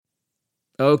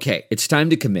Okay, it's time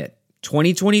to commit.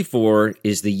 2024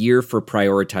 is the year for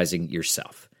prioritizing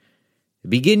yourself.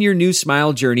 Begin your new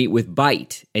smile journey with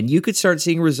Byte, and you could start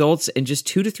seeing results in just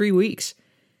 2 to 3 weeks.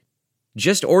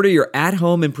 Just order your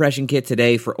at-home impression kit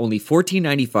today for only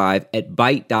 $14.95 at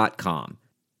Byte.com.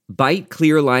 Byte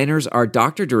clear liners are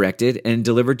doctor-directed and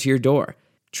delivered to your door.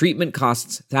 Treatment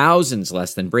costs thousands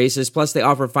less than braces, plus they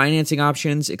offer financing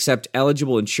options, accept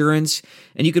eligible insurance,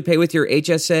 and you could pay with your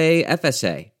HSA,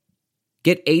 FSA.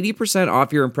 Get 80%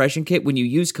 off your impression kit when you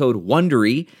use code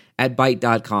WONDERY at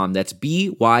Byte.com. That's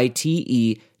BYTE.com.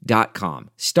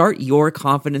 Start your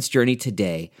confidence journey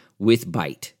today with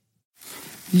Byte.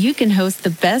 You can host the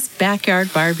best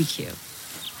backyard barbecue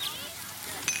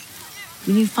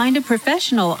when you find a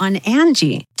professional on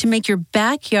Angie to make your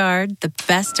backyard the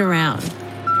best around.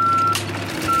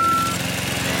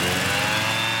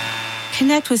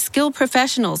 Connect with skilled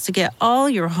professionals to get all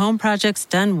your home projects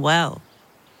done well.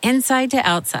 Inside to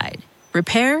outside,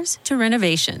 repairs to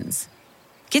renovations.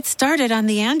 Get started on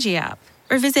the Angie app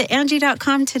or visit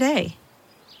Angie.com today.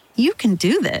 You can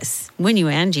do this when you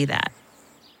Angie that.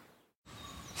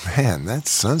 Man, that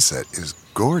sunset is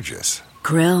gorgeous.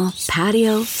 Grill,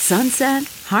 patio, sunset.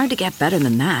 Hard to get better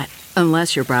than that.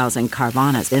 Unless you're browsing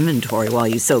Carvana's inventory while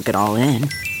you soak it all in.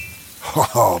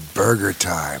 Oh, burger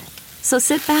time. So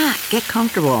sit back, get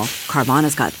comfortable.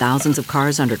 Carvana's got thousands of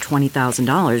cars under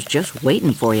 $20,000 just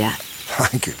waiting for you.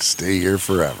 I could stay here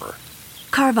forever.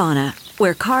 Carvana,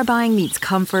 where car buying meets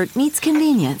comfort, meets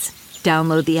convenience.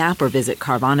 Download the app or visit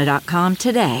Carvana.com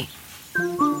today.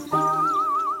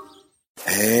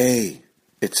 Hey,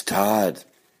 it's Todd.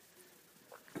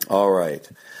 All right.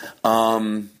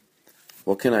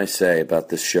 What can I say about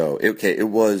this show? Okay, it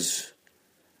was...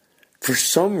 For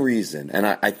some reason, and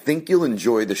I think you'll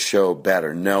enjoy the show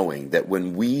better knowing that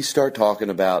when we start talking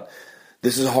about,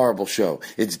 this is a horrible show,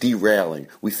 it's derailing,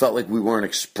 we felt like we weren't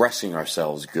expressing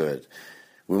ourselves good.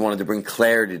 We wanted to bring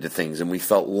clarity to things and we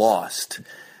felt lost.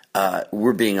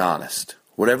 We're being honest.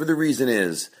 Whatever the reason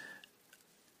is,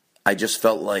 I just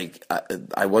felt like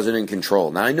I wasn't in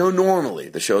control. Now, I know normally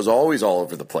the show's always all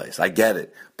over the place. I get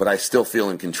it, but I still feel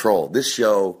in control. This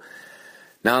show...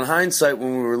 Now, in hindsight,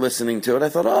 when we were listening to it, I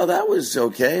thought, oh, that was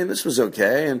okay, and this was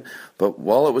okay. But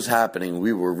while it was happening,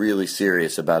 we were really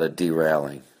serious about it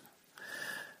derailing.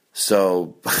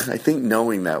 So I think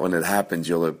knowing that when it happens,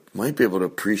 you might be able to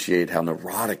appreciate how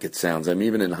neurotic it sounds. I mean,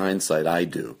 even in hindsight, I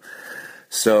do.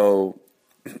 So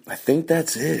I think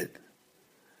that's it.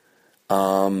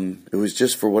 It was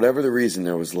just, for whatever the reason,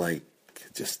 there was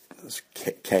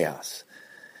chaos.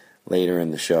 Later in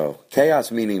the show.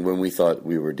 Chaos meaning when we thought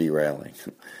we were derailing.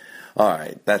 All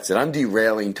right, that's it. I'm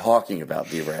derailing talking about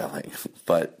derailing.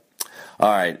 But, all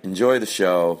right, enjoy the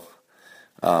show.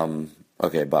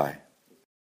 Okay, bye.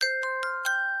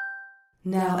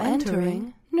 Now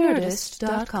entering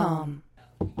Nerdist.com.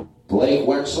 Blake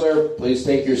Wexler, please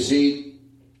take your seat.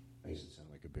 Makes it sound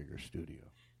like a bigger studio.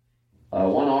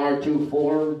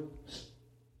 1R24,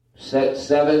 set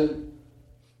 7,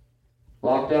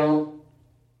 lockdown.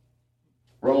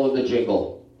 Rolling the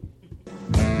jingle.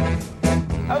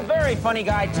 A very funny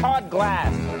guy, Todd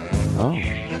Glass. Oh.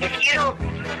 If you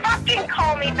fucking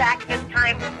call me back this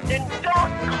time, then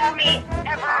don't call me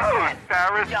ever again.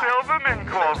 Sarah Silverman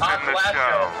calls in the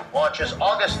show. Launches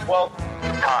August 12th.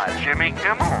 Todd, Jimmy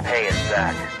Kimmel. Hey, it's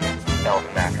Zach.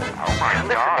 Elfnacker. Oh my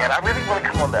Listen, God. man, I really want to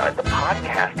come on the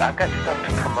podcast. I've got stuff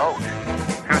to promote.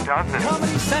 Who doesn't?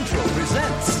 Comedy Central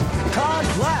presents Todd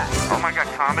Glass. Oh my God,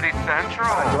 Comedy Central.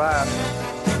 Todd Glass.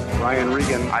 Ryan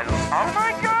Regan. Oh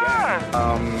my God.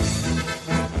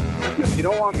 If you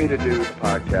don't want me to do the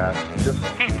podcast, just...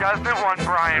 He doesn't want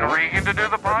Brian Regan to do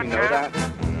the let me know podcast.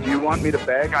 that. Do you want me to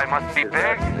beg? Guy must be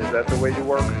big. Is that the way you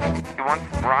work? He wants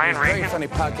Brian Very Regan. funny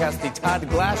podcast, The Todd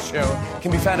Glass Show, can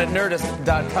be found at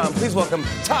Nerdist.com. Please welcome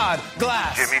Todd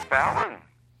Glass. Jimmy Fallon.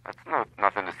 That's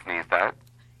nothing to sneeze at.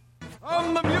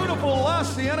 From the beautiful La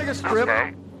Cienega Strip,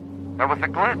 Okay. That was a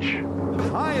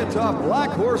glitch. high atop Black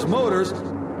Horse Motors,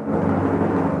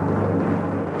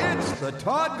 it's the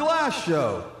Todd Glass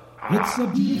Show. It's a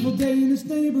beautiful day in this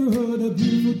neighborhood, a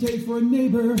beautiful day for a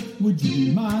neighbor. Would you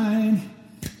be mine?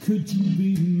 Could you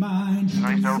be mine?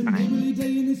 Nice It's opening. a neighborly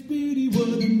day in this beauty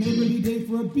wood, a neighborly day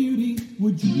for a beauty.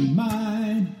 Would you be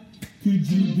mine? Could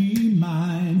you be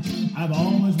mine? I've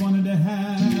always wanted to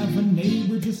have a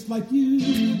neighbor just like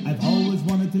you. I've always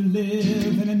wanted to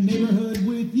live in a neighborhood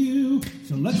with you.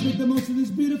 So let's make the most of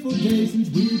this beautiful day. Since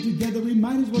we're together, we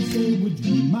might as well say, would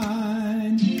you be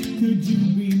mine? Could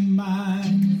you be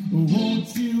mine?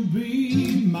 Won't you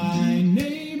be my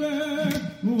neighbor?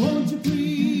 Won't you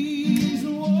please?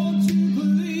 Won't you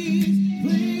please?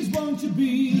 Please won't you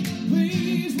be?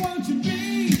 Please won't you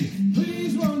be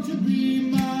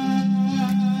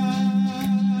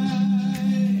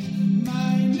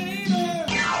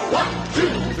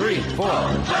 4,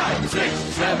 5, 6,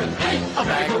 7, 8. A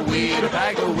bag of weed, a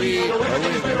bag of weed.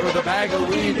 Everything's better with a bag of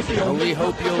weed. It's the only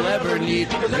hope you'll ever need.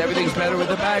 'Cause everything's better with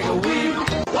a bag of weed.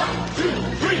 1, 2,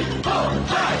 3, 4,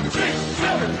 5, 6,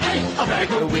 7, 8. A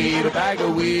bag of weed, a bag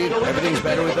of weed. Everything's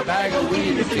better with a bag of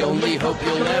weed. It's the only hope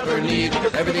you'll ever need.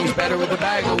 Everything's better with a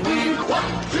bag of weed. 1,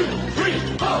 2, 3,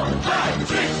 4, 5,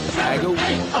 6, 7,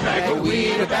 8. A bag of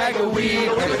weed, a bag of weed.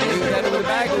 Everything's better with a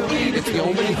bag of weed. It's the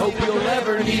only hope you'll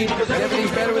ever need. 'Cause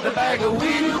everything's better with a bag of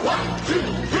weed. 1, 2,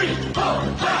 3, 4,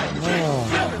 5,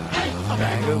 6, 7, 8. A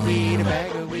bag of weed, a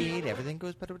bag of weed. Everything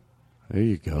goes better with... There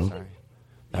you go. Sorry.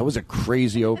 That was a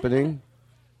crazy opening.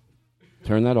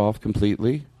 Turn that off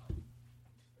completely.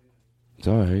 It's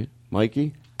all right.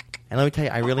 Mikey? And let me tell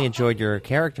you, I really enjoyed your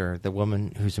character, the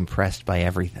woman who's impressed by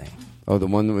everything. Oh, the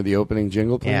one with the opening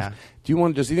jingle, please? Yeah. Do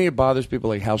you think it bothers people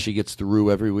like how she gets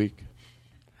through every week?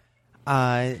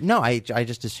 No, I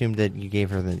just assumed that you gave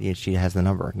her she has the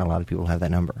number, and a lot of people have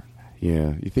that number.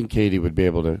 Yeah. You think Katie would be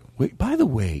able to... Wait, by the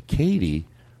way, Katie,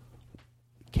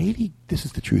 this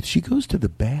is the truth. She goes to the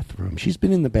bathroom. She's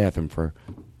been in the bathroom for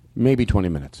maybe 20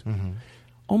 minutes. Mm-hmm.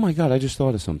 Oh, my God, I just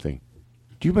thought of something.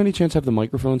 Do you by any chance have the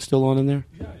microphone still on in there?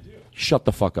 Yeah, I do. Shut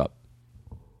the fuck up.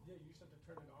 Yeah, you said to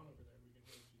turn it on over there. We can hear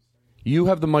what she's saying. You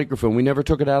have the microphone. We never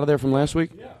took it out of there from last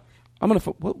week? Yeah. I'm going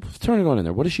to... turn it on in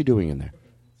there. What is she doing in there?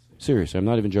 Seriously, I'm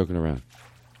not even joking around.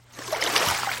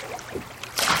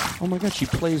 Oh, my God, she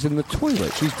plays in the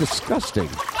toilet. She's disgusting.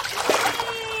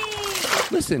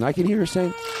 Listen, I can hear her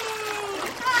saying...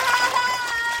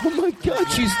 Oh, my God,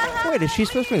 she's... Wait, is she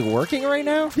supposed to be working right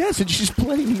now? Yes, and she's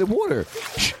playing in the water.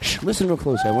 Shh, shh, listen real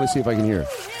close. I want to see if I can hear her.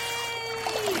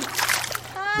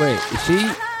 Wait, is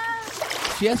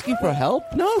she asking for help?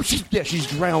 No, she's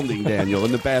drowning, Daniel,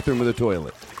 in the bathroom of the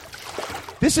toilet.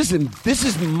 This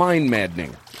is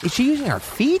mind-maddening. Is she using her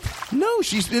feet? No,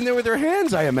 she's in there with her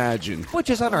hands, I imagine. What,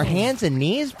 just on her hands and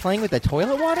knees playing with the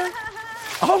toilet water?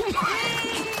 Oh,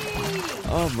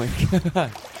 my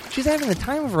God. She's having the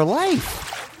time of her life.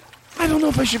 I don't know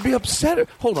if I should be upset.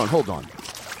 Hold on.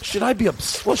 Should I be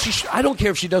upset? Well, I don't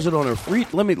care if she does it on her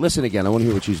feet. Let me listen again. I want to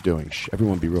hear what she's doing. Shh,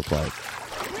 everyone be real quiet.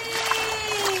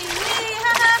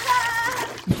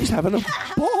 She's having a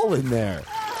ball in there.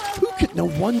 No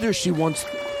wonder she wants...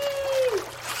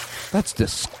 That's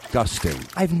disgusting.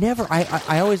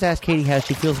 I always ask Katie how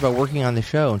she feels about working on the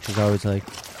show, and she's always like,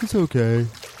 it's okay.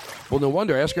 Well, no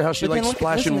wonder. Ask her how she likes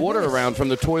splashing water around from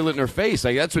the toilet in her face.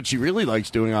 Like, that's what she really likes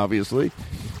doing, obviously.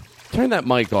 Turn that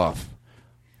mic off.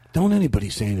 Don't anybody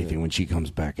say anything when she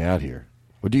comes back out here.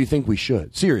 Or do you think we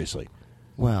should? Seriously.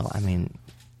 Well, I mean,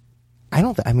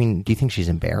 do you think she's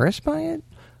embarrassed by it?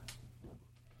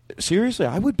 Seriously,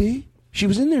 I would be. She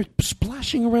was in there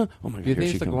splashing around. Oh, my God. Do you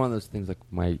think it's like one of those things like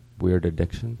my weird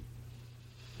addiction?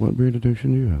 What weird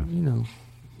addiction do you have?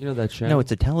 You know that show? No,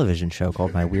 it's a television show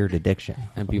called My Weird Addiction.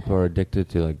 And people are addicted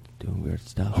to like doing weird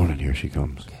stuff. Hold on, here she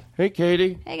comes. Okay. Hey,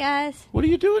 Katie. Hey, guys. What are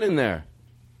you doing in there?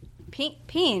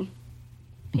 Peeing.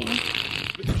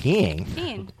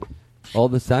 Peeing? All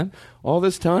this time? All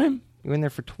this time? You were in there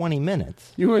for 20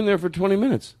 minutes. You were in there for 20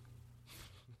 minutes.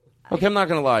 Okay, I'm not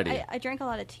going to lie to you. I drank a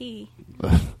lot of tea.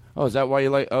 Oh, is that why you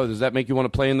like... Oh, does that make you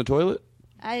want to play in the toilet?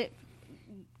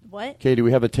 What? Katie,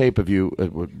 we have a tape of you,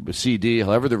 a CD,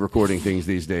 however they're recording things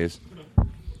these days.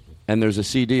 And there's a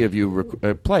CD of you...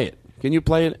 play it. Can you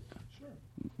play it? Sure.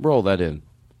 Roll that in.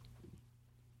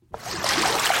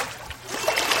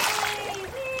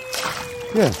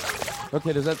 Yeah.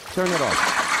 Okay, does that... Turn it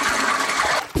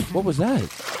off. What was that?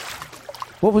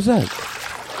 What was that?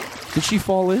 Did she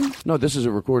fall in? No, this is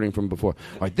a recording from before.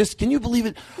 All right, this... Can you believe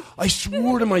it? I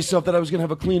swore to myself that I was going to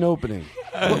have a clean opening.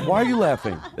 Why are you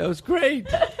laughing? That was great.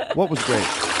 What was great?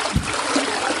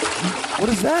 What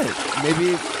is that?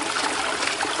 Maybe...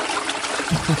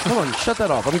 Hold on, shut that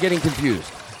off. I'm getting confused.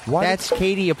 Why? That's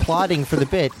Katie applauding for the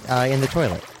bit in the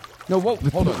toilet. No, hold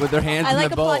on. With their hands I in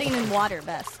like the bowl. applauding in water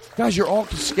best. Guys, you're all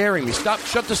scaring me. Stop.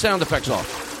 Shut the sound effects off.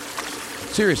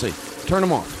 Seriously, turn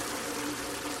them off.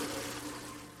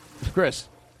 Chris,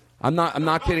 I'm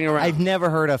not kidding around. I've never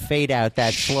heard a fade out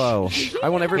that slow. I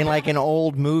want every in like an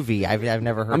old movie. I've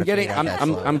never heard.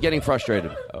 I'm getting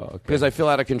frustrated because I feel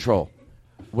out of control.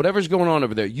 Whatever's going on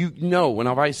over there,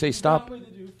 whenever I say stop. You told me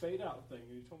to do fade out thing,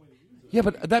 and you told me to use it. Yeah,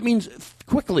 but that means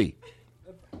quickly.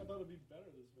 I thought it'd be better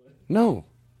this way. No.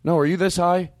 Are you this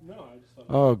high? No, I just thought.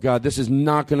 Oh God, this is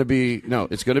not going to be. No,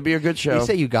 it's going to be a good show. You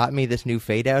say you got me this new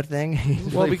fade out thing.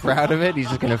 He's really proud of it. He's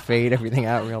just going to fade everything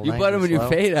out real nice. You bought him a new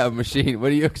fade out machine. What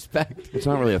do you expect? It's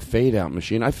not really a fade out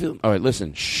machine. I feel. All right,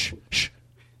 listen. Shh.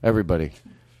 Everybody.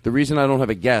 The reason I don't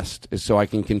have a guest is so I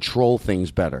can control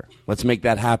things better. Let's make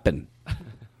that happen.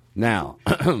 Now,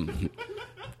 I'm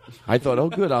I thought, oh,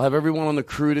 good, I'll have everyone on the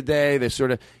crew today. They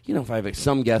sort of, if I have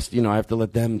some guests, I have to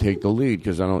let them take the lead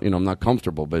because I don't, I'm not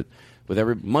comfortable. But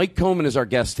with Mike Koman is our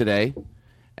guest today.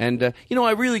 And,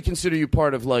 I really consider you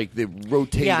part of, like, the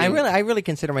rotating... Yeah, I really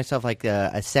consider myself like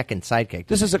a second sidekick.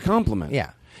 This is a compliment.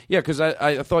 Yeah. Yeah, because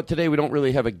I thought today we don't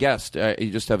really have a guest. You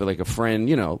just have, like, a friend,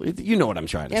 you know what I'm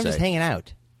trying to say. I'm just hanging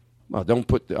out. Well, don't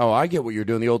put... Oh, I get what you're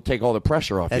doing. The old take all the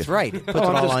pressure off That's you. right. It puts it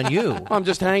all on you. I'm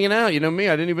just hanging out. You know me.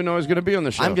 I didn't even know I was going to be on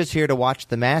the show. I'm just here to watch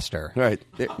the master. Right.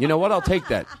 You know what? I'll take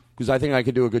that because I think I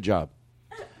could do a good job.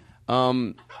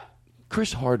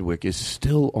 Chris Hardwick is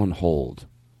still on hold.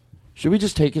 Should we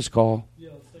just take his call?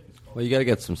 Well, you got to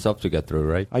get some stuff to get through,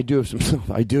 right? I do have some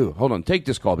stuff. I do. Hold on. Take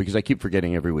this call because I keep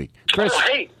forgetting every week. Chris.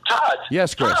 Hey, Todd.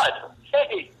 Yes, Chris. Todd.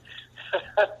 Hey.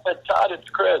 Todd, it's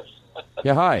Chris.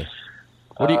 Yeah, hi.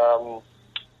 What do you...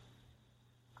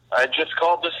 I just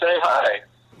called to say hi.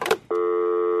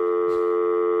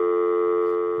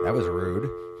 That was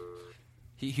rude.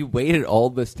 He waited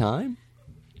all this time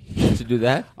to do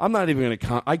that? I'm not even going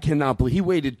to... I cannot believe... He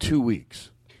waited 2 weeks.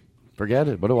 Forget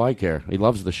it. What do I care? He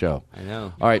loves the show. I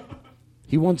know. All right.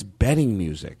 He wants betting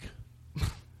music.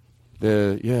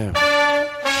 Yeah.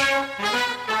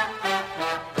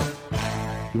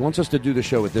 He wants us to do the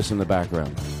show with this in the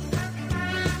background.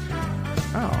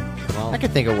 Oh. Well, I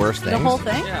could think of worse things. The whole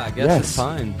thing? Yeah, I guess it's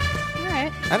fine. All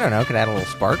right. I don't know. Could add a little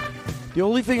spark. The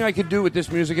only thing I could do with this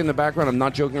music in the background, I'm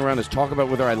not joking around, is talk about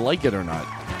whether I like it or not.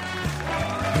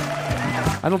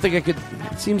 I don't think I could...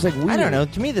 It seems like weird. I don't know.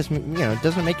 To me, this,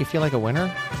 doesn't it make you feel like a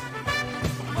winner?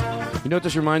 You know what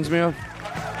this reminds me of?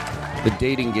 The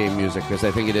dating game music, because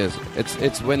I think it is.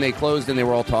 It's when they closed and they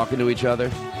were all talking to each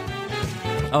other.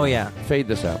 Oh, yeah. Fade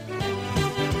this out.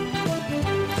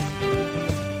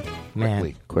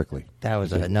 Man. Quickly. That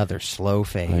was another slow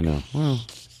fade. I know. Well,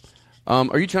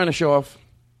 are you trying to show off?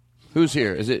 Who's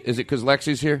here? Is it because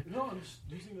Lexi's here? No, I'm just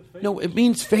using the fade. No, it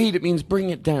means fade. It means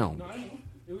bring it down. No, I know.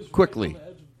 It was Quickly. right on the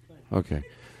edge of the thing. Okay.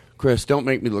 Chris, don't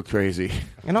make me look crazy.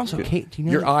 And also, Kate, do you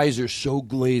know your eyes are so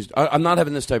glazed. I'm not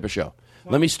having this type of show.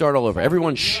 Let me start all over.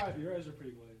 Everyone, shh. Your eyes are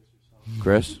pretty glazed.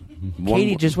 Chris?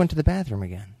 Katie just went to the bathroom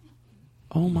again.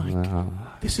 Oh, my God.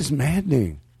 This is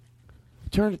maddening.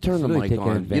 Turn the really mic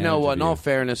on. You know what? In all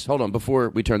fairness, hold on. Before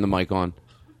we turn the mic on.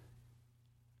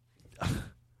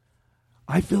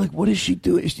 I feel like, what is she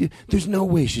doing? There's no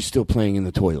way she's still playing in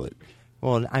the toilet.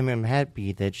 Well, I'm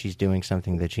happy that she's doing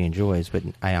something that she enjoys, but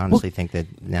I honestly think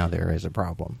that now there is a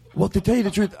problem. Well, to tell you the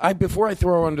truth, before I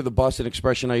throw her under the bus, an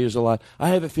expression I use a lot, I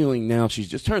have a feeling now she's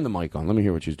just... Turn the mic on. Let me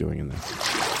hear what she's doing in there.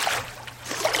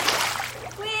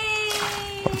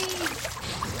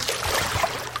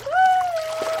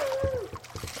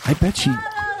 I bet she...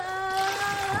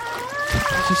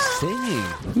 She's singing.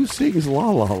 Who sings La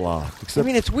La La? I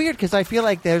mean, it's weird because I feel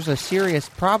like there's a serious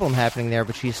problem happening there,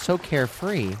 but she's so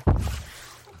carefree.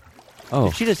 Oh.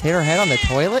 Did she just hit her head on the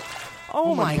toilet?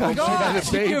 Oh, my God.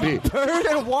 She had a baby.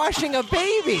 You're washing a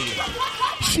baby.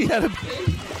 She had a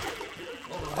baby.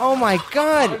 Oh, my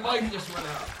God. My mic just went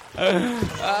out.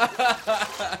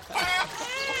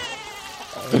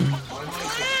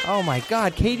 Oh, my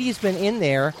God. Katie's been in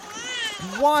there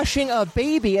washing a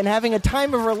baby and having a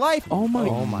time of her life. Oh,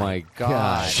 my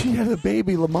God. She had a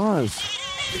baby, Lamaze.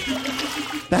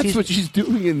 That's what she's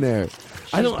doing in there.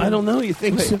 I don't know. You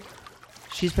think so?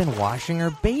 She's been washing her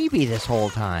baby this whole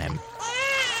time.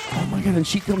 Oh, my God. And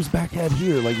she comes back out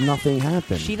here like nothing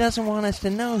happened. She doesn't want us to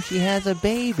know she has a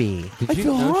baby. I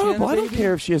feel horrible. I don't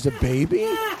care if she has a baby.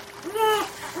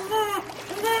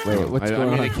 Wait, what's going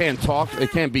on? They can't talk. They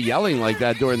can't be yelling like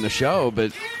that during the show,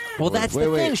 but... Well, that's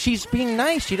the thing. She's being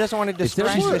nice. She doesn't want to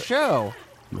distract the show.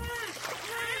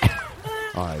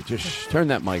 All right, just turn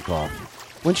that mic off.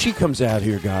 When she comes out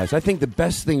here, guys, I think the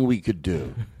best thing we could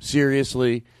do,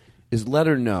 seriously, is let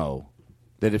her know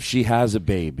that if she has a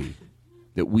baby,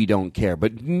 that we don't care.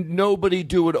 But nobody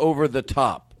do it over the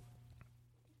top.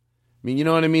 I mean, you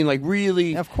know what I mean? Like,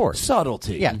 really, of course,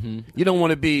 subtlety. Yeah, you don't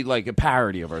want to be like a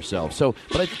parody of ourselves. So,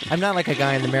 but I'm not like a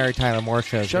guy in the Mary Tyler Moore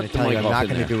show. Shut the tell mic you I'm off not in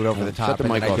going to there. do it over the top. Shut the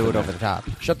mic and off I do in it over there. the top.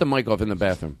 Shut the mic off in the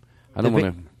bathroom. I don't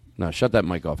want to. No, shut that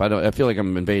mic off. I feel like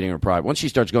I'm invading her private. Once she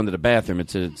starts going to the bathroom,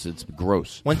 it's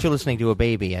gross. Once you're listening to a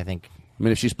baby, I think. I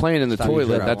mean, if she's playing in the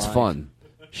toilet, that's fun.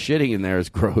 Shitting in there is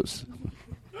gross.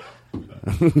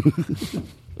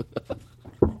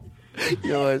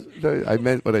 You know, I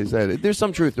meant what I said. There's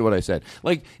some truth to what I said.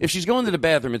 Like, if she's going to the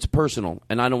bathroom, it's personal,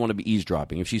 and I don't want to be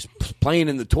eavesdropping. If she's playing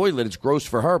in the toilet, it's gross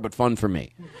for her, but fun for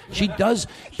me. She does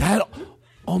that.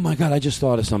 Oh, my God, I just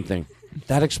thought of something.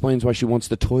 That explains why she wants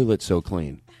the toilet so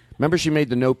clean. Remember she made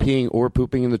the no peeing or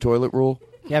pooping in the toilet rule?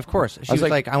 Yeah, of course. She was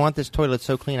like, I want this toilet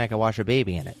so clean I can wash a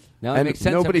baby in it. Now, it makes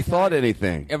sense. Nobody thought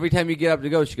anything. Every time you get up to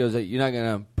go, she goes, "You're not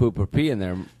going to poop or pee in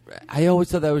there." I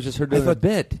always thought that was just her doing a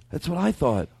bit. That's what I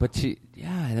thought. But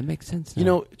that makes sense now. You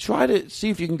know, try to see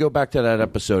if you can go back to that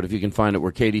episode, if you can find it,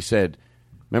 where Katie said,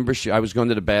 remember, I was going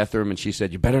to the bathroom, and she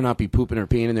said, you better not be pooping or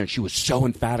peeing in there. And she was so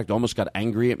emphatic, almost got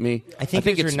angry at me. I think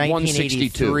it's it's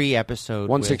 1983 episode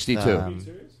 162. with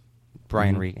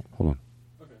Brian Regan. Hold on.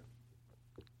 Okay.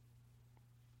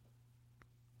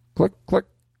 Click, click.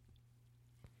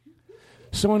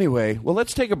 So anyway, well,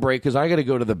 let's take a break because I got to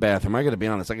go to the bathroom. I got to be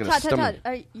honest. I got a stomach.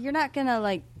 Todd, you're not gonna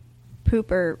like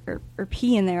poop or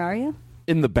pee in there, are you?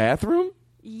 In the bathroom?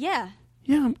 Yeah.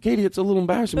 Yeah, Katie, it's a little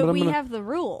embarrassing, but I'm we gonna... have the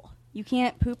rule. You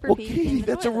can't poop or pee Katie, in the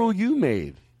that's toilet. a rule you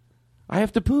made. I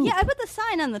have to poop. Yeah, I put the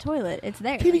sign on the toilet. It's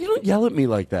there. Katie, you don't yell at me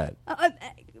like that.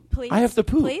 Please. I have to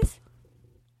poop. Please.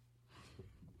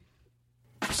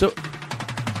 So...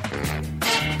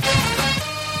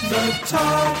 The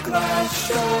Todd Glass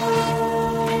Show.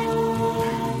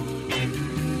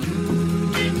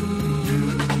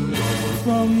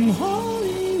 From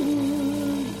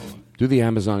Hollywood. Do the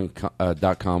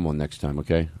Amazon.com one next time,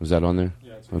 okay? Was that on there?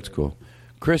 Yeah, that's cool.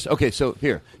 Chris, okay, so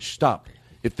here, stop.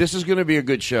 If this is going to be a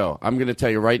good show, I'm going to tell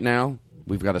you right now,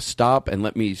 we've got to stop and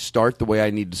let me start the way I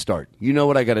need to start. You know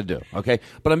what I got to do, okay?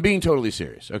 But I'm being totally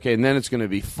serious, okay? And then it's going to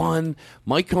be fun.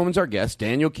 Mike Koman's our guest.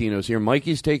 Daniel Kinno's here.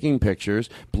 Mikey's taking pictures.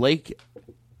 Blake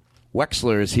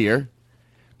Wexler is here.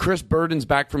 Chris Burden's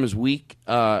back from his week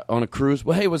on a cruise.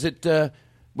 Well, hey, was it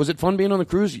fun being on the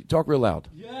cruise? Talk real loud.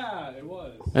 Yeah, it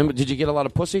was. And did you get a lot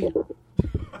of pussy?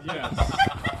 Yes.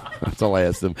 That's all I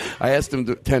asked him. I asked him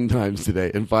 10 times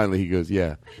today, and finally he goes,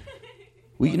 "Yeah."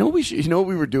 Well, you know what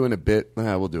we were doing a bit.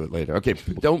 We'll do it later. Okay,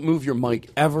 don't move your mic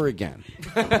ever again.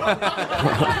 I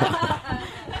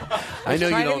know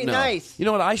you don't know. Nice. You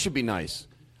know what? I should be nice.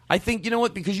 I think you know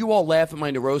what, because you all laugh at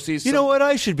my neuroses. You know what?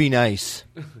 I should be nice.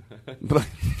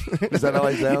 Is that how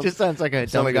I sound? He just sounds like a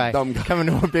dumb guy coming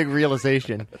to a big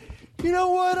realization. You know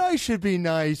what? I should be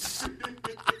nice.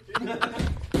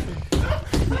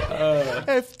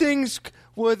 If things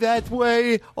were that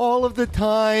way all of the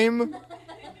time,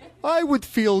 I would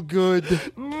feel good.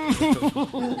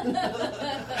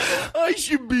 I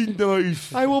should be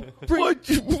nice. I will bring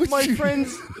my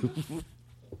friends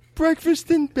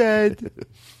breakfast in bed.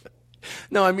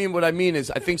 No, I mean, what I mean is,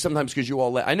 I think sometimes because you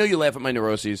all I know you laugh at my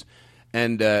neuroses,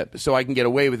 and so I can get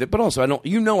away with it. But also, I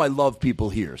love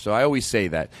people here, so I always say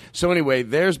that. So anyway,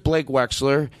 there's Blake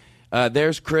Wexler.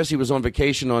 There's Chris. He was on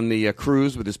vacation on the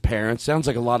cruise with his parents. Sounds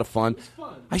like a lot of fun. It was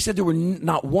fun. I said there were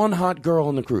not one hot girl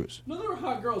on the cruise. No, there were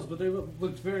hot girls, but they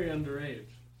looked very underage.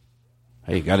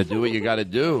 Hey, you got to do what you got to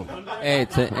do. Hey,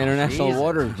 it's international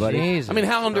waters, buddy. Jesus I mean,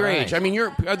 how underage? Christ. I mean,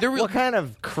 what kind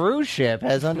of cruise ship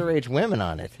has underage women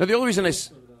on it? No, the only reason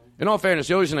in all fairness,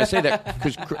 the only reason I say that,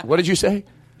 because, what did you say?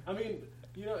 I mean,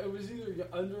 it was either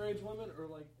underage women or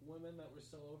like women that were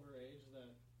so overage that.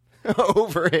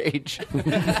 Overage.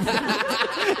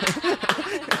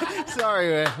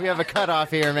 Sorry, we have a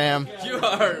cutoff here, ma'am. You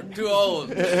are too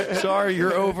old. Sorry,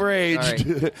 you're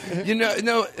overaged. Sorry.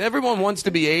 No, everyone wants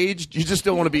to be aged. You just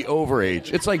don't want to be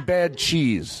overaged. It's like bad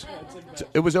cheese.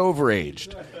 It was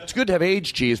overaged. It's good to have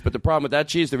aged cheese, but the problem with that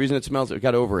cheese, the reason it smells, it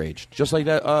got overaged. Just like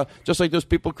that. Just like those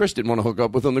people Chris didn't want to hook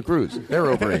up with on the cruise. They're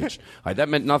overaged. All right, that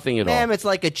meant nothing at all. Ma'am, it's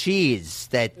like a cheese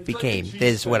that became. Like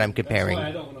This is what I'm comparing.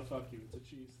 That's why I don't want to fuck you. It's a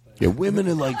cheese thing. Yeah, women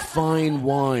are like fine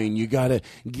wine. You got to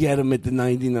get them at the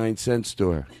 99-cent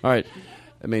store. All right.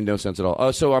 That made no sense at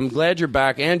all. So I'm glad you're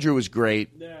back. Andrew was great.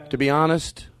 Yeah. To be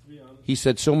honest, he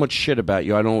said so much shit about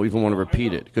you, I don't even want to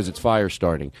repeat it because it's fire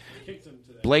starting.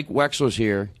 Blake Wexler's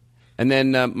here. And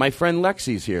then my friend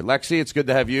Lexi's here. Lexi, it's good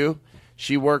to have you.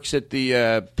 She works at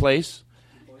the place.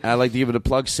 I'd like to give it a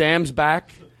plug. Sam's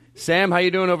back. Sam, how you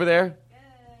doing over there?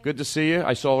 Good to see you.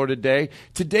 I saw her today.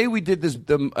 Today we did this...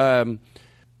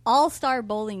 All-Star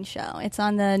Bowling Show. It's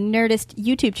on the Nerdist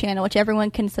YouTube channel, which everyone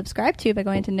can subscribe to by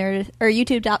going to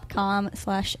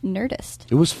youtube.com/Nerdist.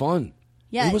 It was fun.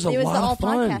 Yeah, it was a lot the all of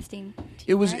fun. podcasting team,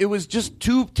 It was just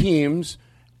two teams,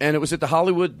 and it was at the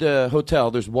Hollywood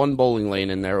Hotel. There's one bowling lane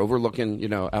in there,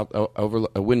 overlooking out over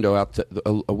a window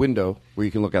a window where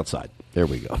you can look outside. There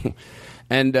we go.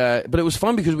 And but it was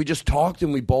fun because we just talked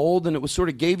and we bowled, and it was sort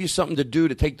of gave you something to do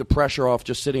to take the pressure off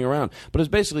just sitting around. But it was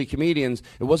basically comedians.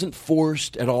 It wasn't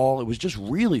forced at all. It was just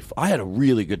really I had a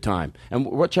really good time. And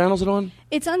what channel is it on?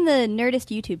 It's on the Nerdist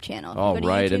YouTube channel. All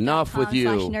right, enough with you.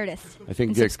 /Nerdist. I think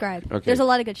and subscribe. Okay. There's a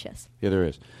lot of good shows. Yeah, there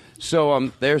is. So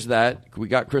there's that. We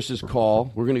got Chris's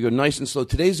call. We're going to go nice and slow.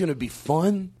 Today's going to be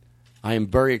fun. I am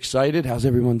very excited. How's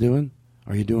everyone doing?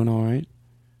 Are you doing all right?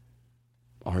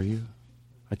 Are you?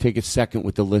 I take it second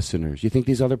with the listeners. You think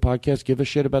these other podcasts give a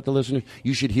shit about the listeners?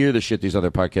 You should hear the shit these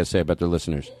other podcasts say about their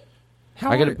listeners.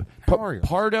 How are you?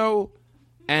 Pardo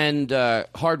and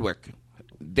Hardwick,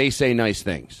 they say nice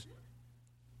things.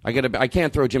 I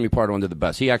can't throw Jimmy Pardo under the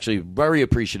bus. He actually very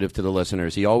appreciative to the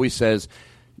listeners. He always says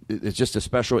it's just a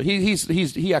special.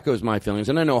 He echoes my feelings,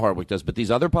 and I know Hardwick does. But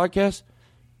these other podcasts,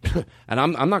 and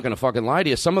I'm not going to fucking lie to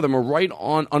you. Some of them are right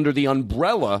on under the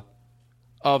umbrella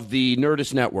of the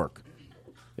Nerdist Network.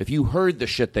 If you heard the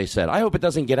shit they said, I hope it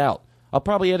doesn't get out. I'll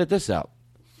probably edit this out.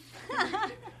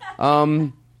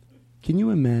 Can you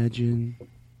imagine?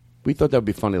 We thought that would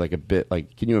be funny, like a bit.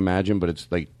 Like, can you imagine? But it's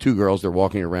like two girls, they're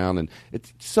walking around, and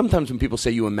it's sometimes when people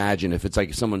say you imagine, if it's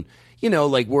like someone,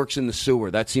 like works in the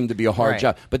sewer, that seemed to be a hard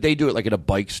job. But they do it like at a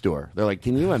bike store. They're like,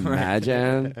 can you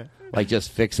imagine? Like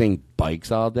just fixing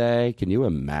bikes all day? Can you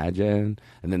imagine?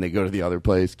 And then they go to the other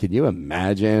place. Can you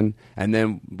imagine? And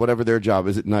then whatever their job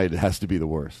is at night, it has to be the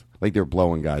worst. Like they're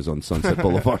blowing guys on Sunset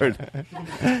Boulevard.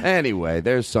 Anyway,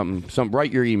 there's some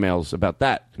write your emails about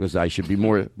that, because I should be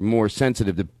more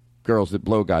sensitive to girls that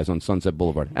blow guys on Sunset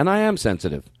Boulevard. And I am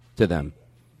sensitive to them.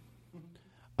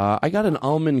 I got an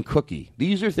almond cookie.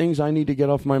 These are things I need to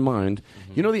get off my mind.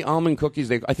 Mm-hmm. You know the almond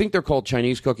cookies? I think they're called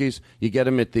Chinese cookies. You get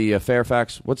them at the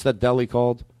Fairfax. What's that deli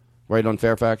called? Right on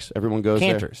Fairfax? Everyone goes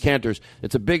Cantor's. there? Cantor's.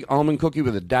 It's a big almond cookie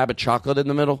with a dab of chocolate in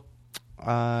the middle.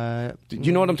 Do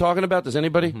you know what I'm talking about? Does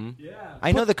anybody? Mm-hmm. Yeah.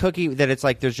 I know the cookie that it's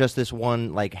like there's just this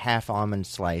one like half almond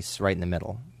slice right in the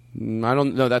middle. I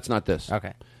don't know. That's not this.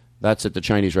 Okay. That's at the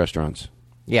Chinese restaurants.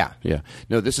 Yeah. Yeah.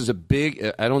 No, this is a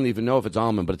big, I don't even know if it's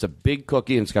almond, but it's a big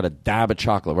cookie and it's got a dab of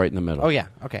chocolate right in the middle. Oh, yeah.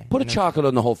 Okay. Put a chocolate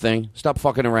on the whole thing. Stop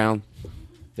fucking around.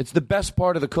 It's the best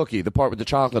part of the cookie, the part with the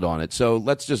chocolate on it. So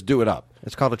let's just do it up.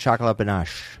 It's called a chocolate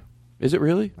ganache. Is it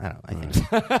really? I think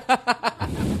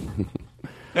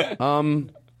so.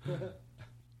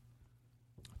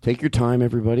 Take your time,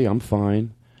 everybody. I'm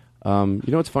fine. You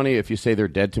know what's funny? If you say they're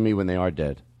dead to me when they are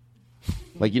dead.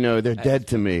 Like, they're dead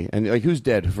to me. And, like, who's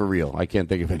dead for real? I can't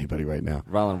think of anybody right now.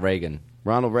 Ronald Reagan.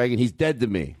 Ronald Reagan, he's dead to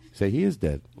me. Say, he is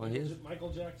dead. Well, he is.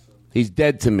 Michael Jackson. He's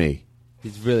dead to me.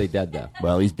 He's really dead, though.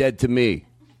 Well, he's dead to me.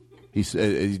 He's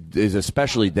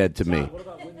especially dead to me. What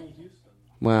about Whitney Houston?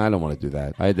 Well, I don't want to do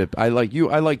that. I like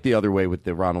you. I like the other way with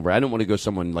the Ronald Reagan. I don't want to go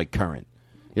someone, like, current.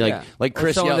 Like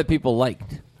Chris. Or someone that people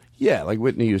liked. Yeah, like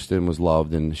Whitney Houston was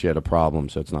loved and she had a problem,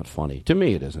 so it's not funny. To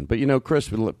me, it isn't. But, Chris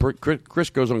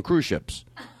goes on cruise ships.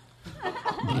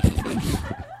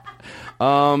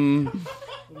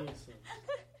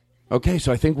 Okay,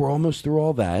 so I think we're almost through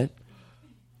all that.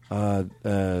 By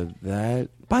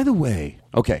the way,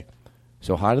 okay,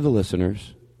 so hi to the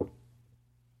listeners.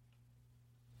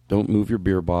 Don't move your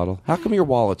beer bottle. How come your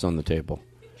wallet's on the table?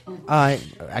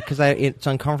 Because it's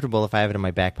uncomfortable if I have it in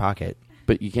my back pocket.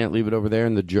 But you can't leave it over there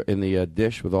in the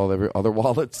dish with all the other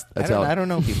wallets. I don't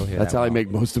know people here. That's how I make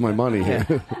most of my money here.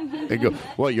 They go,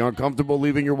 "What? You're uncomfortable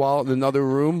leaving your wallet in another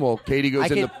room?" Well, Katie goes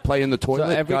to play in the toilet.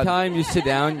 So every time you sit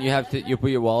down, you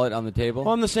put your wallet on the table.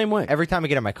 Well, I'm the same way. Every time I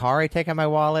get in my car, I take out my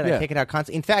wallet. Yeah. I take it out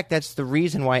constantly. In fact, that's the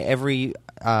reason why every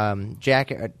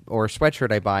jacket or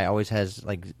sweatshirt I buy always has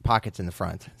like pockets in the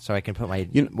front, so I can put my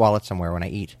wallet somewhere when I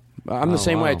eat. I'm the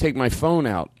same way. I take my phone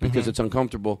out because it's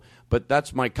uncomfortable. But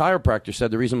that's my chiropractor said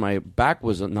the reason my back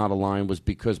was not aligned was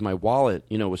because my wallet,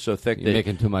 was so thick. You're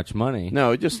making too much money.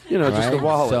 No, just just the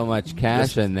wallet. So much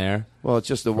cash in there. Well, it's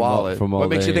just the wallet. What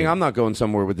makes you think I'm not going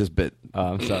somewhere with this bit?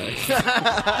 Oh, I'm sorry.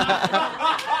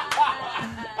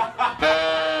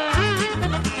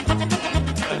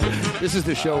 This is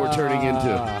the show we're turning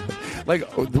into.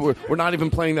 Like we're not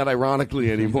even playing that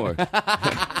ironically anymore.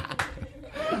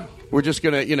 We're just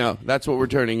going to, that's what we're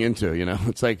turning into,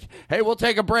 It's like, hey, we'll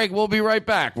take a break. We'll be right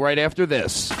back right after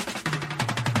this. The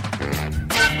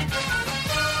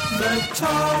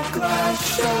Todd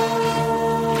Glass Show.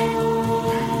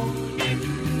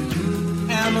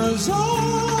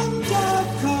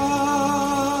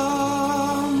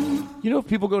 Amazon.com. If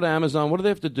people go to Amazon, what do they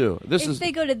have to do? If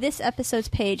they go to this episode's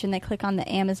page and they click on the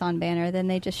Amazon banner, then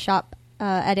they just shop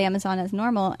at Amazon as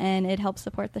normal, and it helps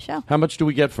support the show. How much do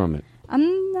we get from it?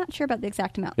 I'm not sure about the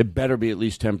exact amount. It better be at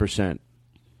least 10%.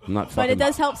 I'm not fucking... But it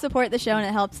does help support the show, and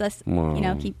it helps us,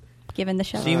 keep giving the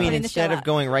show. So you mean instead of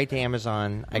going right to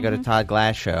Amazon, I go to Todd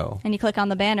Glass Show, and you click on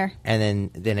the banner, and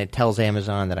then it tells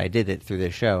Amazon that I did it through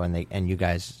this show, and you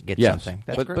guys get something.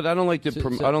 But I don't like to.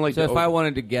 I don't like. So if I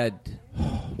wanted to get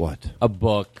what a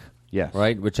book Yes.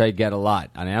 Right, which I get a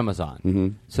lot on Amazon. Mm-hmm.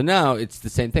 So now it's the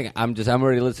same thing. I'm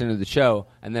already listening to the show,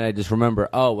 and then I just remember,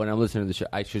 when I'm listening to the show,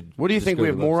 I should. What do you just think go we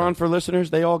to have the more website. on for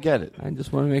listeners? They all get it. I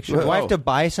just want to make sure. Do I have to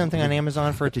buy something on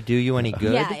Amazon for it to do you any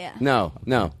good? Yeah. No.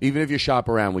 Even if you shop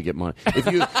around, we get money.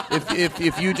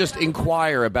 If you just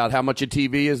inquire about how much a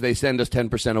TV is, they send us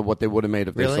 10% of what they would have made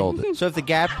if they Really? sold it. So if the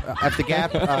Gap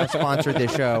sponsored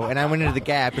this show, and I went into the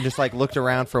Gap and just looked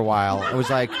around for a while, it was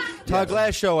like Todd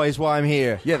Glass show is why I'm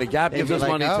here. Yeah, the Gap gives us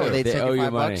money too. They'd send owe you you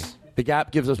 $5. money. The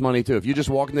Gap gives us money too. If you just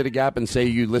walk into the Gap and say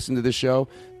you listen to this show,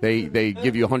 they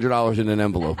give you $100 in an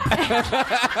envelope.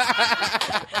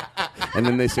 And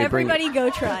then they say, Everybody go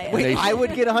try it. Wait, I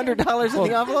would get $100 in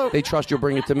the envelope? They trust you'll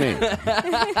bring it to me.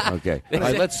 Okay. All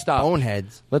right, let's stop.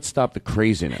 Boneheads. Let's stop the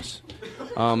craziness.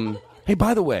 Hey,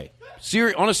 by the way,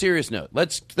 on a serious note,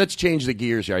 let's change the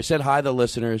gears here. I said hi to the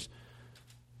listeners.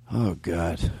 Oh,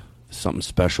 God. Something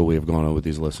special we have going on with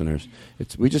these listeners.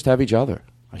 We just have each other.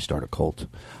 I start a cult.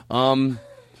 Todd,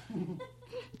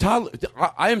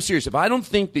 I am serious. If I don't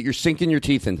think that you're sinking your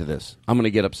teeth into this, I'm going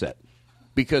to get upset.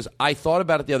 Because I thought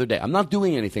about it the other day. I'm not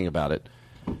doing anything about it.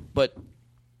 But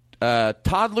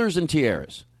toddlers and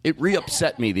tiaras, it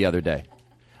re-upset me the other day.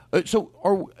 If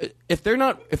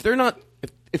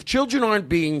children aren't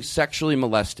being sexually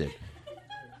molested.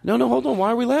 No, hold on.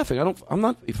 Why are we laughing? I'm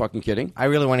not fucking kidding. I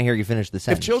really want to hear you finish the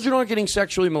sentence. If children aren't getting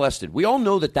sexually molested, we all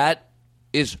know that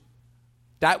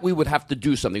we would have to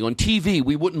do something. On TV,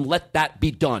 we wouldn't let that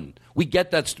be done. We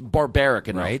get that's barbaric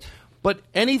enough. Right. But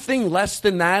anything less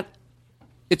than that,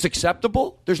 it's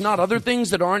acceptable? There's not other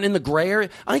things that aren't in the gray area?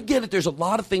 I get it. There's a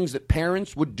lot of things that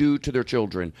parents would do to their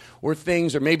children or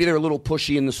maybe they're a little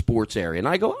pushy in the sports area. And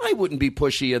I go, I wouldn't be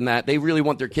pushy in that. They really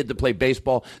want their kid to play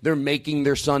baseball. They're making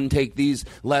their son take these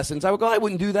lessons. I would go, I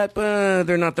wouldn't do that, but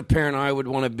they're not the parent I would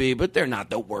want to be, but they're not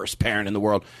the worst parent in the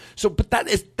world. So, but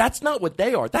that's not what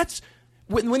they are. That's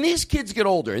when these kids get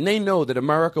older and they know that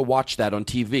America watched that on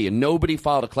TV and nobody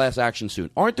filed a class action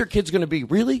suit, aren't their kids going to be,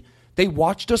 really? They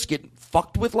watched us get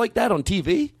fucked with like that on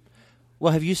TV?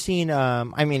 Well, have you seen? This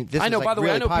I know. is By the way,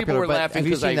 really I know popular, people were but laughing.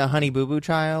 Have you seen the Honey Boo Boo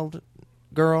Child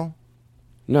girl?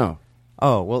 No.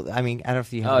 Oh well, I don't know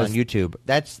if you have it on YouTube.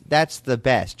 That's the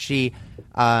best. She,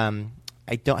 I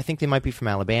think they might be from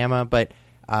Alabama, but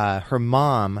her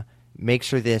mom makes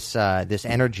her this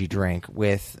energy drink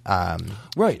with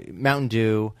Mountain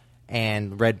Dew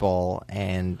and Red Bull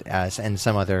and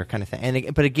some other kind of thing.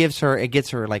 But it gets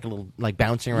her like a little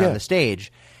bouncing around the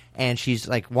stage, and she's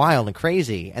like wild and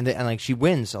crazy, and she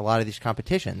wins a lot of these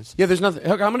competitions. Yeah, there's nothing.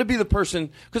 I'm going to be the person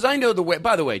because I know the way.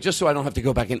 By the way, just so I don't have to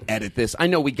go back and edit this, I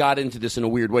know we got into this in a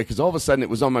weird way because all of a sudden it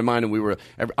was on my mind, and we were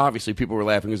obviously people were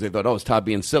laughing because they thought, oh, it's Todd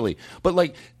being silly,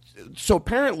 but So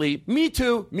apparently, me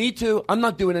too. I'm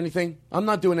not doing anything. I'm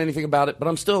not doing anything about it, but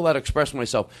I'm still allowed to express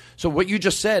myself. So what you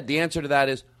just said, the answer to that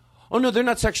is, oh, no, they're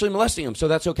not sexually molesting them, so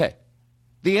that's okay.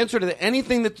 The answer to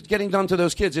anything that's getting done to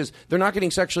those kids is they're not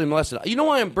getting sexually molested. You know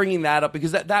why I'm bringing that up?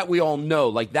 Because that we all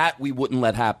know, that we wouldn't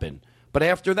let happen. But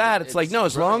after that, it's no,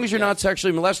 as long as you're not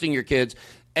sexually molesting your kids,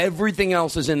 everything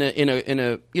else is in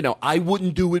a I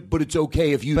wouldn't do it, but it's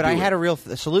okay if you do it. But I had a real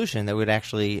solution that would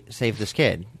actually save this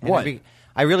kid. And what?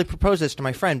 I really proposed this to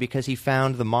my friend because he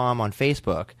found the mom on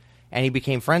Facebook, and he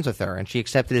became friends with her, and she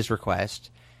accepted his request.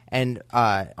 And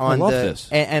on this.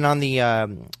 And on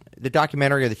the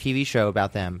documentary or the TV show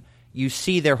about them, you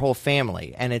see their whole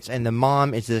family, and the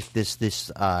mom is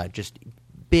this just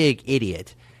big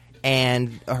idiot,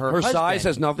 and her husband, size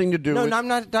has nothing to do with. No, I'm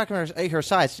not documenting her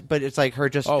size, but it's like her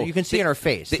just. You can see in her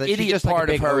face the that she's idiot just part like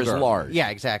a big of her ogre. is large. Yeah,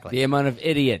 exactly. The amount of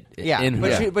idiot in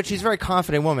her. But she's a very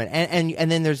confident woman,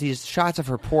 and then there's these shots of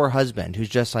her poor husband who's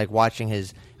just watching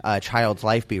his child's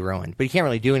life be ruined, but he can't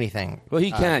really do anything. Well,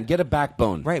 he can get a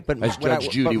backbone, right? But as Judge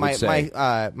Judy would say.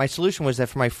 My solution was that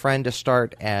for my friend to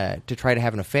start to try to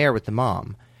have an affair with the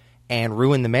mom and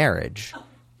ruin the marriage,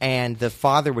 and the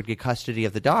father would get custody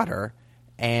of the daughter,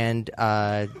 and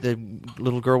the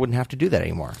little girl wouldn't have to do that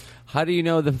anymore. How do you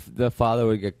know the father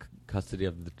would get custody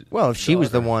of the? Well, if she was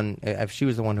the one, who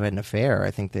had an affair, I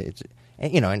think that it's.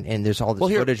 And there's all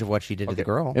this footage of what she did to the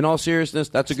girl. In all seriousness,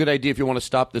 that's a good idea if you want to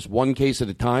stop this one case at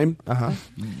a time.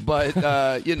 But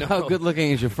how good looking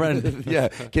is your friend? Yeah,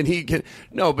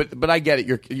 no, but I get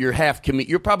it. You're half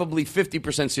you're probably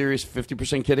 50% serious,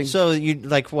 50% kidding. So you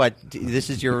what? This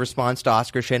is your response to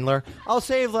Oscar Schindler? I'll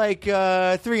save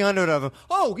 300 of them.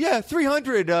 Oh yeah,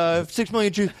 300. 6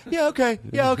 million Jews. Yeah,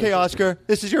 okay, Oscar.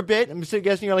 This is your bit. I'm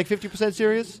guessing you're 50%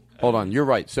 serious. Hold on, you're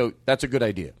right. So that's a good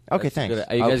idea. Okay, thanks.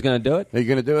 Are you guys going to do it? Are you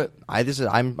going to do it?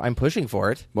 I'm pushing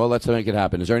for it. Well, let's make it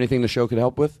happen. Is there anything the show could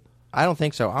help with? I don't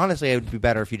think so. Honestly, it would be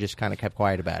better if you just kind of kept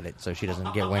quiet about it, so she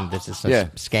doesn't get wind. This is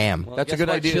a scam. Well, that's a good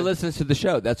idea. She listens to the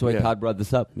show. That's why Todd brought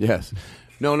this up. Yes.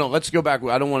 No. Let's go back.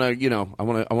 I don't want to. I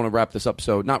want to wrap this up.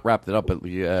 So not wrap it up,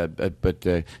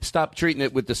 but stop treating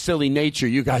it with the silly nature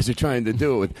you guys are trying to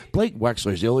do it with. Blake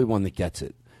Wexler is the only one that gets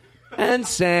it, and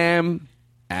Sam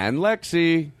and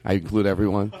Lexi. I include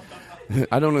everyone.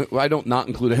 I don't not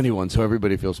include anyone, so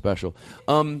everybody feels special.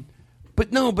 But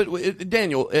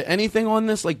Daniel, anything on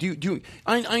this? Like, do you?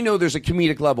 I know there's a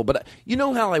comedic level, but you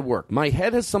know how I work. My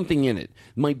head has something in it.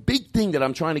 My big thing that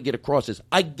I'm trying to get across is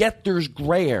I get there's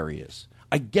gray areas.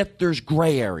 Like,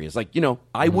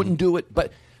 I wouldn't do it,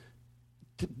 but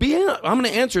I'm going to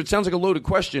answer. It sounds like a loaded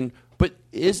question, but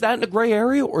is that in a gray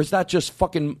area, or is that just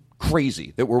fucking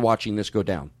crazy that we're watching this go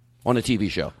down on a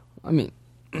TV show? I mean,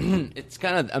 it's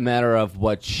kind of a matter of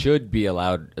what should be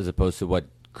allowed as opposed to what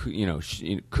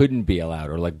couldn't be allowed,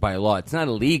 or like by law. It's not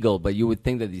illegal, but you would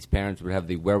think that these parents would have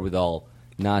the wherewithal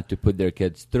not to put their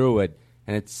kids through it,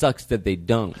 and it sucks that they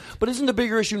don't. But isn't the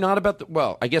bigger issue not about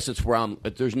well, I guess it's where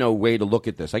there's no way to look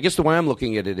at this. I guess the way I'm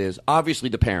looking at it is obviously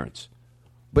the parents.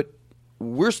 But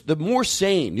the more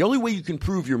sane, the only way you can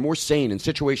prove you're more sane in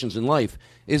situations in life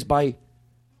is by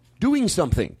doing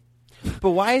something.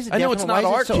 But why is it? I know it's not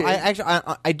our kid.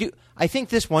 I do. I think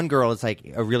this one girl is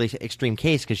like a really extreme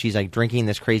case because she's like drinking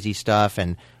this crazy stuff,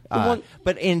 and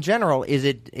but in general, is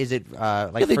it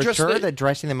like for sure that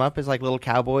dressing them up as like little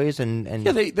cowboys and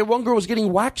the one girl was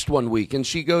getting waxed one week, and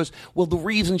she goes, well, the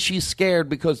reason she's scared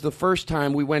because the first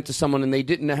time we went to someone and they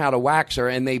didn't know how to wax her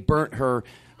and they burnt her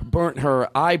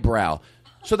eyebrow,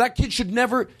 so that kid should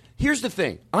never. Here's the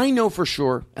thing, I know for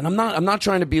sure, and I'm not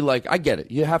trying to be like, I get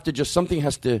it. You have to just something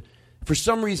has to. For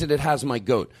some reason, it has my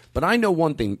goat. But I know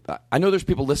one thing. I know there's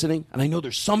people listening, and I know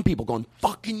there's some people going,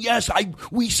 fucking yes,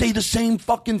 we say the same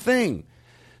fucking thing.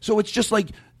 So it's just like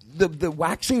the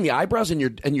waxing the eyebrows, and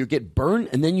you get burned,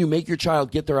 and then you make your child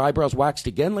get their eyebrows waxed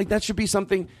again. Like, that should be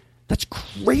something that's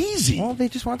crazy. Well, they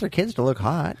just want their kids to look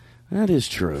hot. That is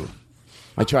true.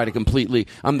 I try to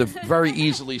I'm the very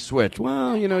easily switch.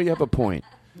 Well, you have a point.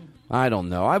 I don't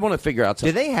know. I want to figure out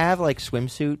something. Do they have, like,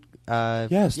 swimsuit?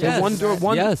 Yes.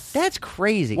 Yes. That's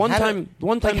crazy. One time.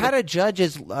 Like, how do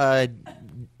judges? How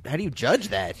do you judge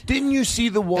that? Didn't you see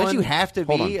the one? Don't you have to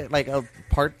be like a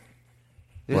part?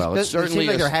 Well, it seems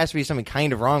like there has to be something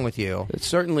kind of wrong with you. It's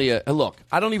certainly a look.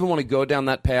 I don't even want to go down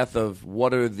that path of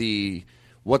what's the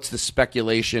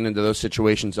speculation into those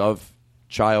situations of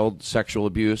child sexual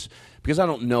abuse, because I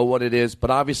don't know what it is, but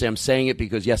obviously I'm saying it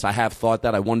because, yes, I have thought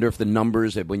that. I wonder if the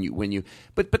numbers,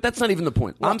 but that's not even the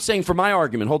point. Well, I'm saying for my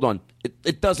argument, hold on,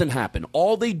 it doesn't happen.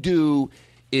 All they do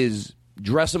is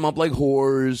dress them up like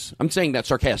whores. I'm saying that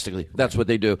sarcastically. That's what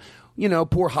they do.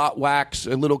 Pour hot wax,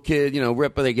 a little kid,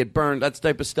 they get burned, that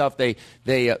type of stuff.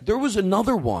 There was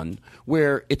another one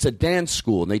where it's a dance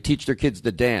school, and they teach their kids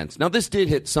to dance. Now, this did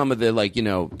hit some of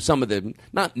the,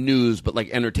 not news, but like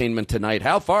Entertainment Tonight.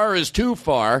 How far is too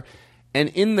far? And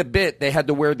in the bit, they had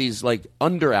to wear these like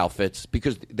under outfits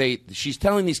because she's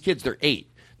telling these kids they're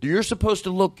 8. You're supposed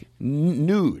to look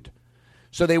nude.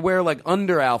 So they wear like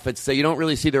under outfits so you don't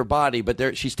really see their body,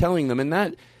 but she's telling them, and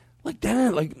that, like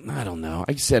that, like, I don't know.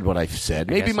 I said what I've said.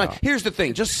 Here's the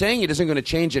thing. Just saying it isn't going to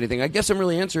change anything. I guess I'm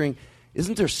really answering,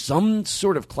 isn't there some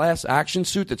sort of class action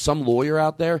suit that some lawyer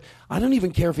out there, I don't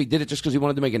even care if he did it just because he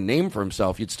wanted to make a name for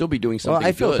himself. You'd still be doing something good. Well,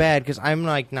 I feel bad because I'm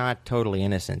like not totally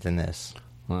innocent in this.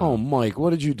 Oh, Mike, what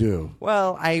did you do?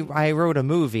 Well, I wrote a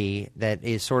movie that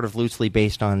is sort of loosely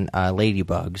based on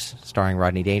Ladybugs, starring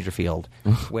Rodney Dangerfield.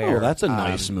 Where, that's a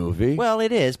nice movie. Well,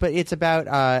 it is, but it's about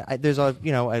there's a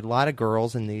lot of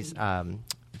girls in these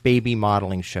baby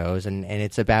modeling shows, and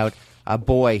it's about a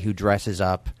boy who dresses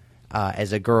up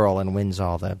as a girl and wins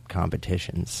all the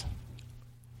competitions.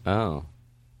 Oh,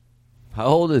 how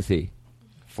old is he?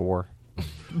 4.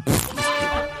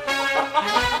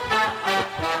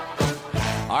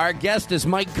 Our guest is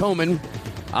Mike Koman.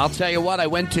 I'll tell you what, I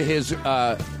went to his...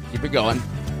 keep it going.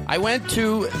 I went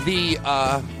to the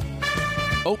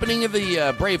opening of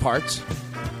the Bravehearts.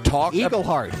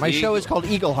 Eagleheart. My show is called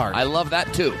Eagleheart. I love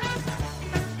that, too.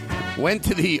 Went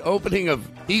to the opening of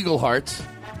Eaglehearts.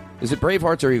 Is it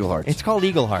Bravehearts or Eaglehearts? It's called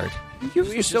Eagleheart.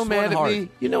 You're so mad at me.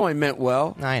 You know I meant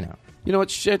well. I know. You know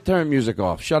what? Shit, turn music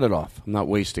off. Shut it off. I'm not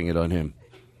wasting it on him.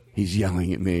 He's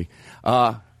yelling at me.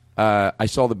 I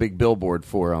saw the big billboard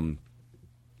for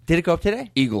Did it go up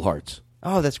today? Eaglehearts.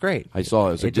 Oh, that's great. I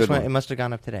saw it. It must have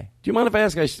gone up today. Do you mind if I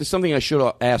ask? It's something I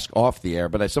should ask off the air,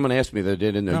 but someone asked me that I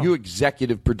didn't know. No. You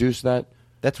executive produce that?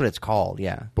 That's what it's called,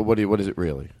 yeah. But what is it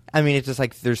really? I mean, it's just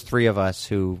like there's 3 of us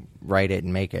who write it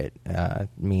and make it.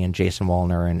 Me and Jason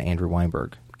Wallner and Andrew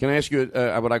Weinberg. Can I ask you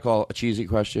what I call a cheesy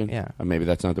question? Yeah. Or maybe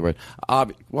that's not the word. Well,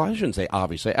 I shouldn't say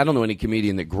obviously. I don't know any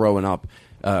comedian that growing up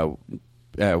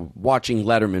watching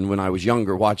Letterman when I was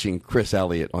younger, watching Chris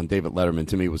Elliott on David Letterman,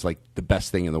 to me was like the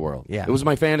best thing in the world. Yeah. It was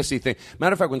my fantasy thing.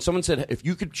 Matter of fact, when someone said, if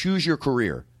you could choose your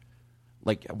career,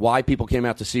 like why people came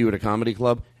out to see you at a comedy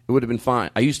club, it would have been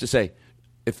fine. I used to say,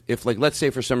 if like, let's say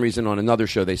for some reason on another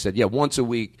show they said, yeah, once a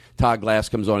week Todd Glass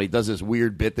comes on, he does this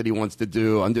weird bit that he wants to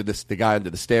do the guy under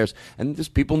the stairs, and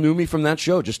just people knew me from that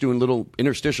show, just doing little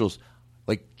interstitials,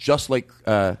 just like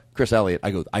Chris Elliott. I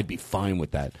go, I'd be fine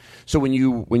with that. So when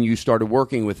you started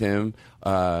working with him,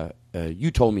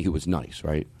 you told me he was nice,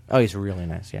 right? Oh, he's really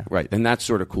nice, yeah. Right, and that's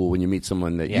sort of cool when you meet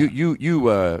someone that Yeah.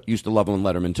 you used to love on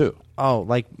Letterman too. Oh,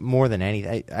 like more than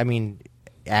anything. I mean,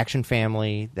 Action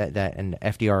Family, that and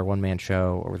FDR one-man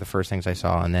show were the first things I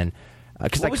saw, and then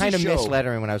because I What was kind of his missed show?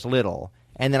 Letterman when I was little,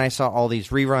 and then I saw all these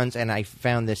reruns, and I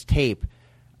found this tape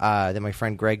that my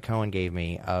friend Greg Cohen gave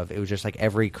me of, it was just like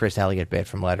every Chris Elliott bit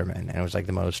from Letterman, and it was like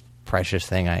the most precious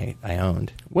thing I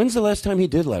owned. When's the last time he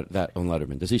did that on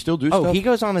Letterman? Does he still do stuff? Oh, he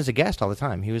goes on as a guest all the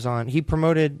time. He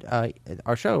promoted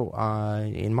our show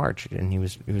in March, and he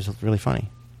was really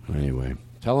funny. Anyway,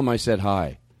 tell him I said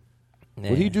hi.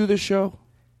 Would he do this show?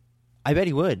 I bet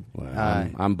he would.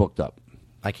 Well, I'm booked up.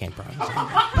 I can't promise.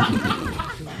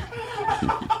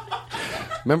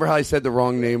 Remember how I said the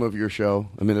wrong name of your show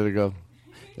a minute ago?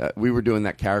 We were doing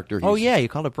that character. Oh yeah, you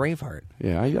called it Braveheart.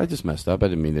 Yeah, I just messed up. I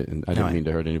didn't mean it. I didn't mean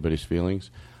to hurt anybody's feelings.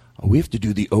 Oh, we have to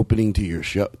do the opening to your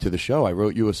show. To the show, I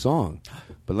wrote you a song.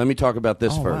 But let me talk about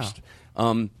this first.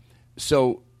 Wow.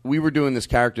 So we were doing this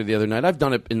character the other night. I've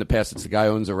done it in the past. It's the guy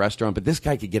who owns a restaurant, but this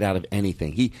guy could get out of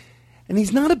anything.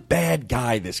 He's not a bad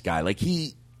guy. This guy,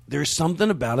 there's something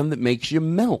about him that makes you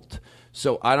melt.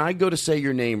 So, and I go to say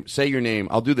your name.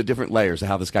 I'll do the different layers of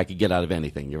how this guy could get out of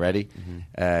anything. You ready?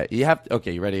 Mm-hmm.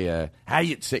 You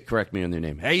ready? Correct me on your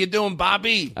name. How you doing,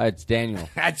 Bobby? It's Daniel.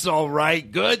 That's all right.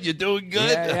 Good. You're doing good.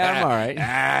 Yeah, I'm all right.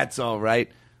 That's all right.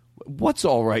 What's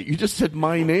all right? You just said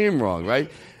my name wrong,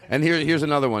 right? And here's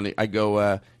another one. I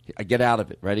go, I get out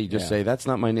of it. Ready? Just say, that's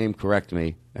not my name. Correct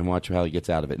me. And watch how he gets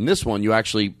out of it. And this one,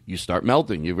 you start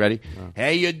melting. You ready?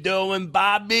 Hey, you doing,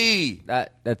 Bobby?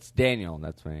 That's Daniel.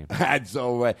 That's my name. That's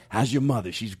all right. How's your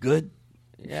mother? She's good?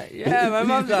 Yeah, my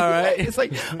mom's all right. It's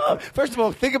like, first of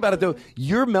all, think about it, though.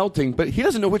 You're melting, but he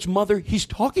doesn't know which mother he's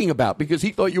talking about because he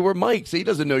thought you were Mike, so he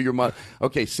doesn't know your mother.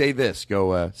 Okay, say this.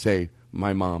 Go say,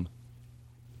 my mom.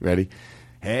 Ready?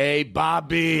 Hey,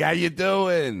 Bobby, how you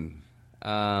doing?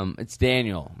 It's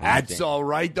Daniel. That's all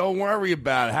right. Don't worry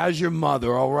about it. How's your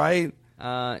mother, all right?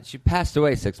 She passed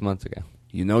away 6 months ago.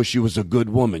 You know she was a good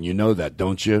woman. You know that,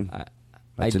 don't you?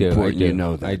 That's important. You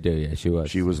know that. I do, yeah, she was.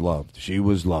 She was loved. She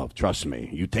was loved. Trust me.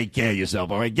 You take care of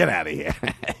yourself, all right? Get out of here.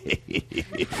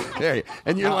 There.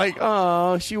 And you're like,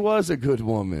 oh, she was a good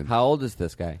woman. How old is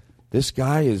this guy? This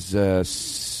guy is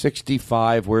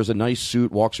 65, wears a nice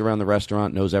suit, walks around the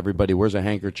restaurant, knows everybody, wears a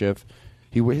handkerchief.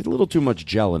 He had a little too much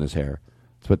gel in his hair.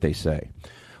 That's what they say.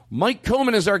 Mike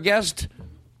Koman is our guest.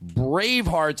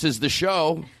 Bravehearts is the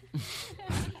show.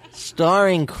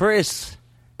 Starring Chris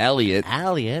Elliott.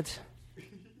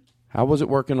 How was it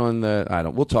working on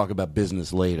we'll talk about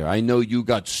business later. I know you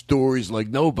got stories like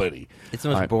nobody. It's the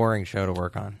most boring show to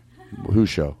work on. Whose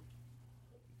show?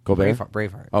 Colbert?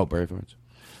 Braveheart. Oh, Bravehearts.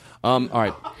 All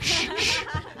right. Shh.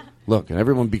 Look, and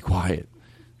everyone be quiet.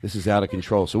 This is out of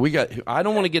control. So I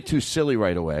don't want to get too silly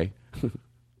right away.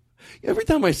 Every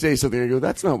time I say something, I go,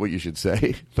 that's not what you should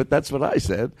say. But that's what I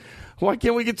said. Why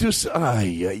can't we get too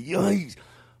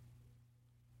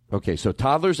Okay, so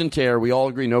toddlers and tear, we all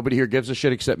agree nobody here gives a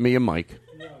shit except me and Mike.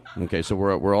 Okay, so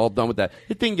we're all done with that.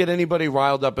 It didn't get anybody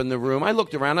riled up in the room. I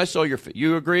looked around. I saw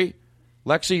you agree?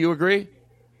 Lexi, you agree?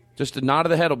 Just a nod of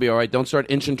the head will be all right. Don't start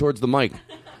inching towards the mic.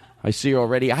 I see you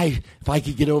already. If I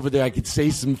could get over there, I could say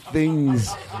some things.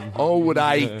 Oh, would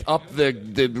I up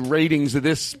the ratings of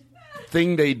this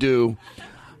thing they do?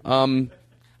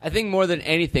 I think more than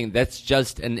anything, that's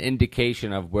just an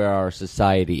indication of where our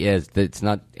society is. That's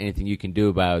not anything you can do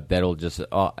about that'll just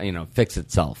fix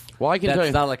itself. Well, I can tell you,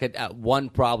 that's not like a one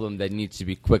problem that needs to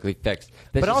be quickly fixed.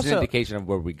 That's just an indication of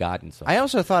where we got and so. I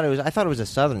also thought it was a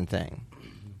Southern thing.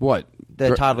 What?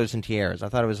 The toddlers and tiaras. I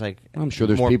thought it was like. I'm sure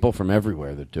there's people from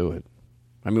everywhere that do it.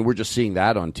 I mean, we're just seeing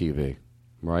that on TV,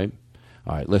 right?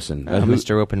 All right, listen.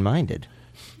 Mr. Open-Minded.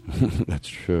 That's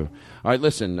true. All right,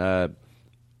 listen.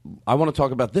 I want to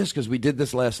talk about this because we did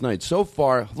this last night. So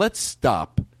far, let's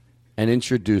stop and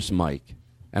introduce Mike.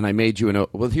 And I made you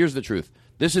well, here's the truth.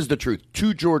 This is the truth.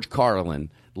 To George Carlin,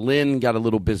 Lynn got a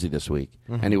little busy this week,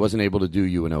 and he wasn't able to do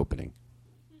you an opening.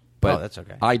 But that's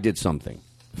okay. I did something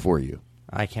for you.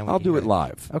 I can't wait I'll to do hear it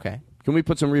live. Okay. Can we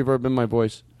put some reverb in my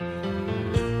voice?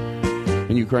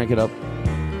 Can you crank it up?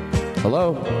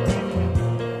 Hello?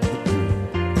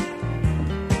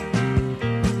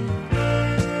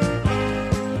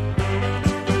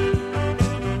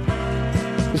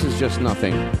 This is just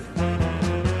nothing.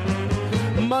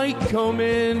 Mike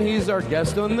Koman, he's our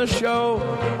guest on the show.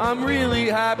 I'm really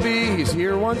happy he's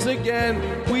here once again.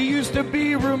 We used to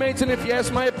be roommates, and if you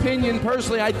ask my opinion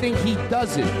personally, I think he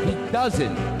doesn't. He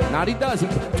doesn't. Not he does. He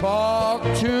talk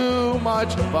too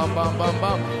much. Bum, bum, bum,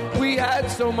 bum. We had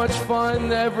so much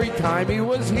fun every time he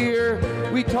was here.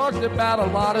 We talked about a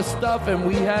lot of stuff, and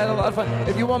we had a lot of fun.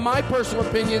 If you want my personal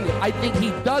opinion, I think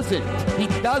he doesn't. He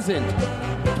doesn't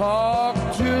talk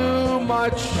too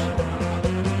much.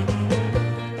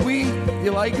 You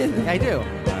like it? I do. All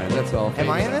right, that's all. Am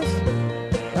I in this?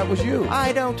 That was you.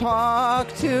 I don't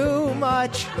talk too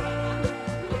much. All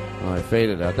right, fade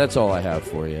it out. That's all I have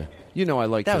for you. You know I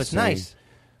like that to was sing. Nice.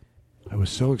 I was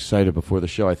so excited before the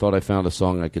show. I thought I found a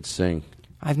song I could sing.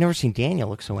 I've never seen Daniel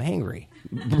look so angry.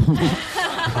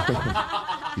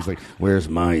 He's like, where's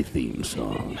my theme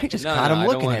song? I just caught him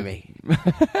looking at me.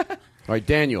 All right,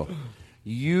 Daniel.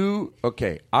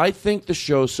 I think the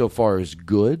show so far is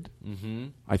good. Mm-hmm.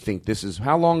 I think this is,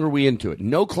 how long are we into it?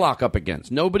 No clock up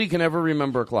against. Nobody can ever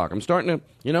remember a clock. I'm starting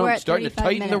to,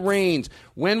 tighten the reins.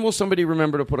 When will somebody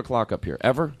remember to put a clock up here?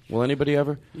 Ever? Will anybody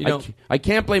ever? I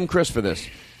can't blame Chris for this.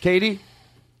 Katie?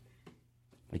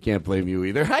 I can't blame you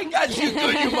either. I got you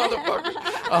good, you motherfucker.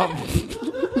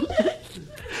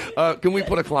 Can we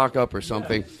put a clock up or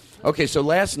something? Okay, so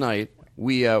last night,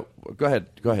 we go ahead.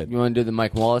 You want to do the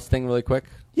Mike Wallace thing really quick?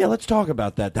 Yeah, let's talk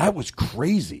about that. That was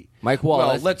crazy. Mike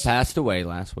Wallace passed away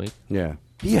last week. Yeah,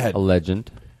 he had a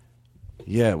legend.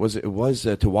 Yeah, it was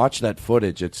to watch that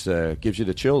footage. It's gives you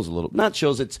the chills a little. Not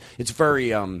chills. It's very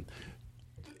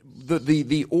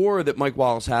the aura that Mike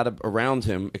Wallace had around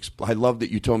him. I love that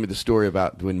you told me the story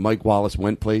about when Mike Wallace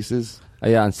went places. Oh,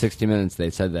 yeah, on 60 Minutes they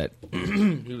said that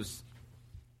he was.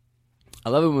 I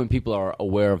love it when people are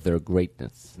aware of their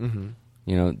greatness. Mm-hmm.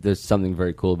 You know, there's something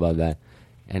very cool about that.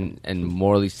 And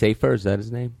Morley Safer, is that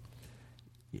his name?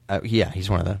 Yeah, he's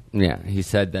one of them. Yeah, he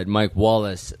said that Mike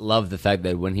Wallace loved the fact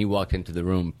that when he walked into the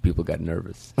room, people got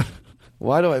nervous.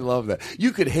 Why do I love that?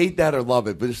 You could hate that or love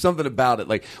it, but there's something about it.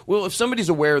 Like, well, if somebody's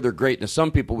aware of their greatness,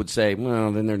 some people would say,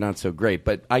 well, then they're not so great.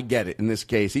 But I get it in this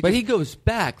case. He goes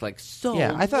back like so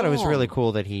Yeah, I thought it was really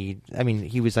cool that he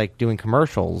was like doing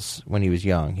commercials when he was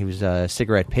young. He was a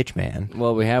cigarette pitchman.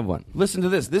 Well, we have one. Listen to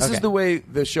this. This is the way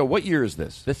the show, what year is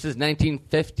this? This is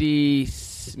 1950,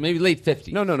 maybe late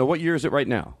 50s. No. What year is it right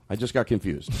now? I just got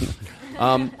confused.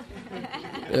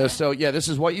 This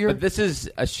is what year? But this is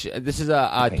a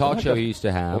talk show he used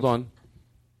to have. Hold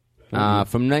on.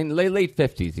 From late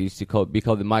 50s. He used to be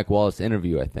called the Mike Wallace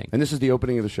Interview, I think. And this is the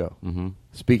opening of the show. Mm-hmm.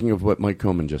 Speaking of what Mike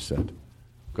Koman just said.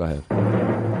 Go ahead.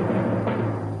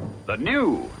 The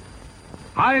new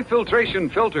high filtration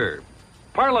filter,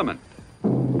 Parliament,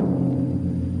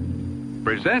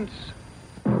 presents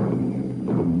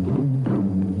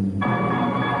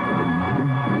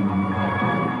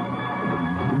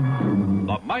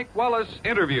the Mike Wallace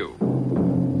Interview.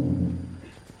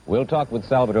 We'll talk with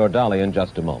Salvador Dali in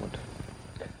just a moment.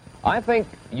 I think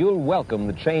you'll welcome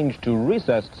the change to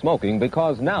recessed smoking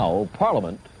because now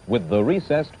Parliament with the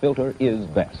recessed filter is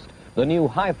best. The new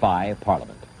Hi-Fi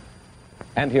Parliament.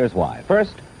 And here's why.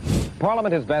 First,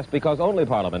 Parliament is best because only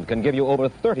Parliament can give you over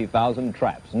 30,000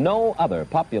 traps. No other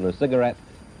popular cigarette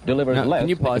delivers Now, less can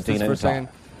you pause this nicotine for a and tar. second?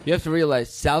 You have to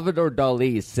realize Salvador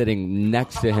Dali is sitting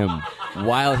next to him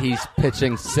while he's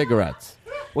pitching cigarettes.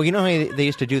 Well, you know how they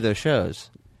used to do those shows?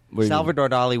 Salvador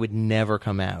Dali would never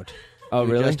come out. Oh,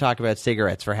 He would really? just talk about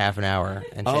cigarettes for half an hour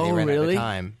and say they ran out of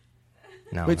time.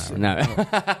 No,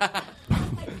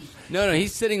 No,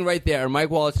 he's sitting right there.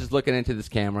 Mike Wallace is looking into this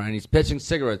camera, and he's pitching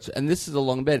cigarettes. And this is a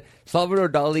long bit. Salvador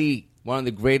Dali, one of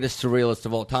the greatest surrealists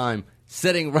of all time,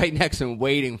 sitting right next to him,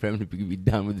 waiting for him to be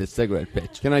done with the cigarette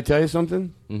pitch. Can I tell you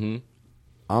something? Mm-hmm.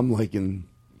 I'm liking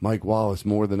Mike Wallace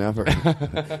more than ever.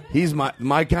 He's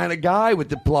my kind of guy with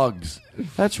the plugs.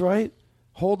 That's right.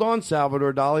 Hold on,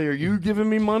 Salvador Dali. Are you giving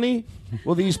me money?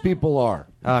 Well, these people are.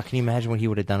 Can you imagine what he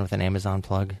would have done with an Amazon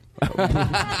plug?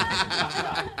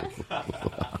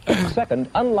 Second,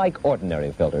 unlike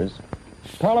ordinary filters,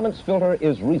 Parliament's filter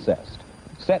is recessed,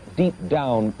 set deep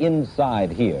down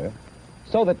inside here,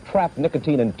 so that trapped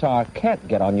nicotine and tar can't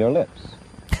get on your lips.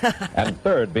 And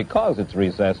third, because it's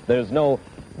recessed, there's no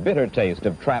bitter taste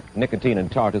of trapped nicotine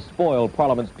and tar to spoil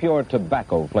Parliament's pure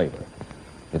tobacco flavor.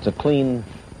 It's a clean,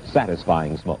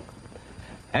 satisfying smoke.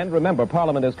 And remember,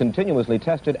 Parliament is continuously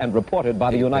tested and reported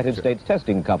by the United States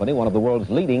Testing Company, one of the world's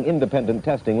leading independent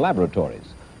testing laboratories.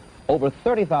 over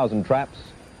 30,000 traps,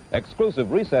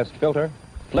 exclusive recessed filter,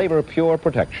 flavor pure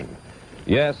protection.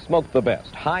 Yes, smoke the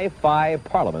best. Hi-Fi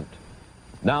Parliament,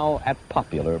 now at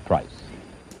popular price.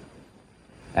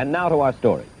 And now to our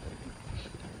story.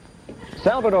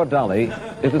 Salvador Dali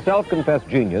is a self-confessed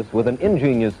genius with an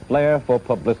ingenious flair for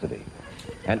publicity.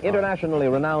 An internationally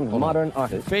renowned modern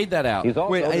artist. Fade that out. He's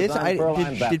also designed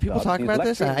Furline did people bathtubs. talk He's about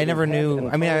this? lectured I never students knew.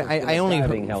 and I mean, colleagues I in only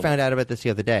diving helmets. found out about this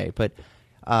the other day. But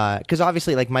because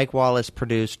obviously, like Mike Wallace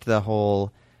produced the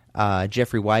whole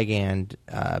Jeffrey Wigand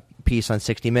piece on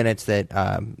 60 Minutes that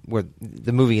where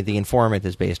the movie The Informant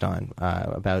is based on,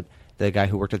 about the guy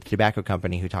who worked at the tobacco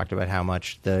company who talked about how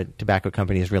much the tobacco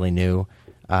companies really knew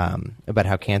about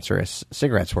how cancerous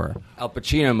cigarettes were. Al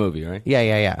Pacino movie, right?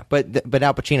 Yeah. But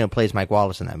Al Pacino plays Mike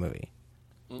Wallace in that movie.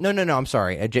 No, I'm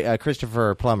sorry.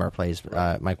 Christopher Plummer plays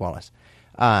Mike Wallace.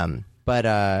 But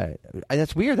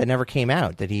that's weird. That never came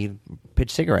out that he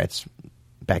pitched cigarettes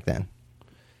back then.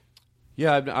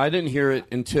 Yeah, I didn't hear it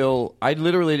until I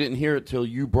literally didn't hear it till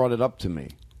you brought it up to me,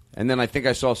 and then I think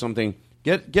I saw something.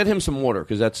 Get him some water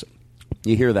because that's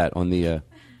you hear that on the.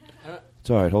 It's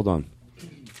all right. Hold on.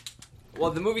 Well,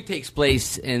 the movie takes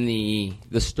place in the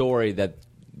story that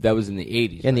was in the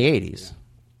 80s. In the 80s.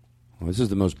 Well, this is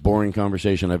the most boring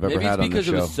conversation I've ever had on the show. Maybe it's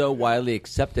because it was so widely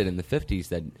accepted in the 50s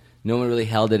that no one really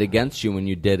held it against you when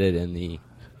you did it in the,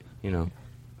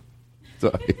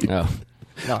 Sorry. Oh.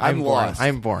 No, I'm lost.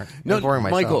 I'm boring. No, I'm boring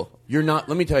myself. Michael, you're not.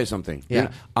 Let me tell you something.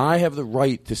 Yeah. I have the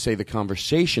right to say the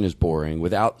conversation is boring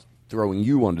without throwing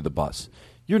you under the bus.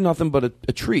 You're nothing but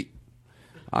a treat.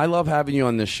 I love having you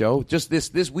on this show. Just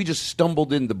this, we just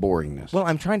stumbled into boringness. Well,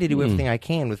 I'm trying to do everything I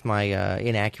can with my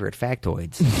inaccurate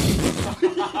factoids.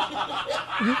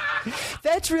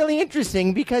 That's really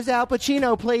interesting because Al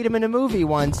Pacino played him in a movie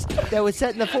once that was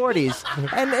set in the 40s,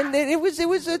 and it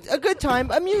was a good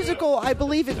time, a musical, I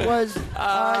believe it was.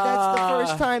 That's the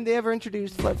first time they ever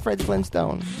introduced Fred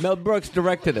Flintstone. Mel Brooks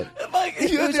directed it. I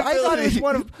thought it was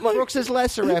one of Brooks's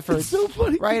lesser efforts. So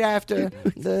funny. Right after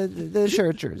the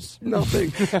Churchers.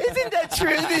 Nothing. Isn't that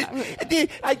true?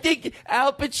 I think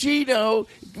Al Pacino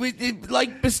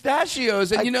liked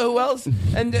pistachios, and you know who else?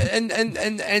 And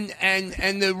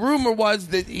the rumor was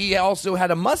that he also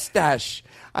had a mustache.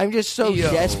 I'm just so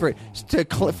desperate to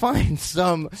find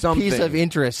some piece of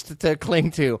interest to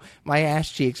cling to. My ass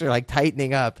cheeks are like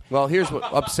tightening up. Well, here's what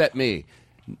upset me.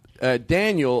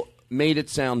 Daniel made it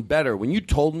sound better. When you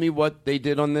told me what they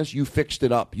did on this, you fixed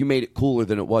it up. You made it cooler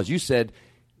than it was. You said...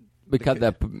 We cut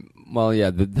that... Well,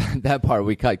 yeah, that part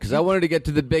we cut, because I wanted to get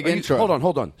to the big intro.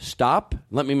 Hold on. Stop.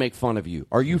 Let me make fun of you.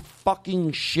 Are you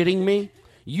fucking shitting me?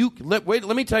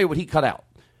 Let me tell you what he cut out.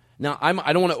 Now, I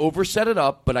don't want to overset it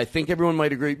up, but I think everyone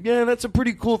might agree, yeah, that's a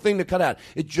pretty cool thing to cut out.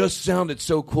 It just sounded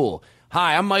so cool.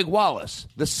 Hi, I'm Mike Wallace.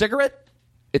 The cigarette?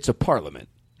 It's a parliament.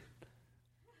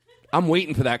 I'm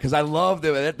waiting for that because I love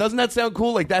that. Doesn't that sound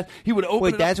cool? Like that, he would open.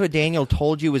 Wait, that's what Daniel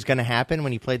told you was going to happen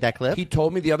when he played that clip? He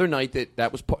told me the other night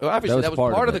that was obviously that was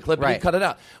part of the clip, and he cut it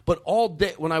out. But all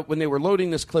day when they were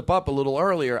loading this clip up a little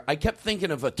earlier, I kept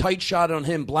thinking of a tight shot on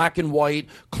him, black and white,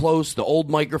 close, the old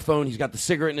microphone. He's got the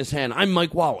cigarette in his hand. I'm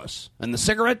Mike Wallace, and the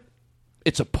cigarette,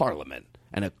 it's a parliament.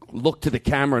 And a look to the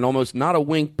camera, and almost not a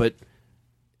wink, but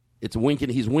it's winking.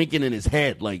 He's winking in his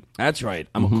head, like that's right.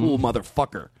 I'm a cool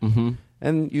motherfucker. Mm-hmm.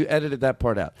 And you edited that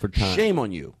part out. For time. Shame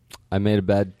on you. I made a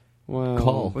bad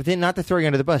call. But then, not to throw you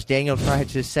under the bus, Daniel tried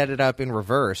to set it up in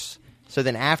reverse. So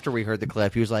then after we heard the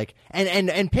clip, he was like,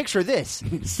 and picture this.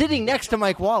 Sitting next to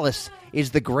Mike Wallace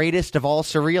is the greatest of all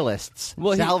surrealists,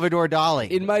 Salvador Dali.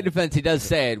 In my defense, he does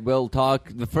say it. We'll talk.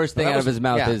 The first thing out of his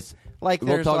mouth is... Like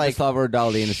we'll talk to Salvador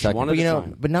Dali in a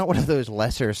second. But not one of those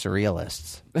lesser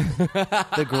surrealists.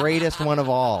 The greatest one of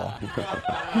all.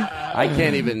 I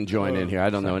can't even join in here. I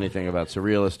don't know anything about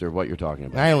surrealist or what you're talking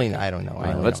about. I don't know.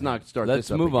 Let's not start Let's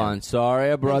this up move again. on.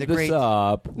 Sorry, I brought this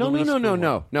up. No,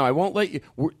 I won't let you.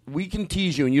 We can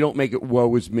tease you, and you don't make it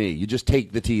woe is me. You just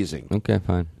take the teasing. Okay,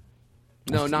 fine.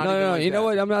 No. You know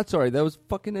what? I'm not sorry. That was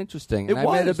fucking interesting. I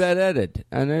made a bad edit,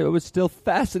 and it was still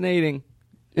fascinating.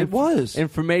 It was.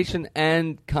 Information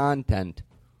and content.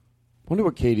 Wonder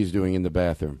what Katie's doing in the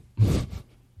bathroom.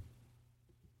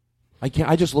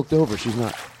 I just looked over. She's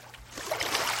not.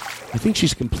 I think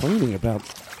she's complaining about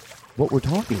what we're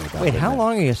talking about. Wait, how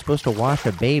long are you supposed to wash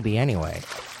a baby anyway?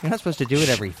 You're not supposed to do it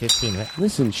every 15 minutes.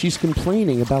 Listen, she's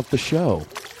complaining about the show.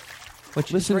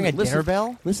 What, you ring a dinner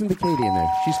bell? Listen to Katie in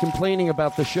there. She's complaining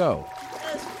about the show.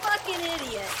 Those fucking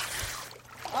idiots.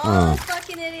 All those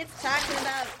fucking idiots talking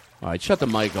about... All right, shut the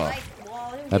mic off.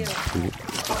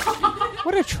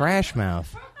 What a trash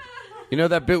mouth. You know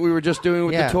that bit we were just doing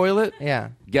with the toilet? Yeah.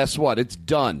 Guess what? It's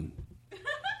done.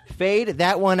 Fade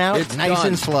that one out It's nice done.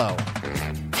 and slow.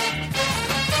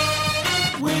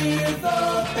 We're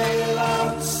the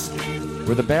bailouts.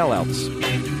 We're the bailouts.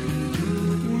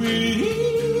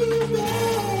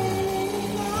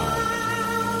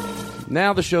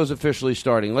 Now the show's officially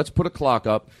starting. Let's put a clock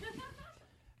up.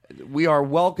 We are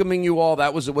welcoming you all.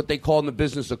 That was what they call in the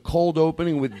business a cold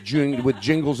opening with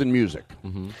jingles and music.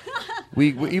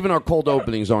 We even our cold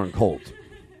openings aren't cold.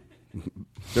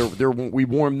 We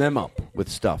warm them up with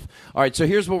stuff. All right, so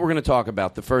here's what we're going to talk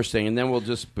about, the first thing, and then we'll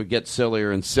just get sillier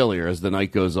and sillier as the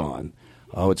night goes on.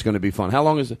 Oh, it's going to be fun. How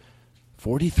long is it?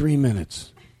 43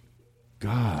 minutes.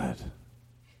 God.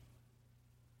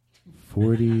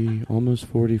 40, almost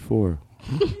 44.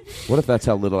 What if that's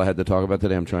how little I had to talk about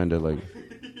today? I'm trying to,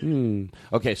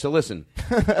 Okay, so listen.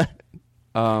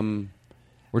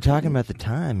 We're talking about the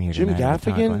time here Jim tonight on the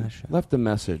Todd Gaffigan Glass Show. left a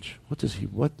message. What does he...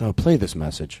 Oh, play this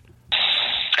message.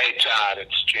 Hey, Todd,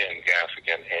 it's Jim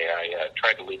Gaffigan. Hey, I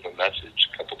tried to leave a message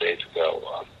a couple days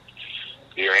ago.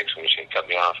 Your answering machine cut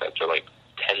me off after 10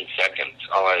 seconds.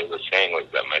 All I was saying was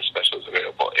that my special is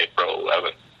available April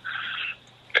 11th,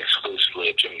 exclusively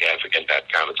at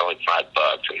JimGaffigan.com. It's only $5,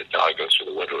 and the dollar goes to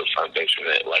the Woodrow Foundation.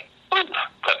 And it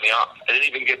cut me off. I didn't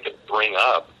even get to bring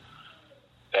up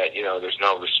that there's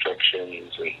no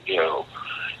restrictions, and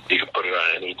you can put it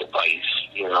on any device.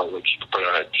 You can put it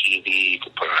on a TV, you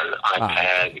can put it on an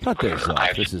iPad. You can Cut put it this on an off.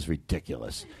 iPhone. This is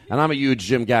ridiculous. And I'm a huge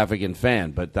Jim Gaffigan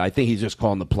fan, but I think he's just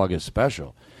calling the plug his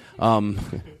special.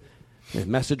 The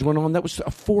message went on. That was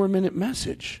a 4-minute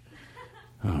message.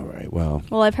 All right, well.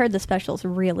 Well, I've heard the special's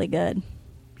really good.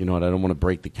 You know what? I don't want to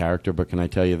break the character, but can I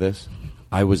tell you this?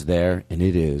 I was there, and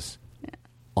it is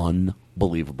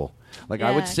unbelievable.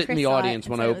 I would sit in the audience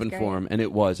when I opened for him, and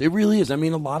it really is. I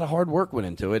mean, a lot of hard work went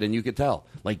into it, and you could tell.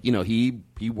 He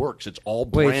works. It's all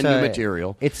brand new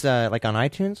material. It's on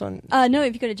iTunes? No,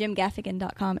 if you go to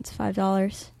JimGaffigan.com, it's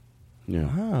 $5. Yeah.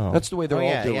 Oh. That's the way they're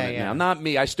all doing it now. Not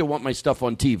me. I still want my stuff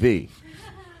on TV.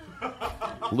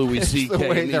 Louis That's the C.K.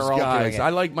 way and these they're all guys. doing it. I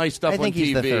like my stuff I think on TV.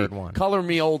 he's the third one. Color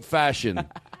me old-fashioned.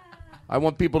 I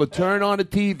want people to turn on the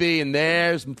TV, and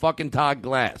there's fucking Todd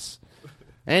Glass.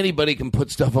 Anybody can put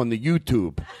stuff on the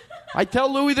YouTube. I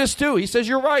tell Louis this, too. He says,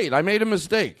 you're right. I made a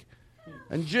mistake.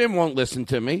 And Jim won't listen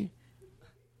to me.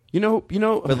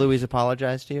 But Louis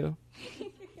apologized to you?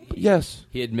 Yes.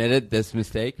 He admitted this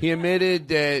mistake? He admitted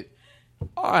that...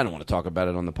 I don't want to talk about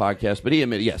it on the podcast, but he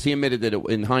admitted that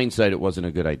in hindsight it wasn't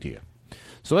a good idea.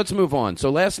 So let's move on. So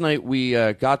last night we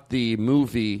got the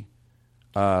movie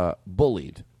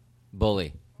Bullied.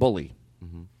 Bully.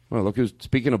 Mm-hmm. Well, look who's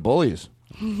speaking of bullies.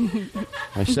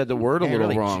 I said the word a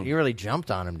little wrong. You really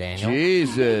jumped on him, Daniel.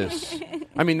 Jesus.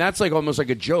 I mean, that's almost like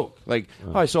a joke.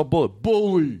 I saw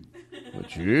bully. Oh,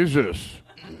 Jesus.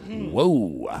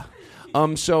 Whoa.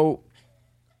 So,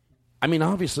 I mean,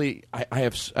 obviously, I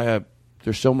have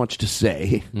there's so much to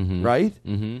say, right?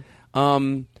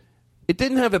 Mm-hmm. It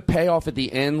didn't have a payoff at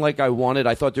the end like I wanted.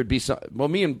 I thought there'd be some... Well,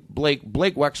 me and Blake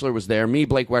Wexler was there. Me,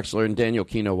 Blake Wexler, and Daniel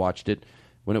Kinno watched it.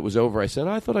 When it was over, I said,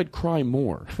 I thought I'd cry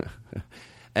more.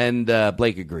 And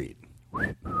Blake agreed.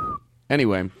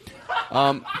 Anyway,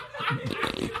 I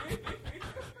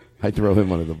throw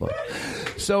him under the bus.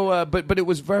 So, but it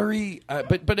was very...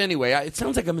 But anyway, it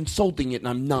sounds like I'm insulting it, and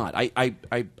I'm not.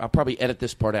 I'll probably edit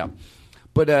this part out.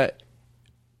 But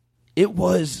it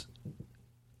was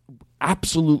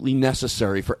absolutely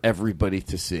necessary for everybody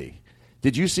to see.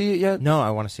 Did you see it yet? No,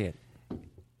 I want to see it.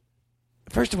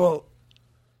 First of all,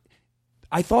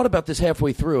 I thought about this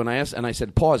halfway through, and I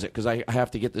said, pause it, because I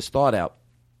have to get this thought out.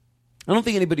 I don't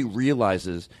think anybody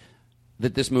realizes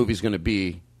that this movie's going to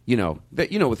be,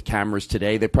 with cameras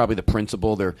today, they're probably the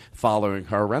principal, they're following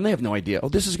her around. They have no idea. Oh,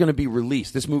 this is going to be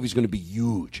released. This movie's going to be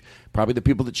huge. Probably the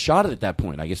people that shot it at that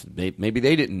point. I guess maybe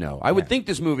they didn't know. I would think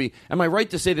this movie, am I right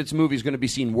to say that this movie is going to be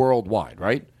seen worldwide,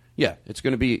 right? Yeah, it's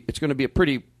going to be a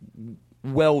pretty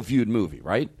well-viewed movie,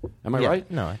 right? Am I right?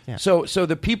 No, yeah. So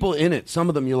the people in it, some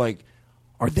of them, you're like,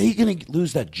 are they going to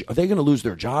lose Are they going to lose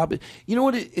their job? You know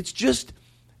what? It's just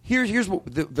here's what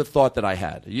the thought that I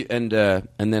had, and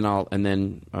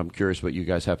then I'm curious what you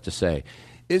guys have to say.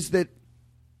 Is that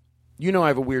I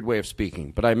have a weird way of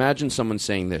speaking, but I imagine someone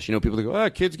saying this. People that go,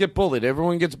 kids get bullied.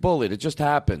 Everyone gets bullied. It just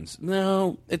happens.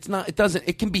 No, it's not. It doesn't.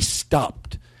 It can be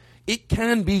stopped. It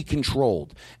can be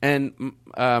controlled. And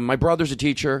my brother's a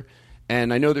teacher.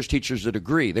 And I know there's teachers that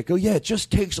agree. They go, yeah, it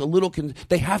just takes a little...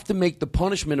 They have to make the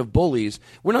punishment of bullies.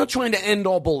 We're not trying to end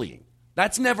all bullying.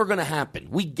 That's never going to happen.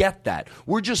 We get that.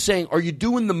 We're just saying, are you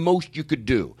doing the most you could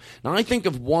do? Now, I think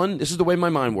of one... This is the way my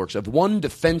mind works. Of one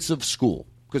defensive school,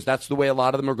 because that's the way a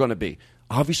lot of them are going to be.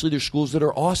 Obviously, there's schools that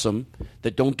are awesome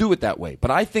that don't do it that way.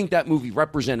 But I think that movie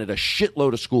represented a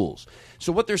shitload of schools.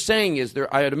 So what they're saying is,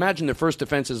 I'd imagine their first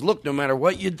defense is, look, no matter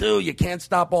what you do, you can't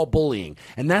stop all bullying.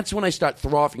 And that's when I start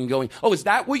throwing and going, oh, is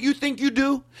that what you think you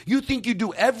do? You think you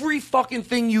do every fucking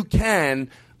thing you can,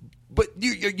 but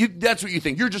that's what you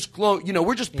think. You're just,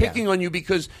 we're just picking on you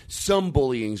because some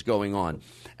bullying's going on.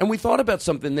 And we thought about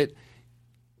something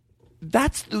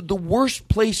that's the worst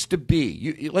place to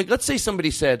be. Like, let's say somebody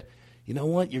said, you know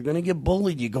what, you're going to get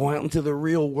bullied. You go out into the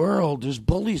real world. There's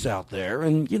bullies out there,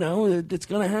 and, it's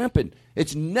going to happen.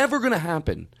 It's never going to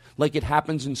happen like it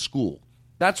happens in school.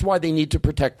 That's why they need to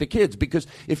protect the kids, because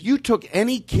if you took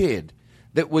any kid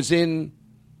that was in,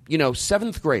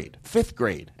 7th grade, 5th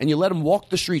grade, and you let him walk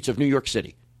the streets of New York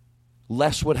City,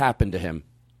 less would happen to him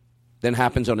than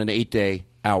happens on an 8-day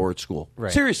hour at school.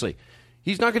 Right. Seriously.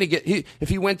 He's not going to get, if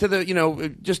he went to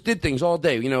the, just did things all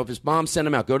day, if his mom sent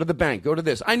him out, go to the bank, go to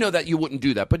this. I know that you wouldn't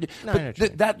do that, but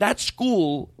that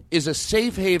school is a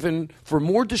safe haven for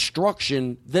more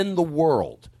destruction than the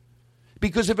world.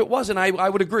 Because if it wasn't, I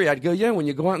would agree. I'd go, when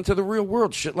you go out into the real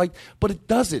world, shit but it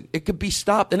doesn't. It could be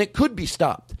stopped, and it could be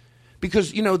stopped.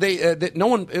 Because, no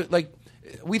one,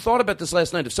 we thought about this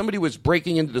last night. If somebody was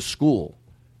breaking into the school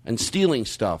and stealing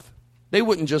stuff, they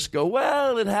wouldn't just go,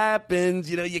 well, it happens,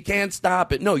 you can't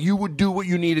stop it. No, you would do what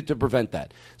you needed to prevent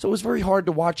that. So it was very hard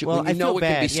to watch it when you know it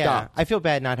can be stopped. I feel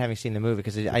bad not having seen the movie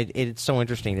because it's so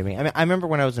interesting to me. I mean, I remember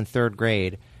when I was in 3rd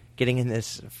grade getting in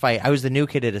this fight. I was the new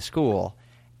kid at a school,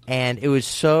 and it was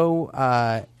so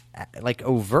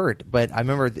overt. But I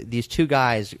remember these two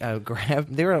guys we're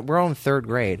all in 3rd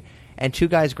grade, and two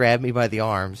guys grabbed me by the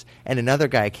arms, and another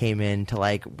guy came in to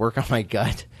work on my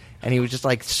gut. And he was just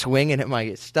swinging at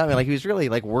my stomach, he was really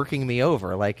working me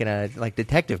over, in a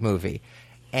detective movie.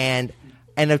 And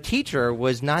a teacher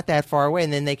was not that far away,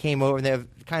 and then they came over and they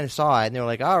kind of saw it, and they were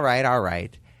like, all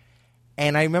right.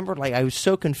 And I remember I was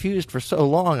so confused for so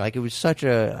long, it was such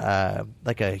a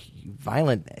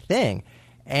violent thing.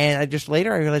 And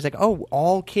later I realized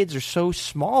all kids are so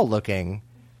small looking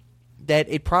that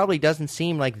it probably doesn't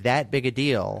seem like that big a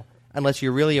deal unless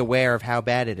you're really aware of how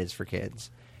bad it is for kids.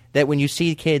 That when you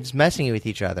see kids messing with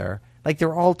each other,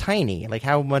 they're all tiny.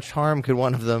 How much harm could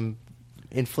one of them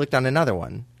inflict on another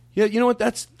one? Yeah, you know what?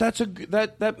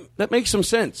 That makes some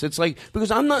sense. It's because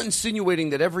I'm not insinuating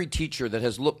that every teacher that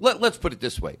has looked. Let's put it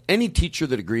this way: any teacher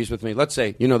that agrees with me, let's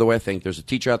say, the way I think, there's a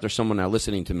teacher out there, someone now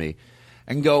listening to me,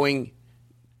 and going,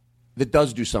 that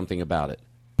does do something about it.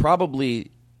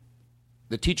 Probably,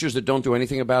 the teachers that don't do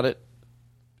anything about it.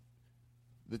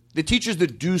 The teachers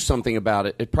that do something about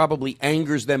it, it probably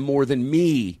angers them more than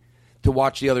me to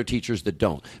watch the other teachers that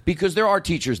don't. Because there are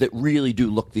teachers that really do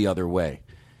look the other way.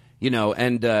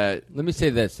 And let me say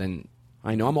this, and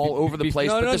I know I'm all over the place,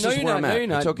 but this is where I'm at. No, you're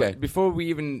not. It's okay. But before we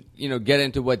even get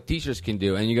into what teachers can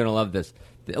do, and you're going to love this,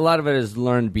 a lot of it is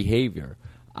learned behavior.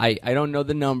 I don't know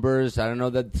the numbers. I don't know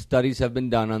that studies have been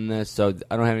done on this, so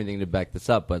I don't have anything to back this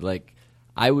up. But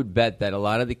I would bet that a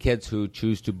lot of the kids who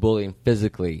choose to bully and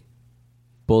physically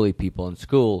bully people in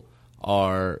school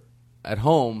are at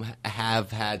home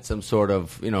have had some sort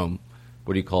of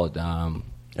what do you call it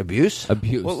abuse.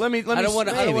 Well, let me I don't want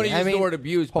to use the word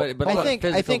abuse, but I think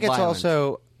it's violence.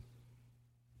 also.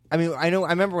 I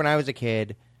remember when I was a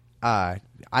kid, I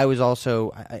was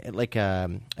also at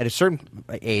a certain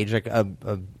age a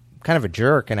kind of a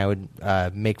jerk, and I would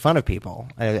make fun of people.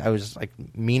 I was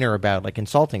meaner about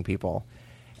insulting people,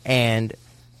 and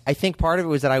I think part of it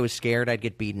was that I was scared I'd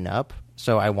get beaten up.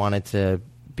 So I wanted to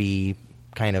be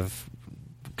kind of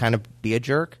be a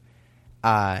jerk,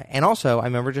 and also I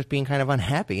remember just being kind of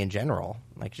unhappy in general.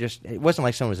 It wasn't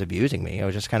like someone was abusing me. I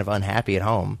was just kind of unhappy at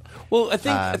home. Well, I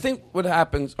think what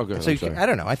happens. Okay, so I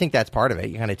don't know. I think that's part of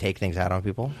it. You kind of take things out on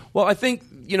people. Well, I think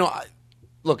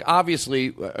look,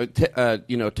 obviously,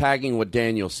 tagging what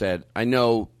Daniel said. I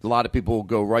know a lot of people will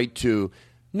go right to.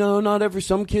 No, not every.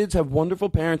 Some kids have wonderful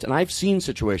parents, and I've seen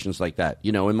situations like that,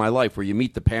 in my life where you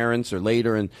meet the parents or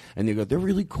later, and you go, they're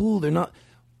really cool. They're not.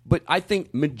 But I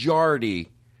think majority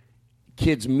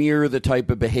kids mirror the type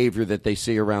of behavior that they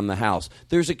see around the house.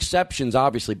 There's exceptions,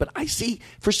 obviously, but I see,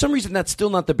 for some reason, that's still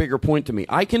not the bigger point to me.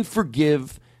 I can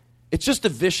forgive. It's just a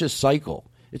vicious cycle.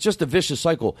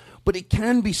 But it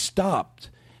can be stopped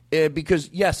because,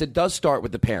 yes, it does start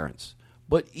with the parents.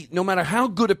 But no matter how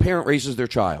good a parent raises their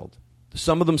child,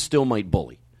 some of them still might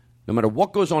bully, no matter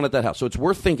what goes on at that house. So it's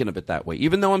worth thinking of it that way.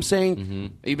 Even though I'm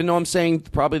saying,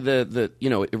 probably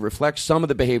it reflects some of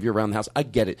the behavior around the house. I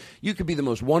get it. You could be the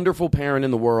most wonderful parent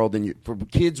in the world, and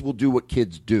kids will do what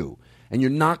kids do, and you're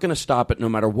not going to stop it no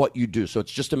matter what you do. So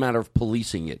it's just a matter of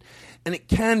policing it, and it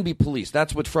can be policed.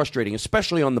 That's what's frustrating,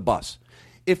 especially on the bus.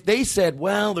 if they said,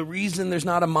 well, the reason there's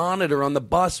not a monitor on the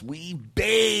bus, we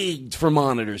begged for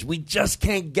monitors. We just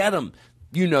can't get them.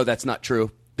 You know that's not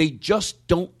true. They just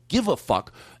don't give a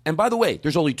fuck. And by the way,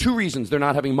 there's only 2 reasons they're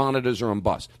not having monitors or on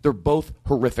bus. They're both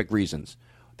horrific reasons.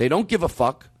 They don't give a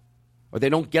fuck, or they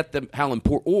don't get them how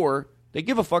important, or they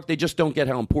give a fuck, they just don't get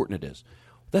how important it is.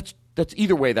 That's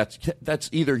either way. That's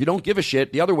either you don't give a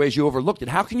shit. The other way is you overlooked it.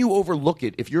 How can you overlook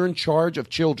it if you're in charge of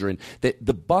children? That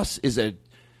the bus is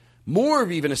more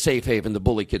of even a safe haven to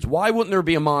bully kids. Why wouldn't there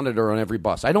be a monitor on every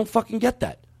bus? I don't fucking get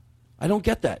that. I don't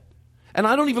get that, and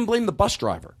I don't even blame the bus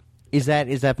driver. Is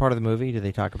that part of the movie? Do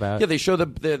they talk about? Yeah, they show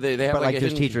they have but like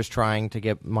there's teachers trying to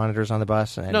get monitors on the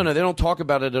bus. And... No, they don't talk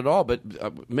about it at all. But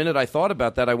the minute I thought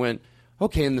about that, I went,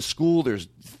 okay, in the school, there's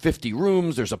 50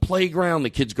 rooms, there's a playground, the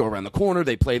kids go around the corner,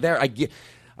 they play there.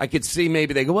 I could see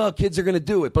maybe they go, well, kids are going to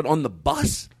do it. But on the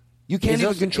bus, you can't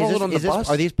even control it on the bus?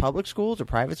 Are these public schools or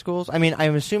private schools? I mean,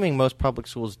 I'm assuming most public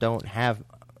schools don't have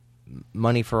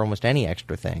money for almost any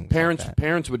extra thing. Parents,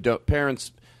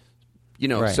 you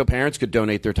know, Right. so parents could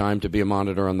donate their time to be a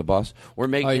monitor on the bus. Or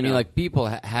make, you mean like people,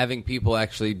 having people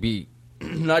actually be...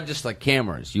 Not just like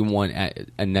cameras. You want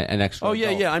an extra. Oh, yeah,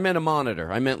 adult. yeah. I meant a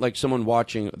monitor. I meant like someone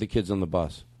watching the kids on the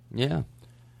bus. Yeah.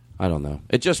 I don't know.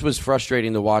 It just was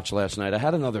frustrating to watch last night. I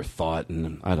had another thought,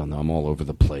 and I don't know. I'm all over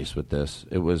the place with this.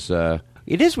 It was...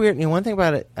 It is weird. You know, one thing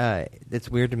about it that's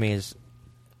weird to me is...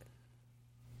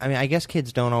 I mean, I guess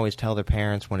kids don't always tell their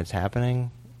parents when it's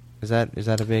happening. Is that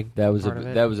a big part of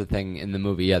it? That was a thing in the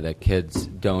movie, yeah, that kids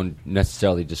don't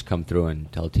necessarily just come through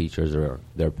and tell teachers or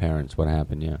their parents what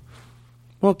happened, yeah.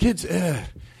 Well, kids,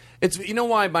 it's you know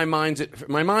why my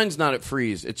mind's not at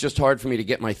freeze. It's just hard for me to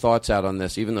get my thoughts out on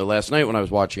this. Even though last night when I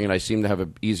was watching it, I seemed to have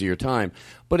an easier time.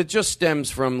 But it just stems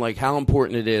from like how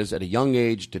important it is at a young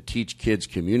age to teach kids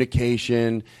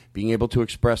communication, being able to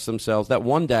express themselves. That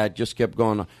one dad just kept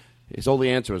going. His only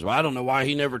answer was, "Well, I don't know why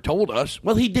he never told us."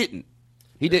 Well, he didn't.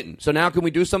 He didn't. So now can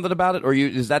we do something about it, or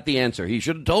is that the answer? He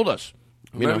should have told us.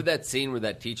 Remember that scene where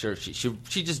that teacher, she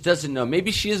just doesn't know.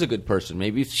 Maybe she is a good person.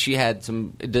 Maybe she had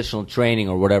some additional training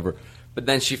or whatever. But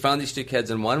then she found these 2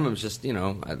 kids, and one of them is just, you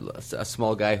know, a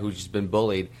small guy who's just been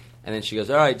bullied. And then she goes,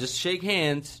 all right, just shake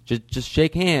hands. Just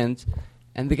shake hands.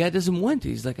 And the guy doesn't want to.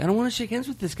 He's like, I don't want to shake hands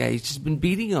with this guy. He's just been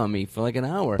beating on me for like an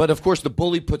hour. But, of course, the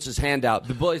bully puts his hand out.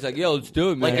 The bully's like, yo, let's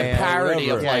do it, man. Like a parody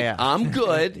of I'm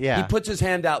good. Yeah. He puts his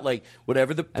hand out like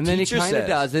whatever the and then teacher he kind of says.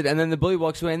 does it, and then the bully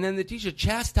walks away, and then the teacher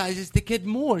chastises the kid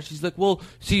more. She's like, well,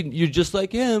 see, you're just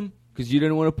like him. Because you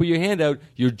didn't want to put your hand out.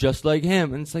 You're just like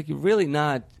him. And it's like, you're really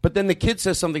not. But then the kid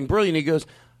says something brilliant. He goes,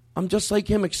 I'm just like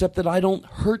him, except that I don't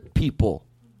hurt people.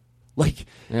 Like,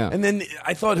 yeah. And then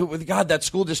I thought, God, that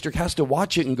school district has to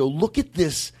watch it and go, look at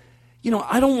this. You know,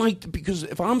 I don't like, because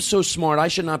if I'm so smart, I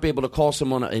should not be able to call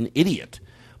someone an idiot.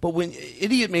 But when,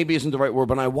 idiot maybe isn't the right word,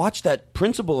 but I watched that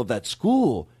principal of that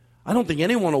school, I don't think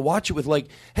anyone will watch it with like,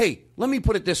 hey, let me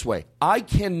put it this way. I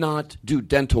cannot do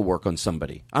dental work on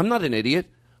somebody. I'm not an idiot,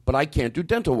 but I can't do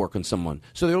dental work on someone.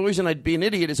 So the only reason I'd be an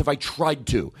idiot is if I tried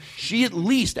to. She at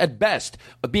least, at best,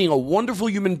 being a wonderful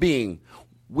human being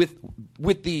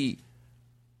with the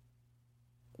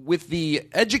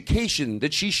education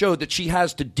that she showed that she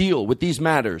has to deal with these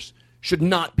matters, should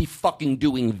not be fucking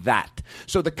doing that.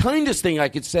 So the kindest thing I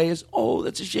could say is, oh,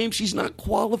 that's a shame she's not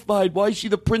qualified. Why is she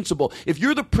the principal? If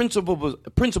you're the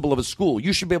principal of a school,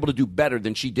 you should be able to do better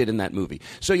than she did in that movie.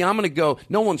 So yeah, I'm going to go,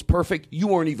 no one's perfect. You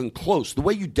weren't even close. The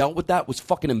way you dealt with that was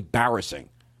fucking embarrassing.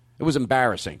 It was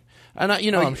embarrassing. And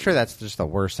I'm sure that's just the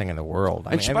worst thing in the world.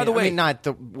 By the way, not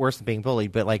the worst than being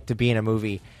bullied, but like to be in a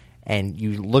movie and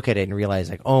you look at it and realize,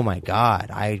 like, oh my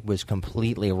God, I was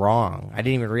completely wrong. I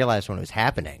didn't even realize when it was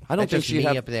happening. I don't think she'd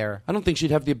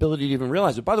have the ability to even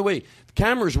realize it. By the way, the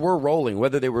cameras were rolling,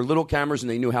 whether they were little cameras and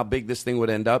they knew how big this thing would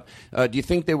end up. Do you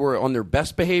think they were on their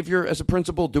best behavior as a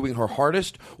principal, doing her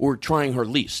hardest, or trying her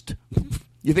least?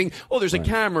 You think, oh, there's a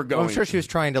camera going. Well, I'm sure she was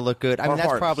trying to look good. I mean,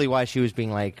 that's probably why she was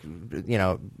being like,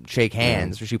 shake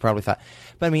hands. She probably thought.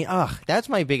 But I mean, that's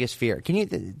my biggest fear. Can you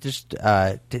just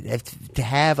to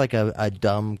have like a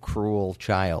dumb, cruel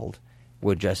child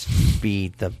would just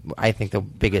be I think the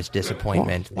biggest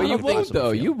disappointment. But you won't,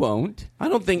 though. You won't. I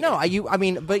don't think. No, I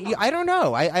don't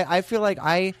know. I feel like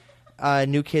I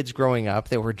knew kids growing up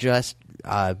that were just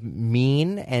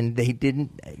mean, and they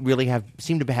didn't really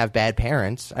seem to have bad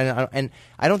parents, and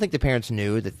I don't think the parents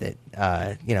knew that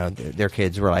their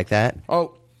kids were like that.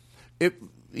 Look,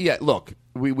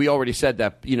 we already said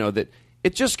that, that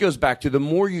it just goes back to the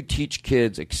more you teach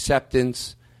kids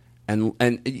acceptance, and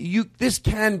this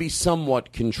can be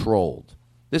somewhat controlled.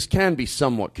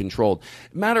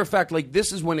 Matter of fact, like,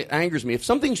 this is when it angers me. If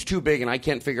something's too big and I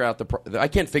can't figure out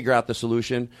the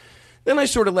solution, then I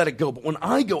sort of let it go. But when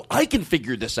I go, I can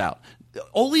figure this out.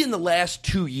 Only in the last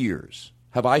 2 years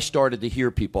have I started to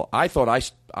hear people. I thought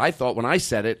when I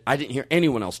said it, I didn't hear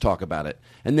anyone else talk about it.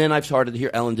 And then I've started to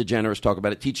hear Ellen DeGeneres talk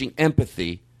about it, teaching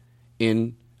empathy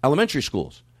in elementary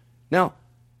schools. Now,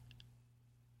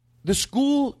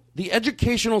 the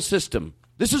educational system,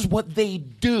 this is what they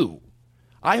do.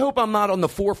 I hope I'm not on the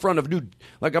forefront of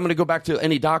like I'm going to go back to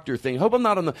any doctor thing. I hope I'm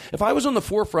not if I was on the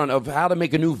forefront of how to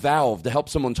make a new valve to help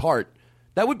someone's heart,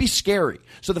 that would be scary.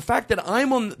 So the fact that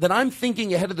I'm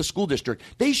thinking ahead of the school district,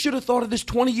 they should have thought of this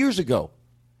 20 years ago.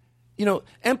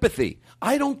 Empathy.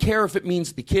 I don't care if it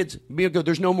means the kids,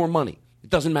 there's no more money. It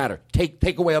doesn't matter.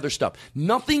 Take away other stuff.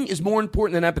 Nothing is more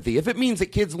important than empathy. If it means that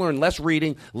kids learn less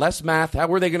reading, less math,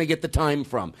 how are they going to get the time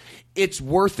from? It's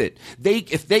worth it.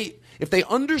 If they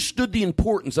understood the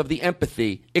importance of the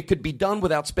empathy, it could be done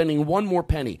without spending one more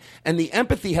penny. And the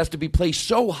empathy has to be placed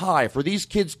so high for these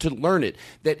kids to learn it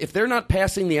that if they're not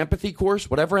passing the empathy course,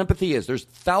 whatever empathy is, there's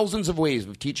thousands of ways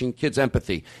of teaching kids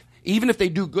empathy. Even if they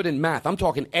do good in math, I'm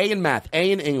talking A in math,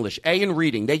 A in English, A in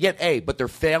reading, they get A, but they're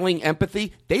failing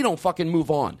empathy, they don't fucking move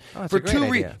on. Oh, that's a great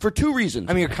idea. For two reasons.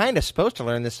 I mean, you're kind of supposed to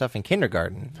learn this stuff in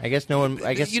kindergarten. I guess.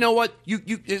 You know what? You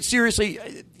seriously,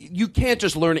 you can't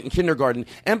just learn it in kindergarten.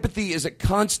 Empathy is a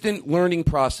constant learning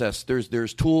process.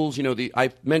 There's tools.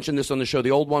 I mentioned this on the show, the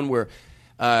old one where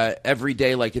every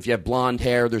day, like if you have blonde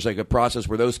hair, there's like a process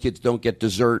where those kids don't get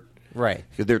dessert. Right.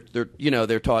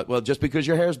 They're taught, well, just because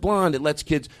your hair is blonde, it lets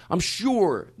kids. I'm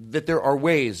sure that there are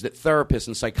ways that therapists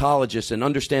and psychologists and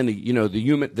understand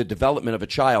the development of a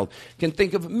child can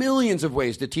think of millions of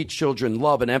ways to teach children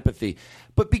love and empathy.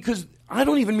 But because I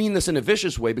don't even mean this in a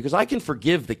vicious way, because I can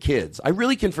forgive the kids. I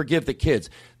really can forgive the kids.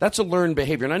 That's a learned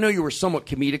behavior. And I know you were somewhat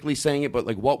comedically saying it, but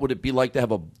like, what would it be like to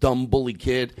have a dumb bully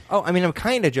kid? Oh, I mean, I'm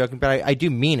kind of joking, but I do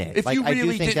mean it. I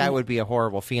do think that would be a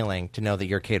horrible feeling to know that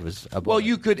your kid was a bully. Well,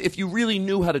 you could, if you really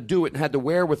knew how to do it and had the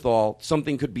wherewithal,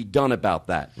 something could be done about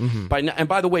that. Mm-hmm. And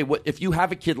by the way, if you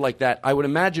have a kid like that, I would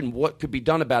imagine what could be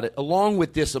done about it, along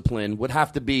with discipline, would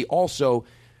have to be also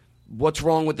what's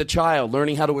wrong with the child,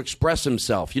 learning how to express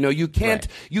himself. You can't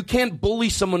bully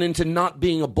someone into not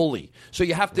being a bully. So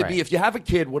you have to be, if you have a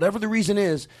kid, whatever the reason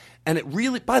is, and it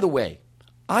really, by the way,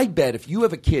 I bet if you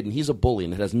have a kid and he's a bully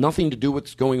and it has nothing to do with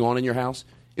what's going on in your house,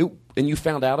 and you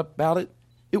found out about it,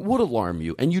 it would alarm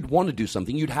you, and you'd want to do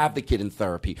something. You'd have the kid in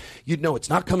therapy. You'd know it's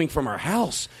not coming from our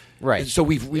house. Right. So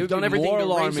we've done everything more to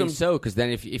raise alarming. them. So, because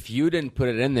then if you didn't put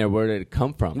it in there, where did it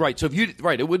come from? Right. So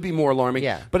it would be more alarming.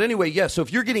 Yeah. But anyway, yes. So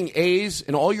if you're getting A's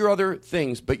and all your other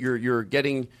things, but you're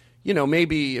getting,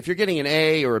 maybe if you're getting an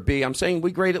A or a B, I'm saying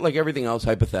we grade it like everything else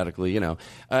hypothetically.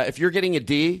 If you're getting a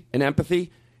D in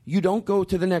empathy, you don't go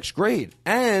to the next grade.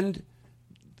 And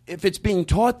if it's being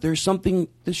taught, there's something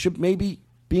that should maybe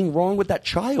being wrong with that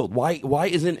child. Why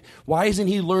isn't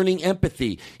he learning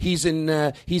empathy? He's in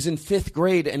 5th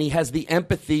grade and he has the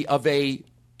empathy of a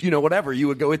whatever. You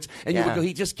would go you would go,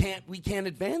 we can't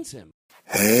advance him.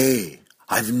 Hey,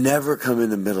 I've never come in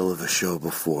the middle of a show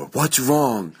before. What's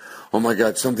wrong? Oh my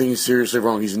God, something is seriously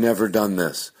wrong. He's never done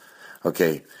this.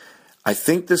 Okay, I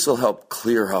think this will help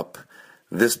clear up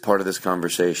this part of this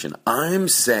conversation. I'm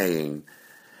saying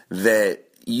that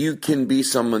you can be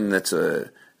someone that's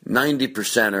a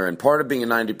 90%er, and part of being a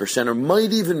 90%er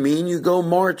might even mean you go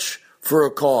march for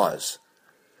a cause,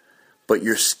 but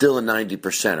you're still a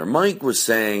 90%er. Mike was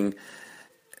saying,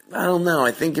 I don't know,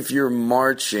 I think if you're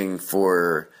marching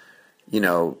for,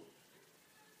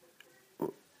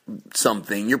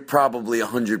 something, you're probably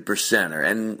 100%er,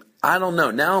 and I don't know,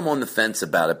 now I'm on the fence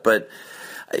about it, but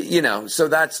so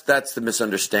that's the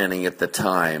misunderstanding at the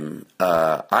time.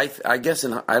 I guess,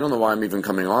 and I don't know why I'm even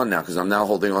coming on now, because I'm now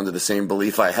holding on to the same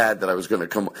belief I had that I was going to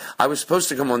come. I was supposed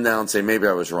to come on now and say maybe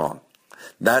I was wrong.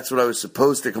 That's what I was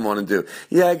supposed to come on and do.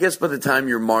 Yeah, I guess by the time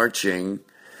you're marching,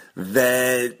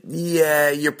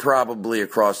 you're probably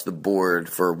across the board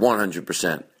for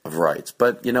 100% of rights.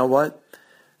 But you know what?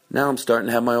 Now I'm starting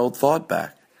to have my old thought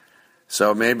back.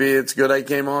 So maybe it's good I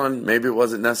came on. Maybe it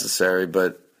wasn't necessary,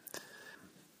 but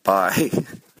bye.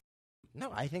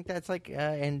 No, I think that's like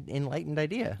an enlightened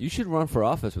idea. You should run for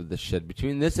office with this shit.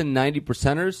 Between this and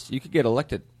 90%ers, you could get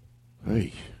elected.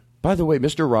 Hey. By the way,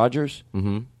 Mr. Rogers,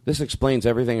 this explains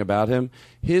everything about him.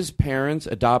 His parents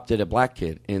adopted a black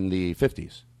kid in the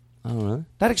 50s. Oh, really?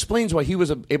 That explains why he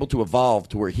was able to evolve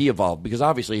to where he evolved, because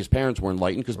obviously his parents were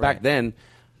enlightened, because back then,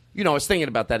 I was thinking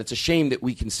about that. It's a shame that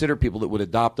we consider people that would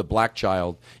adopt a black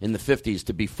child in the 50s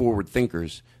to be forward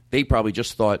thinkers. They probably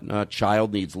just thought,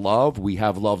 child needs love. We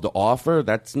have love to offer.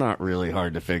 That's not really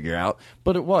hard to figure out.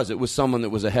 But it was. It was someone that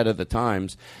was ahead of the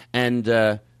times.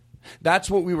 And That's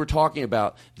what we were talking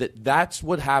about. That's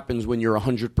what happens when you're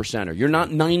 100%er. You're not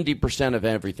 90% of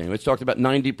everything. Let's talk about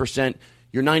 90%.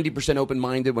 You're 90%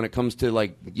 open-minded when it comes to,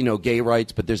 like, you know, gay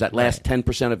rights, but there's that last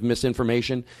 10% of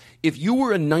misinformation. If you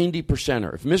were a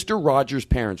 90%er, if Mr. Rogers'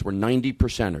 parents were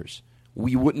 90%ers,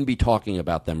 we wouldn't be talking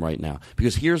about them right now.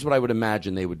 Because here's what I would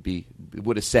imagine they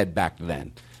would have said back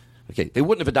then. Okay, they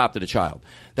wouldn't have adopted a child.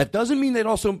 That doesn't mean they'd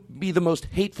also be the most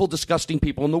hateful, disgusting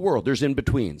people in the world. There's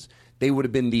in-betweens. They would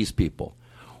have been these people.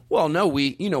 Well, no,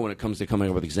 when it comes to coming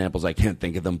up with examples, I can't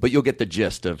think of them, but you'll get the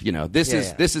gist of, you know, this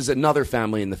is another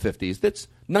family in the 50s that's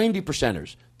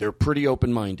 90%ers. They're pretty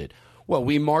open-minded. Well,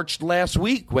 we marched last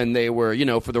week when they were, you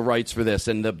know, for the rights for this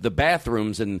and the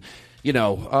bathrooms and, you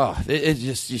know, it's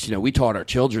just, you know, we taught our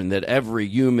children that every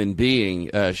human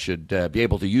being should be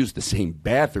able to use the same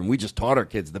bathroom. We just taught our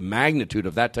kids the magnitude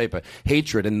of that type of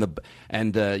hatred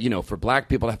and you know, for black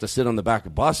people to have to sit on the back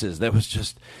of buses. That was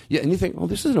just, and you think, oh,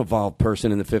 this is an evolved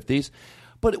person in the 50s.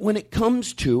 But when it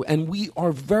comes to, and we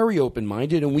are very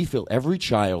open-minded and we feel every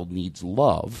child needs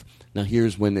love. Now,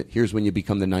 here's when you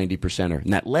become the 90%er.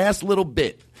 And that last little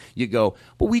bit, you go,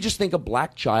 but we just think a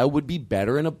black child would be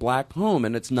better in a black home.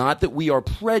 And it's not that we are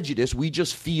prejudiced. We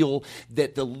just feel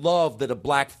that the love that a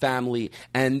black family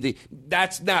and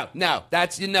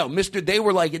mister, they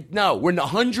were like, no, we're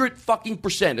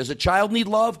 100% As a child need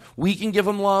love, we can give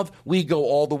them love. We go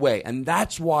all the way. And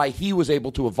that's why he was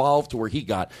able to evolve to where he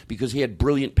got, because he had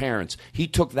brilliant parents. He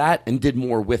took that and did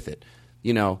more with it,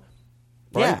 you know.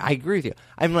 Right? Yeah, I agree with you.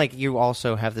 I'm like, you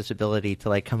also have this ability to,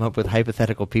 like, come up with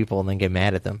hypothetical people and then get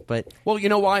mad at them. But well, you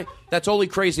know why? That's only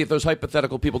crazy if those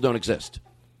hypothetical people don't exist.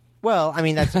 Well, I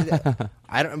mean, that's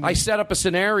I set up a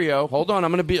scenario. Hold on,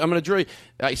 I'm going to drill you.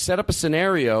 I set up a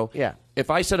scenario. Yeah. If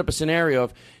I set up a scenario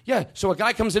of, so a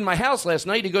guy comes in my house last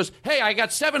night. He goes, hey, I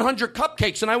got 700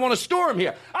 cupcakes and I want to store them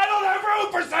here. I don't have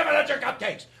room for 700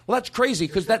 cupcakes. Well, that's crazy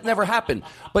because that never happened.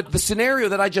 But the scenario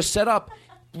that I just set up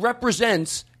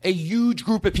represents a huge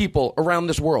group of people around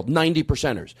this world,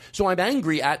 90%ers. So I'm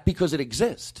angry at because it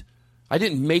exists. I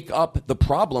didn't make up the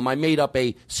problem. I made up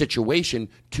a situation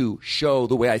to show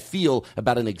the way I feel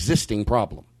about an existing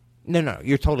problem. No,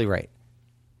 you're totally right.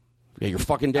 Yeah, you're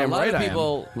fucking damn right. A lot of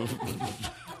people,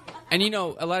 and you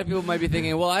know, a lot of people might be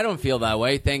thinking, "Well, I don't feel that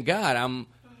way, thank God."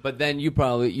 But then you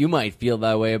might feel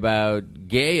that way about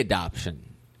gay adoption.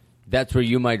 That's where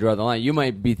you might draw the line. You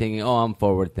might be thinking, "Oh, I'm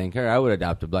forward thinker. I would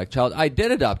adopt a black child. I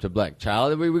did adopt a black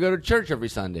child. We go to church every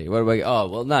Sunday. What do I? Oh,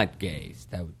 well, not gays.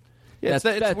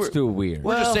 That's too weird."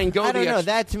 We're just saying go. I don't know.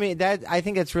 That to me, I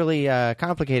think that's really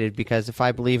complicated because if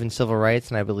I believe in civil rights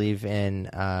and I believe in,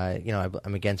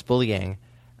 I'm against bullying.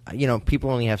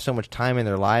 People only have so much time in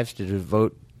their lives to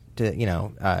devote to,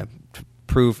 to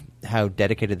prove how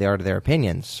dedicated they are to their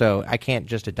opinions. So I can't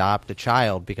just adopt a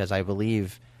child because I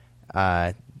believe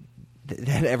that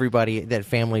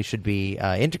families should be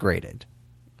integrated.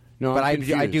 No, but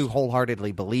I do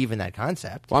wholeheartedly believe in that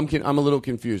concept. Well, I'm a little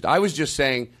confused. I was just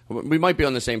saying, we might be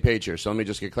on the same page here, so let me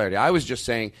just get clarity. I was just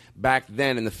saying back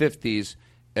then in the 50s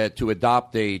to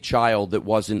adopt a child that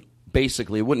wasn't,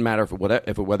 basically, it wouldn't matter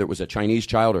whether it was a Chinese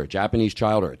child or a Japanese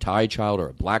child or a Thai child or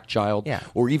a black child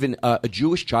or even a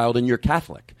Jewish child and you're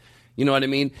Catholic. You know what I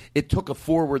mean? It took a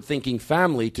forward-thinking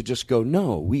family to just go,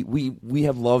 no, we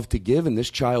have love to give and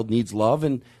this child needs love.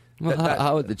 And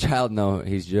how would the child know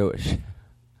he's Jewish?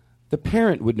 The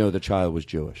parent would know the child was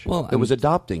Jewish. Well, that was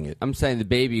adopting it. I'm saying the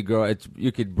baby girl,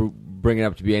 you could bring it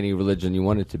up to be any religion you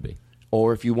want it to be.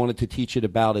 Or if you wanted to teach it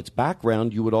about its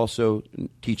background, you would also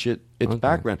teach it its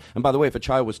background. And by the way, if a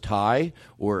child was Thai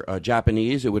or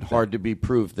Japanese, it would hard to be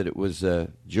proved that it was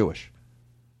Jewish.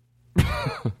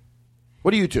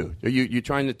 What are you two? Are you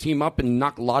trying to team up and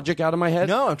knock logic out of my head?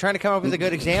 No, I'm trying to come up with a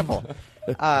good example.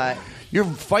 You're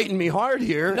fighting me hard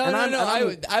here. No.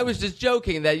 I was just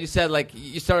joking that you said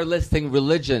you started listing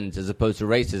religions as opposed to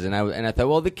races, and I thought,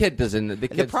 well, the kid doesn't.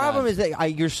 The problem is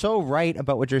that you're so right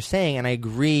about what you're saying, and I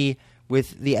agree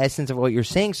with the essence of what you're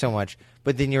saying so much.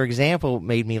 But then your example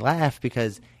made me laugh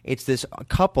because it's this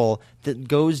couple that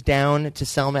goes down to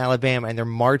Selma, Alabama, and they're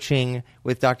marching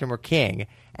with Dr. McKing.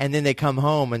 And then they come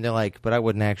home and they're like, but I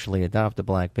wouldn't actually adopt a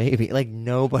black baby. Like,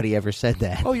 nobody ever said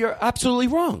that. Oh, you're absolutely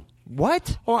wrong.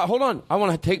 What? Oh, hold on. I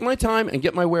want to take my time and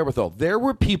get my wherewithal. There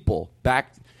were people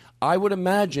back, I would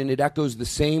imagine it echoes the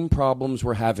same problems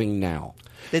we're having now.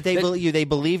 That they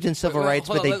believed in civil rights,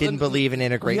 but they didn't believe in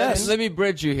integration. Yes. Let me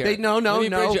bridge you here. No.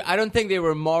 I don't think they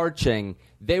were marching.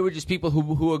 They were just people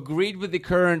who agreed with the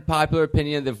current popular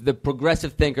opinion, the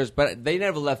progressive thinkers, but they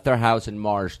never left their house and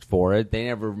marched for it. They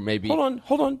never maybe... Hold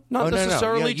on. Not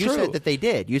necessarily true. You said that they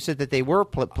did. You said that they were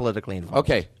politically involved.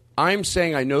 Okay. I'm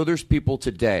saying I know there's people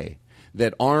today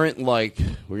that aren't like,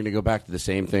 we're going to go back to the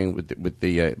same thing with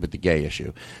the gay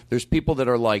issue. There's people that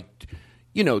are like,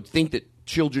 think that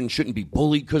children shouldn't be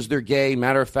bullied because they're gay.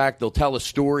 Matter of fact, they'll tell a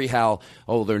story how,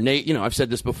 I've said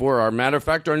this before. Matter of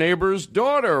fact, our neighbor's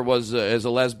daughter was as a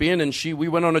lesbian, and we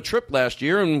went on a trip last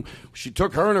year, and she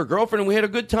took her and her girlfriend, and we had a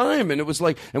good time, and it was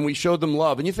like, and we showed them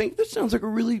love. And you think, this sounds like a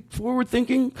really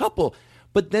forward-thinking couple.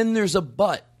 But then there's a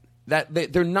but. That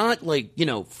they're not like,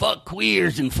 fuck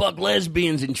queers and fuck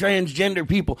lesbians and transgender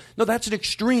people. No, that's an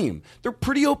extreme. They're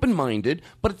pretty open-minded,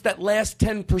 but it's that last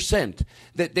 10%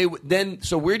 that they then.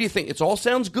 So where do you think it all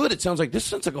sounds good? It sounds like this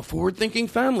sounds like a forward-thinking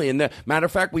family. And matter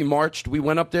of fact, we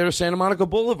went up there to Santa Monica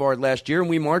Boulevard last year, and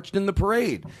we marched in the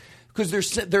parade because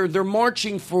they're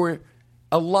marching for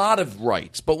a lot of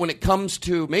rights, but when it comes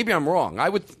to, maybe I'm wrong. I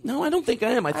don't think I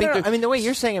am. I think the way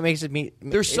you're saying it makes it mean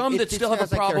there's some that still have a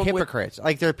problem. Like they're hypocrites.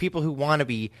 Like there are people who want to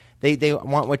be. They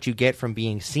want what you get from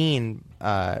being seen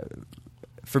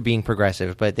for being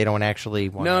progressive, but they don't actually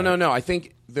want. No. I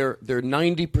think they're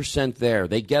 90% there.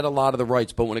 They get a lot of the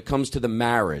rights, but when it comes to the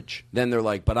marriage, then they're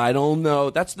like, but I don't know.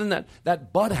 That's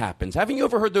that but happens. Haven't you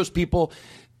ever heard those people?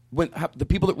 When the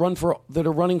people that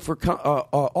are running for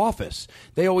office,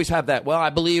 they always have that. Well, I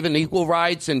believe in equal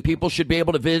rights and people should be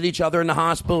able to visit each other in the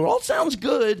hospital. It all sounds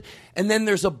good, and then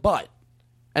there's a but.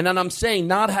 And then I'm saying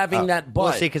not having that but.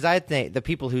 Well, see, because I think the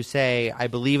people who say I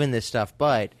believe in this stuff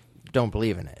but don't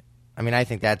believe in it. I mean, I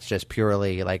think that's just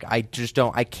purely like I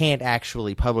can't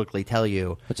actually publicly tell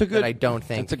you that I don't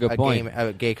think that's a good point.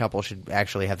 A gay couple should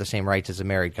actually have the same rights as a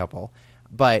married couple.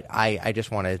 But I just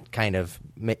want to kind of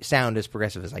sound as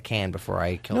progressive as I can before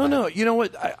I kill that. No, you know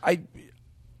what?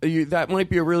 That might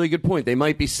be a really good point. They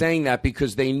might be saying that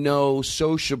because they know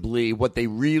sociably what they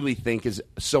really think is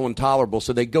so intolerable.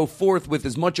 So they go forth with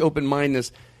as much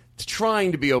open-mindedness,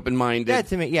 trying to be open-minded. Yeah,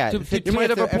 to me, yeah. You might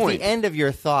have a point. If the end of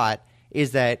your thought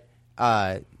is that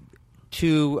that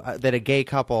a gay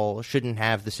couple shouldn't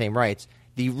have the same rights,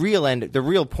 the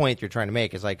real point you're trying to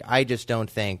make is like, I just don't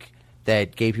think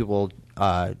that gay people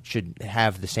should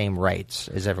have the same rights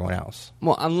as everyone else.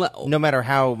 Well, no matter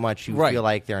how much you feel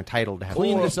like they're entitled to have.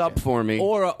 Clean this up for me.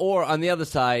 Or on the other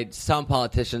side, some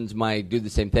politicians might do the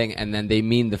same thing, and then they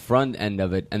mean the front end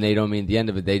of it, and they don't mean the end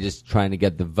of it. They just trying to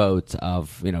get the votes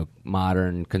of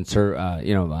modern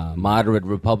moderate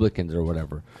Republicans or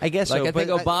whatever. I guess like so, I think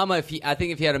Obama, if he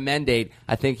had a mandate,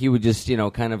 I think he would just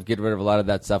kind of get rid of a lot of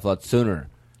that stuff a lot sooner.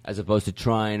 As opposed to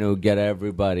trying to get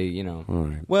everybody, All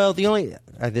right. Well, the only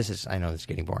I know this is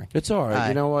getting boring. It's all right.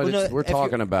 You know what? We're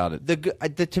talking about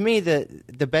it. To me,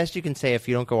 the best you can say if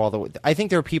you don't go all the way. I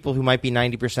think there are people who might be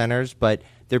 90%ers, but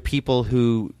there are people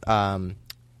who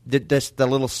the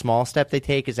little small step they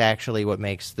take is actually what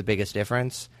makes the biggest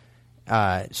difference.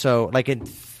 So, like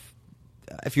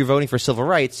if you're voting for civil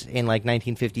rights in like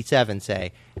 1957,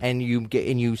 say, and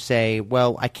you say,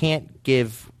 well, I can't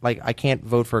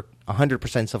vote for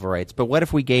 100% civil rights, but what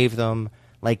if we gave them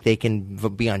like they can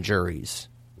be on juries?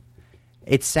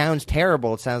 It sounds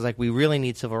terrible. It sounds like we really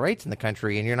need civil rights in the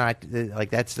country, and you're not like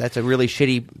that's a really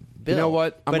shitty bill. You know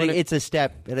what? It's a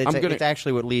step. It's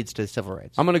actually what leads to civil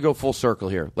rights. I'm going to go full circle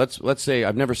here. Let's say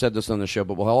I've never said this on the show,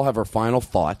 but we'll all have our final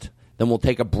thought. Then we'll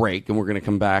take a break, and we're going to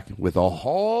come back with a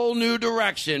whole new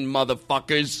direction,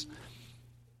 motherfuckers.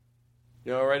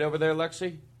 You all right over there,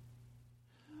 Lexi?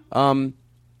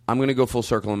 I'm going to go full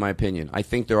circle in my opinion. I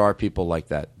think there are people like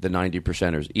that, the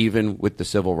 90%ers, even with the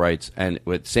civil rights and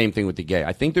same thing with the gay.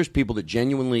 I think there's people that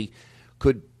genuinely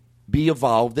could be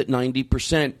evolved at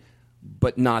 90%,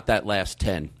 but not that last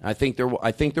 10. I think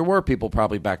there were people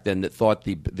probably back then that thought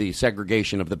the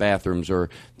segregation of the bathrooms or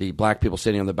the black people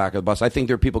sitting on the back of the bus. I think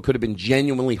there are people could have been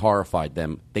genuinely horrified.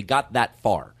 They got that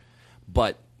far,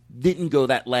 but didn't go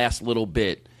that last little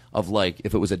bit of like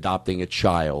if it was adopting a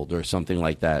child or something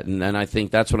like that. And I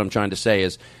think that's what I'm trying to say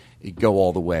is go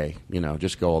all the way,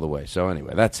 just go all the way. So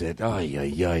anyway, that's it. Oh,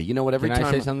 yeah. You know what? Every time. Can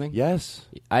I say something? Yes.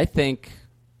 I think,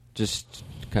 just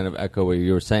kind of echo what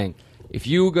you were saying, if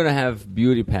you were going to have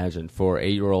beauty pageant for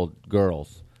 8-year-old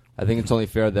girls, I think it's only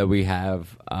fair that we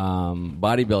have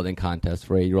bodybuilding contests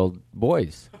for 8-year-old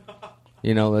boys.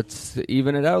 Let's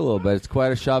even it out a little bit. It's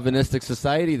quite a chauvinistic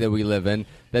society that we live in,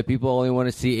 that people only want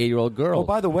to see 8-year-old girls. Oh,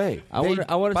 by the way. I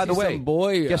want to see some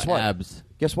boy guess what? abs.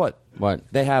 Guess what? What?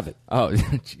 They have it. Oh,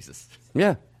 Jesus.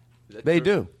 Yeah, they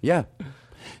do. Yeah.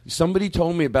 Somebody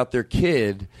told me about their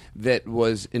kid that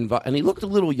was involved, and he looked a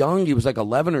little young. He was like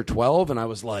 11 or 12, and I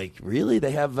was like, really?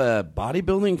 They have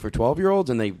bodybuilding for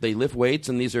 12-year-olds, and they lift weights,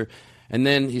 and these are... And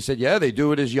then he said, yeah, they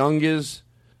do it as young as...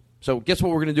 So guess what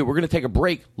we're going to do? We're going to take a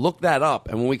break, look that up,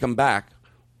 and when we come back,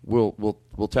 we'll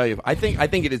tell you. I think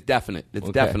it is definite. It's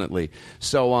okay. Definitely.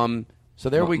 So So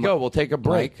there we go. We'll take a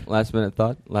break. Mike, last minute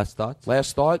thought? Last thoughts?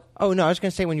 Last thought? Oh, no, I was going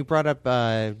to say when you brought up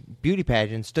beauty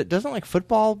pageants, doesn't like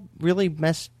football really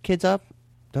mess kids up?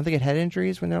 Don't they get head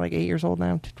injuries when they're like 8 years old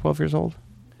now, 12 years old?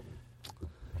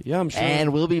 Yeah, I'm sure.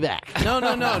 And we'll be back. No. The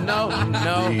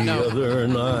other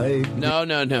night. No.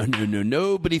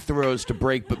 Nobody throws to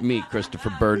break but me,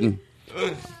 Christopher Burden.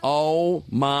 Oh,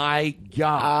 my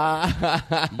God.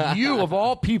 You, of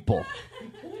all people.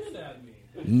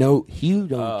 No, you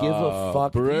don't give a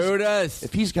fuck. Brutus.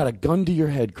 If he's got a gun to your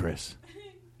head, Chris,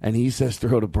 and he says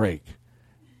throw to break,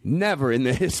 never in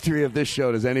the history of this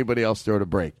show does anybody else throw to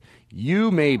break. You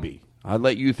maybe. I'd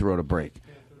let you throw to break.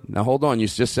 Now, hold on. You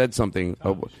just said something.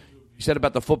 You said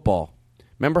about the football.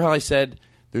 Remember how I said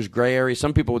there's gray area?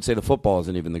 Some people would say the football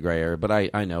isn't even the gray area, but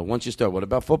I know. Once you start, what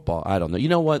about football? I don't know. You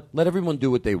know what? Let everyone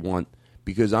do what they want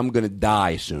because I'm going to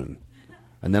die soon,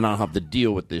 and then I'll have to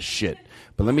deal with this shit.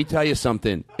 But let me tell you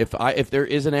something. If there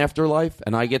is an afterlife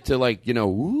and I get to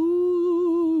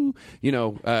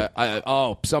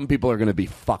some people are going to be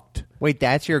fucked. Wait,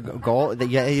 that's your goal?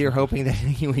 You're hoping that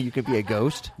you could be a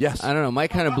ghost? Yes. I don't know. Mike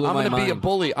kind of blew my mind. I'm going to be a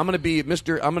bully. I'm going to be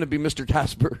Mr.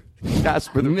 Casper.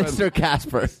 Casper the Mr.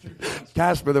 Casper.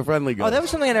 Casper the friendly ghost. Oh, that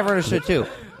was something I never understood too.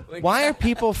 Why are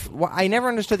people? I never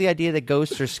understood the idea that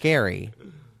ghosts are scary.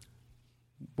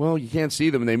 Well, you can't see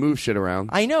them and they move shit around.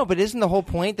 I know, but isn't the whole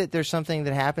point that there's something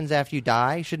that happens after you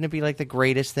die? Shouldn't it be like the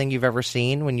greatest thing you've ever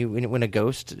seen when a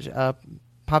ghost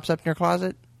pops up in your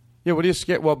closet? Yeah, what are you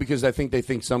scared? Well, because I think they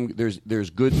think there's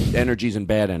good energies and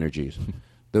bad energies.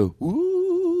 The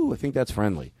ooh, I think that's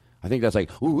friendly. I think that's like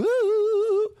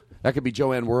ooh. That could be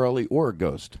Joanne Worley or a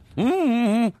ghost.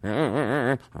 All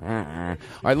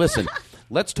right, listen.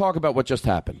 Let's talk about what just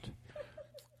happened.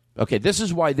 Okay, this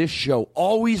is why this show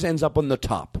always ends up on the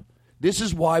top. This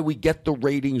is why we get the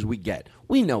ratings we get.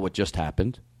 We know what just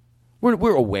happened. We're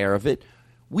aware of it.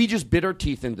 We just bit our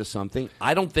teeth into something.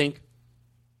 I don't think...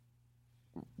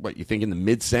 What, you think in the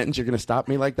mid-sentence you're going to stop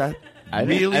me like that? I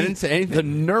didn't say anything. The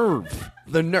nerve.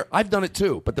 I've done it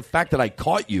too, but the fact that I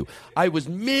caught you, I was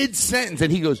mid-sentence,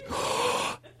 and he goes,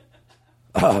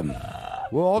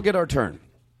 we'll all get our turn.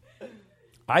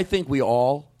 I think we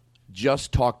all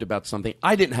just talked about something.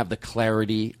 I didn't have the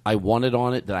clarity I wanted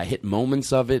on it. Did I hit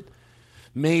moments of it?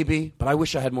 Maybe, but I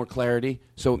wish I had more clarity.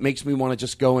 So it makes me want to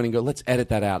just go in and go, let's edit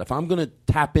that out. If I'm going to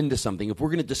tap into something, if we're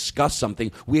going to discuss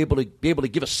something, we're be able to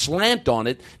give a slant on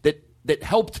it that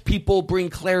helped people bring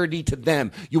clarity to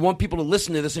them. You want people to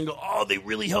listen to this and go, oh, they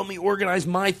really helped me organize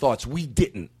my thoughts. We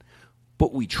didn't,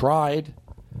 but we tried.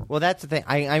 Well, that's the thing.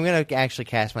 I'm going to actually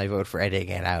cast my vote for editing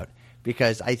it out.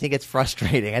 Because I think it's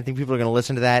frustrating. I think people are going to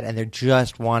listen to that and they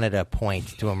just wanted a point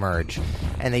to emerge.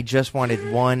 And they just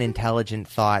wanted one intelligent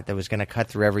thought that was going to cut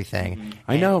through everything.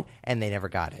 I know. And they never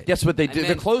got it. Yes, but they did.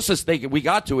 The closest we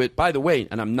got to it, by the way,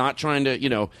 and I'm not trying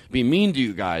to, be mean to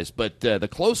you guys, but the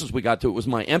closest we got to it was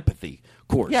my empathy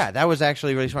course. Yeah, that was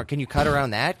actually really smart. Can you cut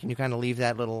around that? Can you kind of leave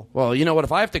that little... Well, you know what?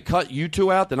 If I have to cut you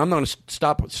two out, then I'm not going to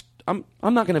stop. I'm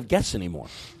not going to guess anymore.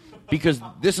 Because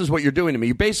this is what you're doing to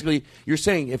me. You're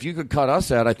saying if you could cut us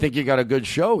out, I think you got a good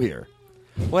show here.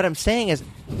 What I'm saying is,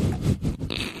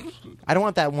 I don't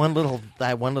want that one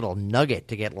little nugget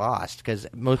to get lost. Because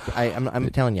I'm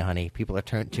telling you, honey, people are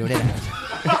tuning in.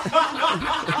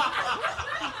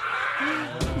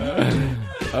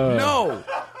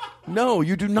 No,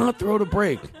 you do not throw to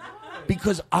break.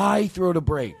 Because I throw to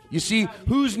break. You see,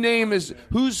 whose name is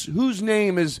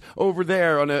over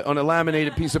there on a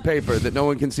laminated piece of paper that no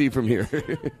one can see from here?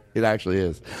 It actually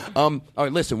is. All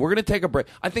right, listen, we're going to take a break.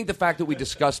 I think the fact that we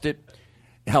discussed it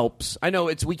helps. I know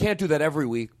we can't do that every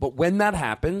week, but when that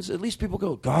happens, at least people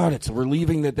go, God, it's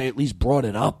relieving that they at least brought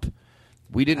it up.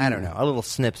 We didn't. I don't know. A little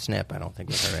snip. I don't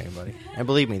think would hurt anybody. And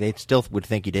believe me, they still would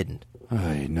think you didn't.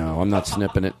 I know. I'm not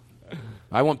snipping it.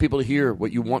 I want people to hear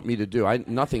what you want me to do.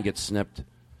 Nothing gets snipped.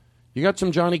 You got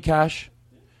some Johnny Cash?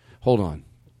 Hold on.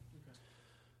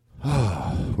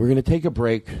 We're going to take a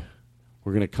break.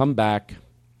 We're going to come back.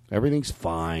 Everything's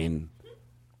fine.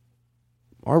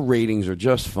 Our ratings are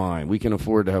just fine. We can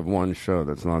afford to have one show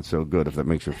that's not so good, if that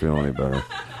makes you feel any better.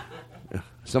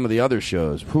 Some of the other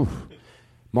shows, whew.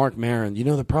 Mark Maron. You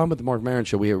know, the problem with the Mark Maron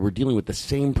show, we're dealing with the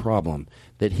same problem,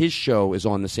 that his show is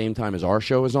on the same time as our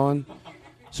show is on.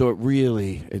 So it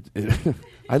really,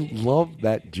 I love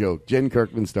that joke. Jen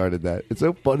Kirkman started that. It's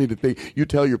so funny to think, you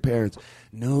tell your parents,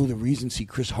 no, the reason,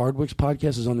 Chris Hardwick's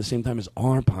podcast is on the same time as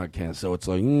our podcast. So it's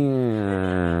like,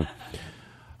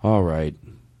 all right.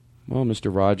 Well,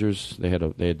 Mr. Rogers,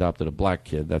 they adopted a black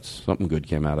kid. That's something good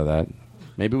came out of that.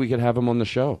 Maybe we could have him on the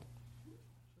show.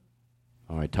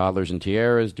 All right, toddlers and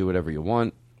tiaras, do whatever you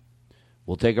want.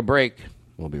 We'll take a break.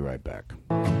 We'll be right back.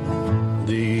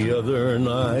 The other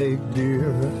night,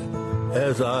 dear,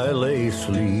 as I lay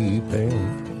sleeping,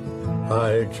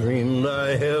 I dreamed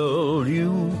I held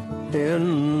you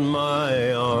in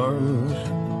my arms.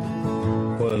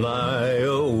 When I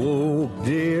awoke,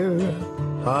 dear,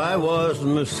 I was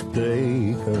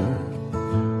mistaken.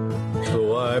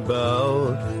 So I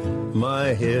bowed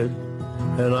my head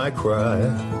and I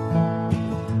cried.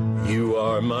 You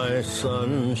are my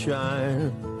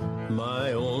sunshine,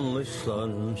 my only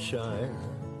sunshine.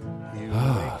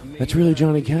 That's really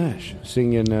Johnny Cash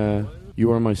singing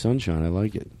You Are My Sunshine. I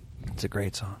like it. It's a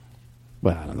great song.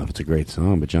 Well, I don't know if it's a great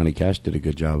song, but Johnny Cash did a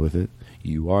good job with it.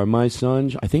 You are my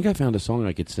sunshine. I think I found a song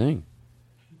I could sing.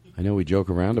 I know we joke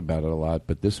around about it a lot,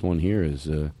 but this one here is,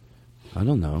 I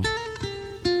don't know.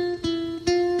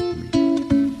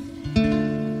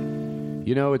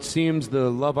 You know, it seems the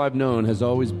love I've known has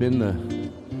always been the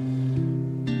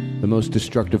most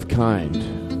destructive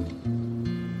kind.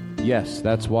 Yes,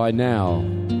 that's why now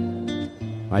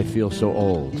I feel so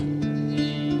old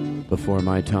before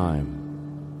my time.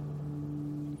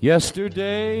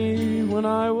 Yesterday, when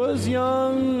I was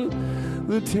young,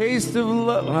 the taste of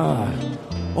love...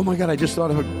 Oh my God, I just thought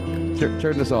of a...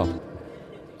 Turn this off.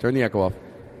 Turn the echo off.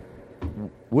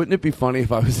 Wouldn't it be funny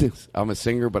if I'm a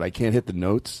singer, but I can't hit the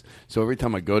notes? So every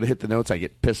time I go to hit the notes, I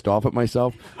get pissed off at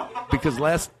myself. Because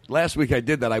last week I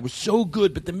did that. I was so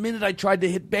good, but the minute I tried to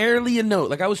hit barely a note,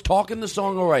 like I was talking the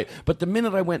song all right, but the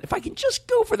minute I went, if I can just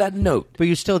go for that note. But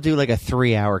you still do like a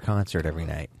 3-hour concert every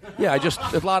night. Yeah,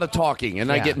 a lot of talking,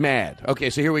 and I get mad. Okay,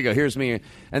 so here we go. Here's me.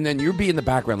 And then you're in the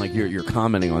background like you're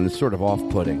commenting on. It's sort of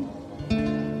off-putting.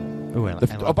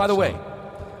 Ooh, by the way,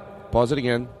 pause it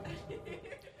again.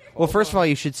 Well, first of all,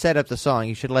 you should set up the song.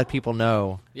 You should let people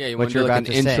know what you're about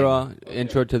to sing.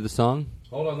 Intro to the song?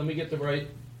 Hold on, let me get the right...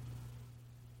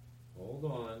 Hold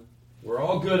on. We're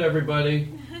all good, everybody.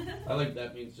 I like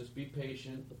that means just be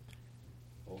patient.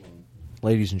 Hold on.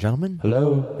 Ladies and gentlemen,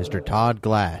 hello, Mr. Todd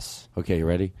Glass. Okay, you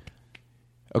ready?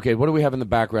 Okay, what do we have in the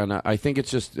background? I think it's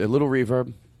just a little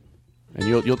reverb. And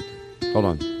you'll... Hold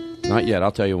on. Not yet.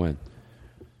 I'll tell you when.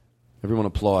 Everyone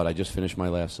applaud. I just finished my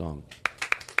last song.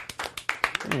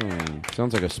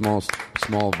 Sounds like a small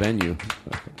venue.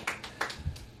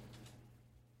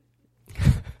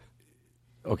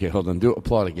 Okay, hold on. Do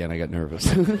applaud again. I got nervous.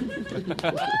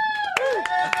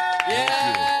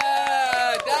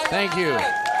 Yeah! Thank you.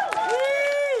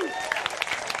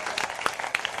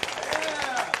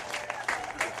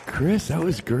 Chris, that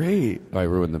was great. I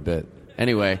ruined the bit.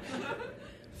 Anyway,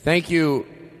 thank you.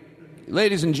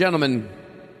 Ladies and gentlemen,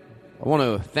 I want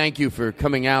to thank you for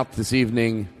coming out this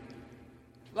evening.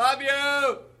 Love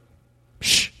you!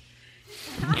 Shh.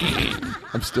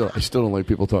 I still don't like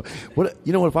people talk.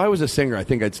 You know what? If I was a singer, I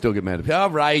think I'd still get mad. All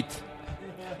right.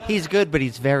 He's good, but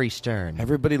he's very stern.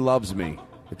 Everybody loves me.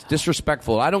 It's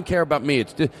disrespectful. I don't care about me.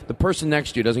 It's the person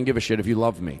next to you doesn't give a shit if you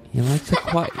love me. He likes a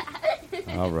quiet.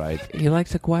 All right. He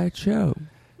likes a quiet show.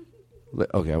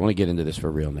 Okay, I want to get into this for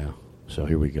real now. So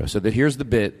here we go. So here's the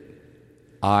bit.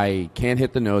 I can't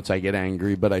hit the notes. I get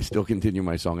angry, but I still continue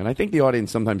my song. And I think the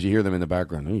audience, sometimes you hear them in the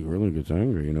background. Oh, he really gets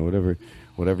angry. You know,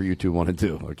 whatever you two want to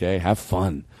do, okay? Have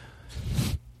fun.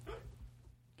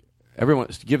 Everyone,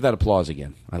 give that applause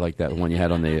again. I like that one you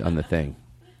had on the thing.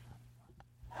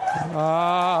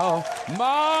 Oh,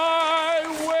 my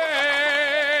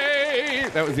way.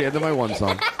 That was the end of my one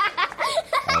song.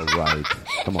 All right.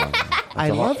 Come on. I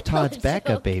love Todd's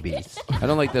backup babies. I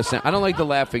don't like the I don't like the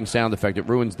laughing sound effect. It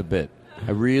ruins the bit.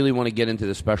 I really want to get into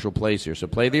the special place here. So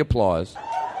play the applause.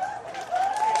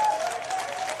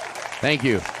 Thank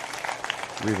you.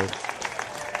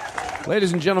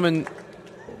 Ladies and gentlemen,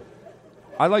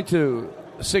 I'd like to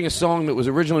sing a song that was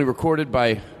originally recorded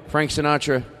by Frank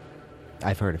Sinatra.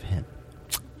 I've heard of him.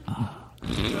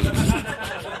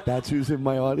 That's who's in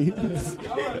my audience.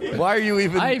 Why are you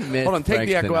even... Hold on, take Frank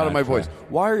the echo out of my Sinatra. voice.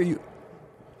 Why are you...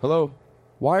 Hello?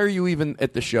 Why are you even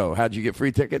at the show? How'd you get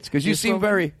free tickets? Because you seem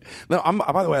very... No,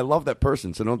 by the way, I love that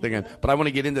person, so don't think I'm... But I want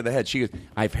to get into the head. She goes,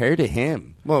 I've heard of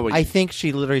him. Well, I think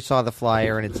she literally saw the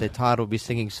flyer and it said Todd will be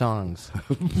singing songs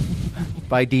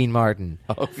by Dean Martin,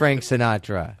 Frank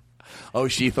Sinatra. Oh,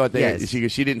 she thought they... Yes.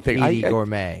 She didn't think... Edie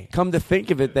Gourmet. Come to think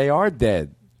of it, they are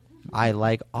dead. I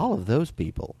like all of those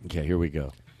people. Okay, here we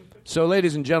go. So,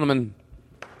 ladies and gentlemen,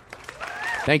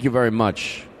 thank you very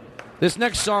much. This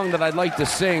next song that I'd like to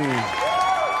sing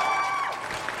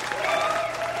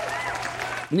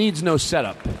needs no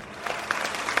setup.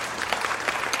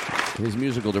 His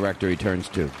musical director he turns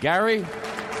to. Gary?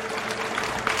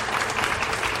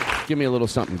 Give me a little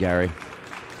something, Gary.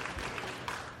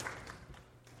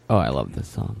 Oh, I love this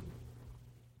song.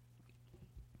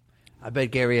 I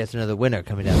bet Gary has another winner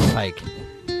coming down the pike.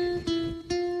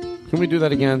 Can we do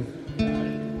that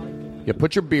again? Yeah,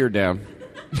 put your beer down.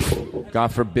 God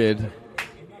forbid.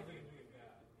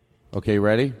 Okay,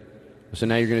 ready? So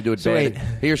now you're going to do it bad.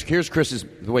 Here's Chris's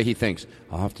the way he thinks.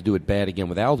 I'll have to do it bad again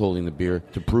without holding the beer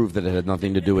to prove that it had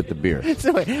nothing to do with the beer.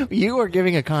 So wait, you are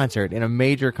giving a concert in a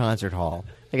major concert hall,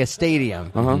 like a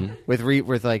stadium,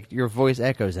 with like your voice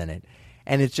echoes in it.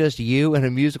 And it's just you and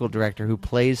a musical director who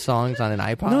plays songs on an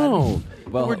iPod? No.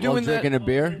 Well, we're doing drinking a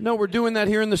beer? No, we're doing that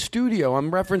here in the studio.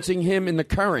 I'm referencing him in the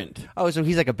current. Oh, so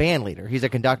he's like a band leader. He's a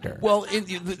conductor. Well,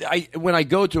 when I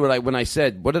go to it, when I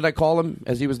said, what did I call him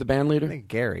as he was the band leader? I think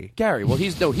Gary. Gary. Well,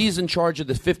 he's in charge of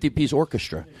the 50-piece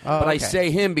orchestra. Oh, but I okay.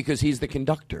 say him because he's the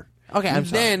conductor. Okay, I'm and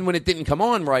sorry. then when it didn't come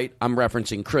on right, I'm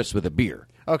referencing Chris with a beer.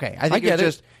 Okay, I think get it's it.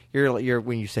 just you're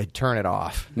when you said turn it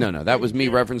off. No, that was me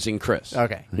referencing Chris.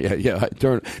 Okay. Yeah.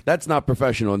 That's not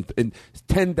professional. And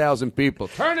 10,000 people.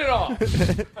 Turn it off.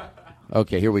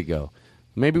 Okay, here we go.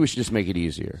 Maybe we should just make it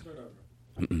easier.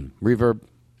 Reverb.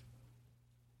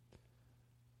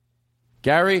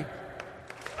 Gary.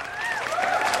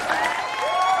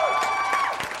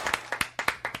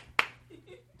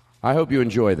 I hope you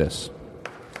enjoy this.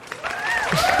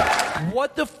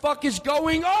 What the fuck is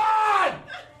going on?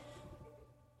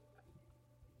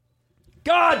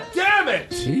 God damn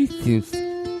it!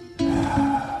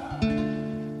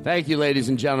 Thank you, ladies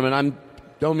and gentlemen. I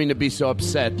don't mean to be so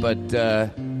upset, but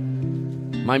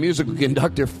my musical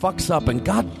conductor fucks up, and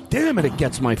god damn it, it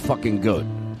gets my fucking goat.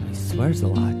 He swears a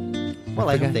lot. Well,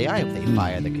 I hope they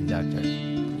fire the conductor.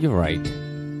 You're right.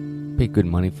 Pay good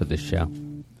money for this show.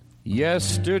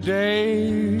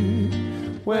 Yesterday,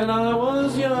 when I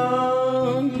was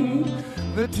young,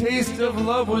 the taste of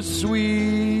love was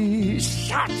sweet.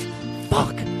 Shut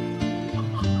fuck.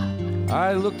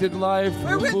 I looked at life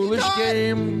a foolish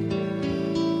game,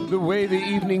 the way the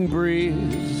evening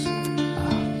breeze,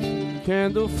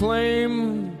 candle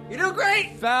flame. You do great.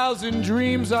 1,000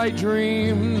 dreams I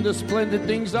dreamed, the splendid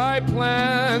things I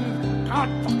planned. God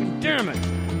fucking damn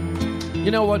it!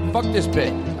 You know what? Fuck this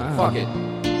bit. Fuck it.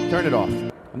 Turn it off.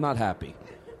 I'm not happy.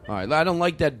 All right, I don't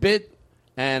like that bit,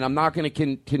 and I'm not going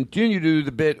to continue to do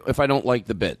the bit if I don't like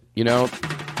the bit. You know.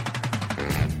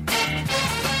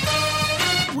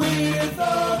 With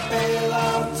the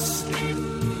bailouts.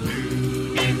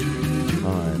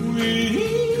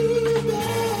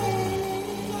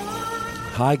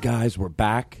 Hi, guys. We're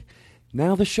back.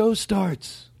 Now the show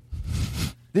starts.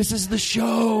 This is the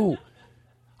show.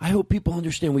 I hope people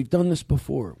understand we've done this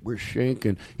before. We're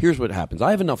shaking. Here's what happens.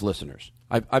 I have enough listeners.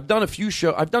 I've done a few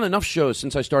shows. I've done enough shows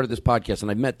since I started this podcast, and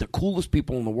I've met the coolest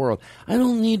people in the world. I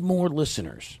don't need more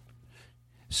listeners.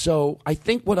 So I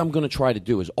think what I'm going to try to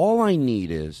do is all I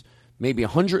need is maybe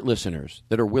 100 listeners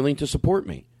that are willing to support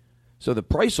me. So the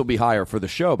price will be higher for the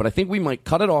show, but I think we might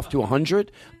cut it off to 100.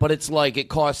 But it's like it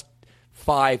costs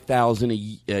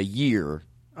 $5,000 a year.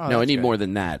 Oh, no, I that's need good. more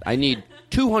than that. I need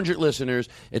 200 listeners.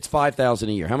 It's $5,000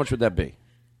 a year. How much would that be?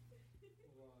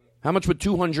 How much would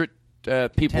 200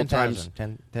 people 10,000. times?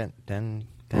 10.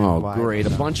 Oh, wide great. or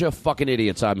A so. bunch of fucking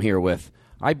idiots I'm here with.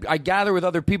 I gather with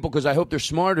other people because I hope they're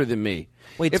smarter than me.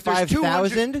 Wait, If there's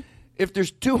 5,000? If there's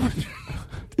 200...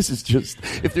 This is just...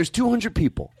 If there's 200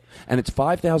 people and it's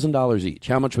 $5,000 each,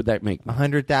 how much would that make me?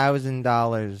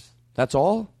 $100,000. That's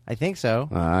all? I think so.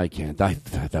 I can't.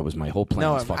 That was my whole plan.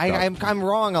 No, was fucked up. I'm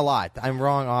wrong a lot. I'm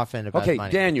wrong often about Okay,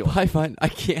 money. Daniel. I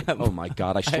can't. Oh, my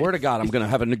God. I swear to God, I'm going to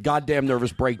have a goddamn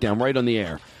nervous breakdown right on the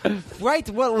air. Right.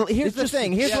 Well, here's It's the just-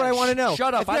 thing. Here's yeah, what I want to know.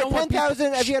 shut up. If I you don't had want people-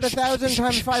 10,000, if you had 1,000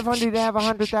 times 500, you have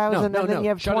 100,000, No, and then you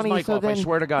have shut his 20. mic So off. I then,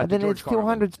 swear to God, then to George it's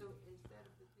 200.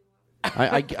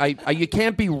 You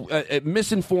can't be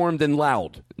misinformed and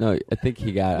loud. No, I think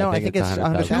he got. No, I think it's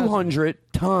 100,000. 200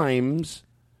 times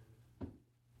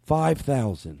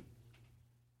 5,000.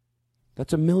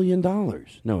 That's $1 million.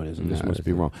 No, it isn't. This must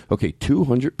be wrong. Okay,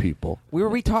 200 people. Were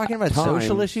we talking about Times-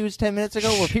 social issues 10 minutes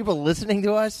ago? Were people listening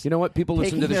to us? You know what? People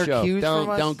listen to Taking the their show. cues from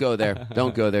us? Don't go there.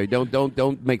 Don't go there.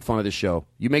 Don't make fun of the show.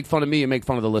 You make fun of me, you make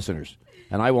fun of the listeners.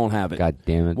 And I won't have it. God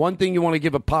damn it. One thing you want to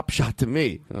give a pop shot to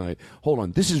me. All right. Hold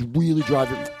on. This is really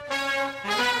driving.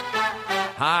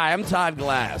 Hi, I'm Todd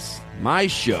Glass. My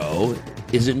show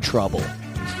is in trouble.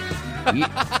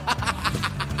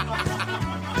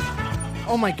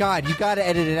 Oh my God! You got to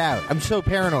edit it out. I'm so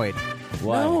paranoid.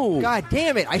 No. God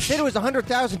damn it! I said it was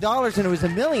 $100,000 and it was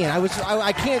 $1 million.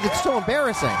 I can't. It's so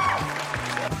embarrassing.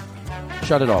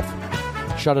 Shut it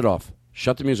off. Shut it off.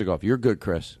 Shut the music off. You're good,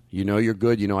 Chris. You know you're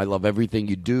good. You know I love everything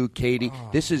you do, Katie.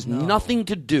 This is nothing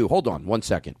to do. Hold on 1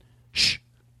 second. Shh.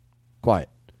 Quiet.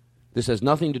 This has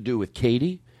nothing to do with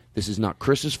Katie. This is not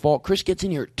Chris's fault. Chris gets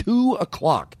in here at 2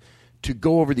 o'clock to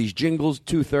go over these jingles.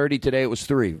 2:30 today. It was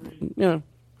 3. You know,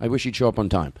 I wish he'd show up on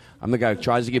time. I'm the guy who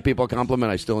tries to give people a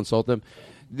compliment. I still insult them.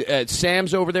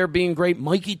 Sam's over there being great.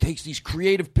 Mikey takes these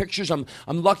creative pictures. I'm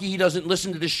lucky he doesn't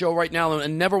listen to this show right now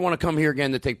and never want to come here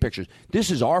again to take pictures. This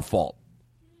is our fault.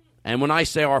 And when I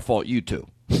say our fault, you too.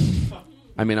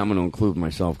 I mean, I'm going to include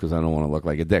myself because I don't want to look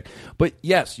like a dick. But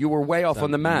yes, you were way off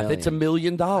on the math. It's $1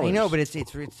 million. I know, but it's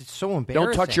so embarrassing.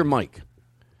 Don't touch your mic.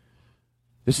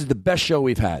 This is the best show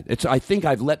we've had. I think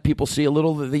I've let people see a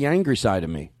little of the angry side of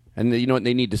me. And you know what?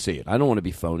 They need to see it. I don't want to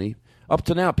be phony. Up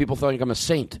to now, people think I'm a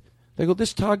saint. They go,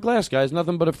 this Todd Glass guy is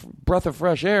nothing but a breath of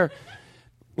fresh air.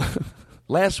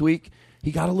 Last week,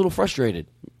 he got a little frustrated.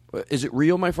 Is it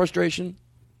real, my frustration?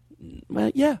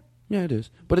 Well, yeah, it is.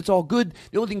 But it's all good.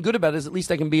 The only thing good about it is at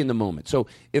least I can be in the moment. So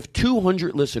if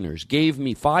 200 listeners gave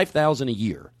me $5,000 a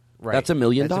year, that's $1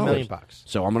 million. That's $1 million.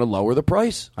 So I'm going to lower the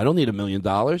price. I don't need $1 million.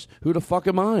 Who the fuck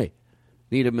am I?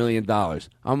 Need $1 million.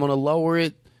 I'm going to lower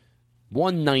it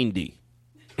 $190.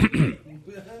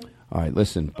 All right,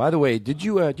 listen. By the way, do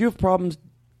you have problems?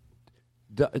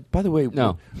 By the way,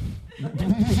 no.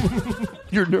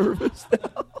 You're nervous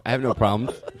now? I have no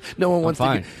problems. No one wants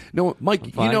fine. to. No, Mike.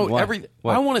 I'm fine. You know What? everything.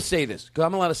 What? I want to say this because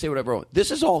I'm allowed to say whatever I want.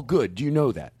 This is all good. Do you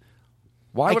know that?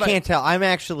 Why I would can't tell. I'm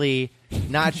actually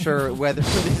not sure whether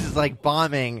this is like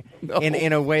bombing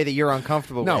in a way that you're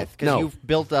uncomfortable with because you've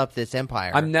built up this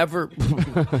empire. I'm never.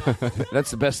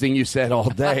 That's the best thing you said all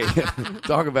day.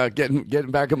 Talk about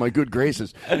getting back in my good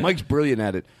graces. Mike's brilliant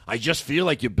at it. I just feel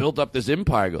like you built up this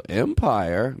empire. I go,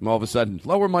 empire? And all of a sudden,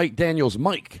 lower Mike Daniels'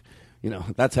 mic. You know,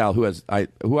 that's how who I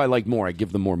like more. I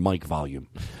give them more mic volume.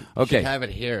 Okay, you should have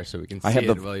it here so we can see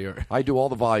it while you're. I do all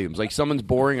the volumes. Like someone's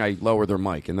boring, I lower their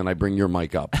mic, and then I bring your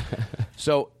mic up.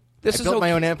 So this I is built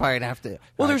my own empire and have to.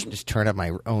 Well, there's just turn up my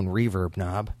own reverb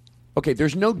knob. Okay,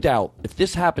 there's no doubt if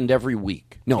this happened every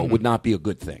week, it would not be a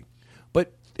good thing.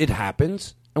 But it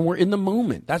happens, and we're in the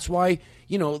moment. That's why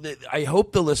I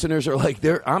hope the listeners are like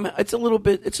it's a little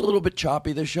bit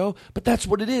choppy, this show, but that's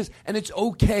what it is, and it's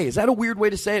okay. Is that a weird way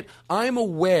to say it? I'm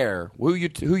aware. Who you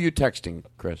texting,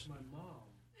 Chris? My mom.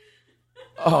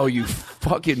 Oh, you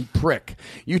fucking prick!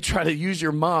 You try to use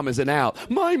your mom as an out.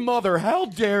 My mother. How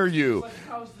dare you? It's like,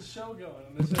 how's the show going?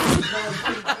 And they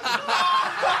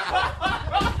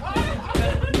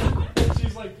say,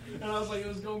 she's like, and I was like, it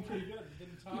was going pretty good. Then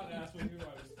Todd asked me who I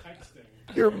was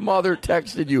texting. Your mother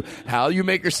texted you. How you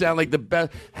make her sound like the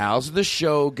best? How's the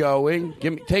show going?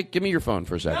 Give me your phone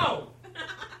for a second. No.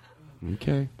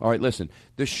 Okay. All right. Listen,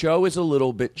 the show is a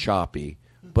little bit choppy,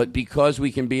 but because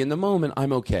we can be in the moment,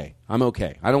 I'm okay. I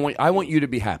want you to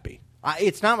be happy.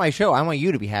 It's not my show. I want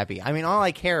you to be happy. I mean, all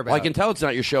I care about. Well, I can tell it's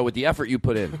not your show with the effort you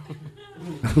put in.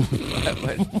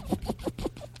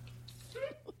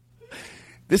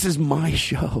 This is my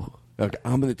show. Okay,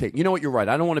 I'm going to take. You know what? You're right.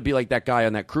 I don't want to be like that guy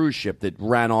on that cruise ship that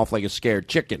ran off like a scared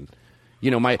chicken. I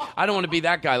don't want to be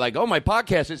that guy. Like, oh, my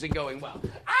podcast isn't going well. No,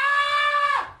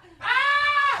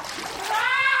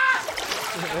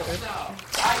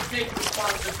 I take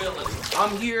responsibility.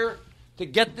 I'm here to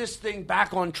get this thing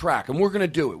back on track, and we're going to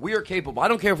do it. We are capable. I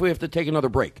don't care if we have to take another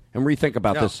break and rethink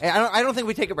about this. I don't think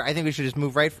we take a break. I think we should just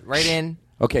move right in.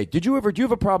 Okay. Do you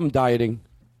have a problem dieting?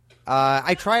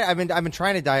 I try. I've been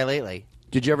trying to diet lately.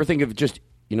 Did you ever think of just,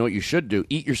 what you should do?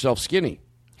 Eat yourself skinny.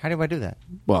 How do I do that?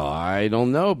 Well, I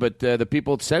don't know, but the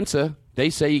people at Sensa, they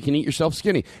say you can eat yourself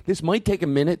skinny. This might take a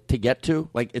minute to get to.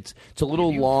 Like, it's a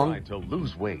little long. If you tried to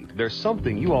lose weight, there's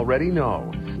something you already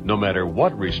know. No matter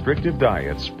what restrictive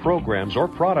diets, programs, or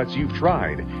products you've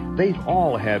tried, they've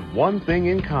all had one thing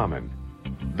in common.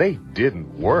 They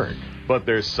didn't work. But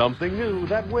there's something new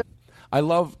that will. I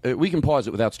love, we can pause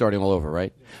it without starting all over,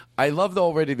 right? I love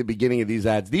already the beginning of these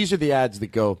ads. These are the ads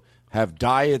that go, have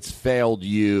diets failed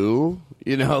you?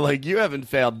 Like you haven't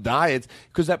failed diets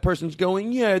because that person's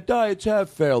going, yeah, diets have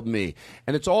failed me.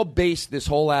 And it's all based, this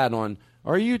whole ad, on,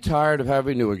 are you tired of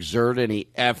having to exert any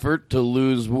effort to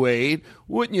lose weight?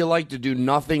 Wouldn't you like to do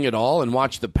nothing at all and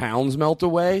watch the pounds melt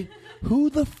away? Who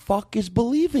the fuck is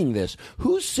believing this?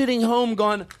 Who's sitting home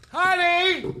going,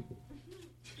 honey,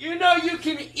 you know you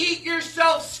can eat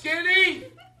yourself skinny?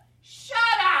 Shut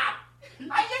up! You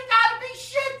gotta be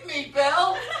shitting me,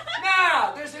 Bill.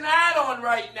 Now, there's an ad on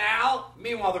right now.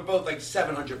 Meanwhile, they're both like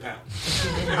 700 pounds.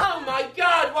 Oh my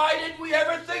God, why didn't we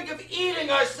ever think of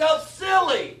eating ourselves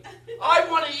silly? I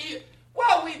want to eat.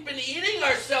 Well, we've been eating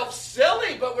ourselves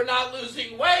silly, but we're not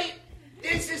losing weight.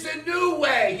 This is a new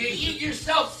way. You eat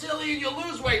yourself silly and you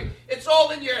lose weight. It's all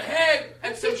in your head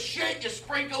and some shit you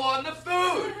sprinkle on the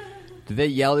food. Do they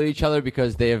yell at each other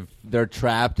because they're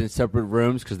trapped in separate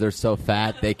rooms because they're so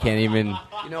fat they can't even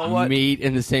meet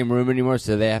in the same room anymore,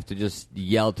 so they have to just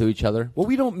yell to each other? Well,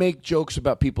 we don't make jokes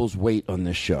about people's weight on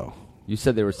this show. You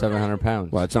said they were 700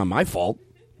 pounds. Well, it's not my fault.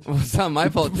 Well, it's not my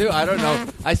fault, too. I don't know.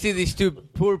 I see these two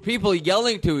poor people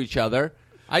yelling to each other.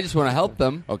 I just want to help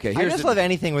them. Okay, I just love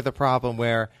anything with a problem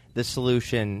where the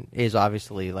solution is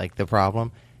obviously like the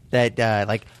problem. That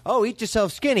eat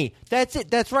yourself skinny. That's it.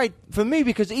 That's right for me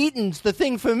because eating's the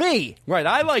thing for me. Right.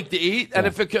 I like to eat, and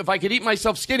if I could eat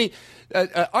myself skinny,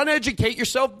 uneducate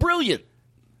yourself brilliant.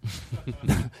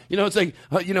 It's like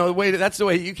that's the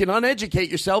way you can uneducate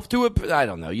yourself to a. I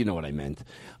don't know. You know what I meant.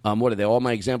 What are they? All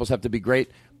my examples have to be great.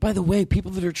 By the way,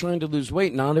 people that are trying to lose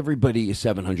weight, not everybody is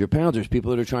 700 pounds. There's people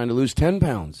that are trying to lose 10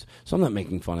 pounds. So I'm not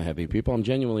making fun of heavy people. I'm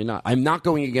genuinely not. I'm not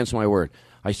going against my word.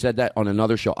 I said that on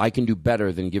another show. I can do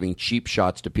better than giving cheap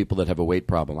shots to people that have a weight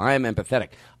problem. I am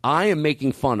empathetic. I am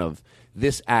making fun of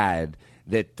this ad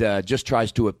that just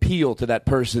tries to appeal to that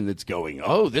person that's going,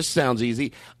 oh, this sounds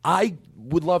easy. I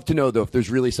would love to know, though, if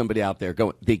there's really somebody out there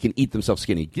going, they can eat themselves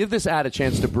skinny. Give this ad a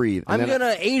chance to breathe. I'm going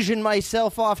to Asian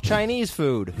myself off Chinese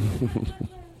food.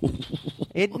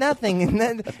 None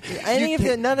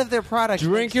of their products.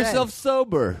 Drink yourself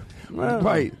sober.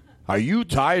 Right. Are you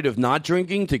tired of not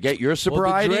drinking to get your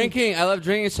sobriety? Well, I love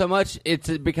drinking so much, it's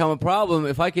become a problem.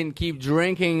 If I can keep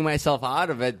drinking myself out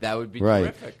of it, that would be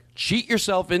terrific. Cheat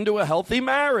yourself into a healthy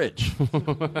marriage.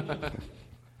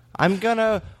 I'm going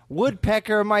to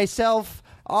woodpecker myself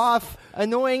off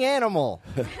annoying animal.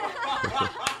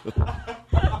 All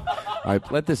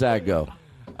right, let this ad go.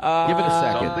 Give it a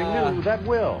second. Something new that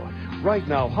will. Right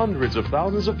now, hundreds of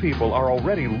thousands of people are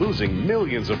already losing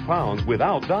millions of pounds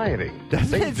without dieting.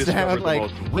 Doesn't it sound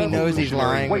like he knows he's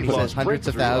lying when he says hundreds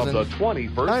of thousands? Of the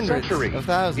 21st hundreds century. Of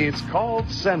thousands. It's called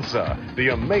Sensa, the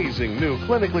amazing new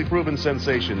clinically proven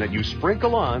sensation that you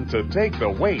sprinkle on to take the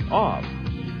weight off.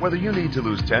 Whether you need to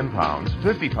lose 10 pounds,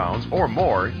 50 pounds, or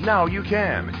more, now you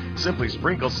can. Simply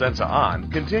sprinkle Sensa on,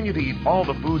 continue to eat all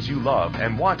the foods you love,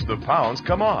 and watch the pounds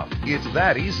come off. It's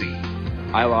that easy.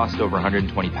 I lost over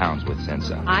 120 pounds with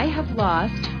Sensa. I have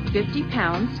lost 50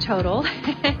 pounds total.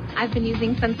 I've been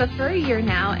using Sensa for a year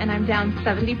now, and I'm down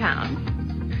 70 pounds.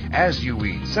 As you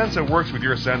eat, Sensa works with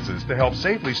your senses to help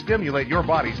safely stimulate your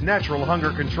body's natural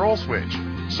hunger control switch.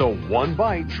 So one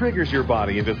bite triggers your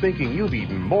body into thinking you've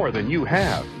eaten more than you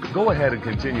have. Go ahead and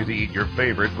continue to eat your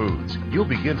favorite foods. You'll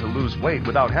begin to lose weight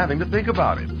without having to think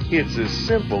about it. It's as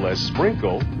simple as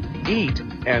sprinkle, eat,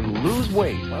 and lose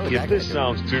weight. If this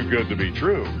sounds too good to be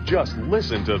true, just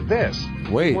listen to this.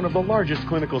 Wait. One of the largest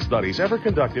clinical studies ever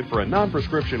conducted for a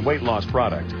non-prescription weight loss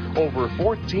product. Over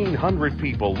 1,400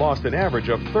 people lost an average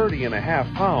of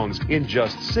 30.5 pounds in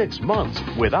just 6 months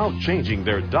without changing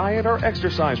their diet or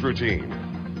exercise routine.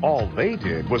 All they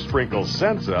did was sprinkle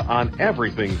Sensa on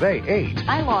everything they ate.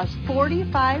 I lost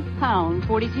 45 pounds,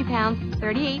 42 pounds,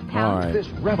 38 pounds. Right. This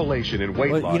revelation in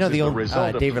weight loss is the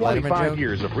result of David 25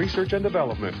 years of research and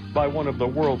development by one of the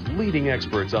world's leading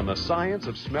experts on the science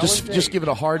of smell and taste. Just give it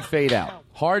a hard fade out.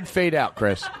 Hard fade out,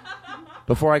 Chris.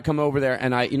 Before I come over there,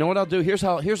 and you know what I'll do? Here's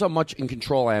how much in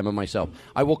control I am of myself.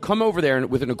 I will come over there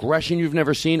with an aggression you've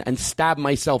never seen and stab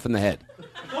myself in the head.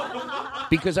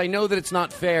 Because I know that it's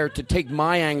not fair to take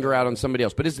my anger out on somebody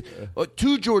else. But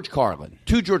to George Carlin,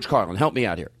 help me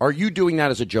out here. Are you doing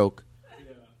that as a joke?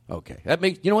 Yeah. Okay. That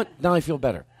makes, you know what? Now I feel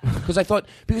better.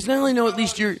 Because now I know at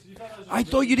least I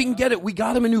thought you didn't get it. We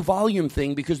got him a new volume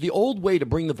thing because the old way to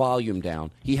bring the volume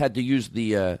down, he had to use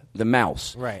the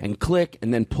mouse and click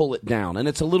and then pull it down. And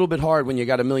it's a little bit hard when you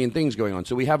got a million things going on.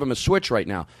 So we have him a switch right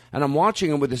now. And I'm watching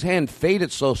him with his hand fade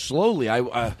it so slowly.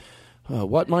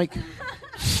 What, Mike?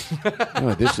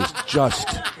 This is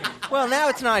just... Well, now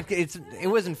it's not. It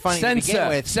wasn't funny to begin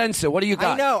with. Sensa, what do you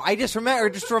got? I know. I just remember.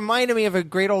 It just reminded me of a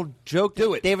great old joke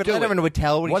that David Letterman would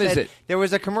tell. What is it? There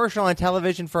was a commercial on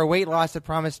television for a weight loss that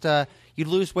promised you'd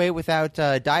lose weight without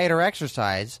diet or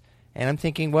exercise. And I'm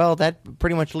thinking, well, that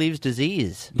pretty much leaves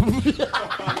disease.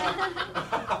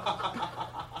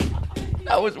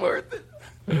 That was worth it.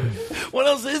 What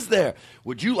else is there?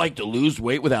 Would you like to lose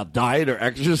weight without diet or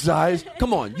exercise?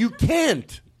 Come on, you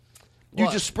can't. You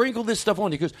just sprinkle this stuff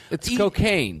on because it's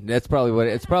cocaine. That's probably what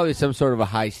it's probably some sort of a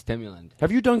high stimulant.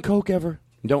 Have you done coke ever?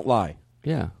 Don't lie.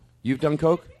 Yeah. You've done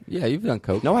coke? Yeah, you've done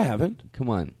coke. No, I haven't. Come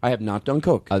on. I have not done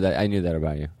coke. I knew that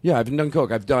about you. Yeah, I've done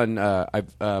coke. I've done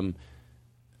I've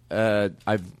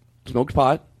smoked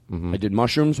pot. Mm-hmm. I did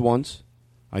mushrooms once.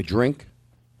 I drink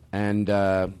and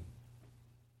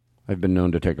I've been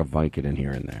known to take a Vicodin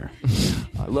here and there.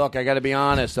 Look, I got to be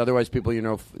honest. Otherwise, people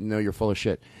know you're full of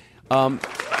shit.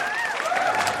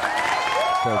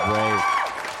 So great.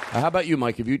 How about you,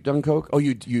 Mike? Have you done coke? Oh,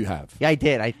 you have. Yeah, I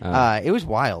did. It was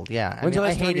wild. Yeah. When's the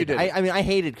last time you did it? I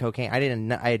hated cocaine.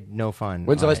 I had no fun.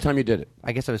 When's the last time you did it?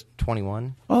 I guess I was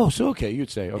 21. Oh, so okay. You'd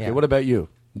say okay. Yeah. What about you?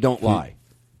 Don't lie.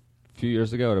 few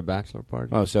years ago at a bachelor party.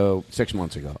 Oh, so 6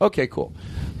 months ago. Okay, cool.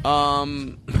 At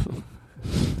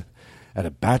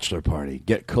a bachelor party,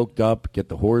 get coked up, get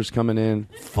the whores coming in.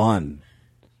 Fun.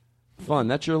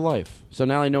 That's your life. So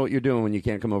now I know what you're doing when you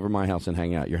can't come over to my house and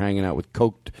hang out. You're hanging out with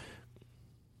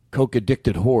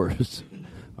coke-addicted whores.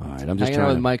 All right, I'm just hanging trying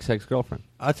out with Mike's ex-girlfriend.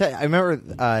 I'll tell you, I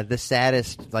remember the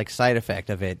saddest side effect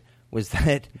of it was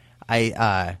that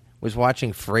I was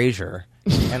watching Frasier,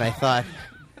 and I thought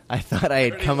I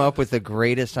had come up with the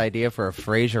greatest idea for a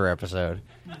Frasier episode.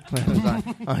 I was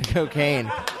on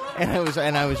cocaine,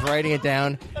 and I was writing it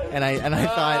down, and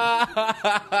I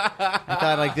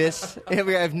thought like this. If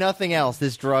we have nothing else,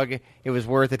 this drug, it was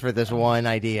worth it for this one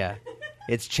idea.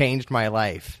 It's changed my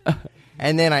life.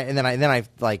 And then I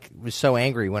like was so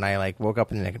angry when I like woke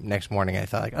up in the next morning. I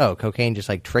thought like, oh, cocaine just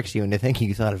like tricks you into thinking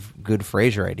you thought of good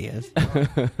Frasier ideas.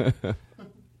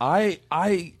 I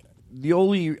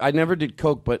never did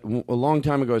coke, but a long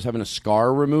time ago I was having a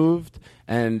scar removed,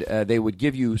 and they would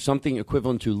give you something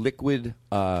equivalent to liquid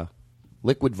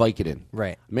Vicodin.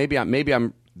 Right.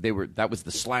 That was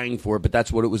the slang for it, but that's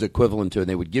what it was equivalent to. And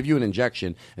they would give you an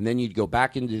injection, and then you'd go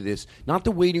back into this, not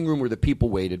the waiting room where the people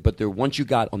waited, but once you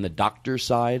got on the doctor's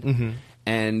side,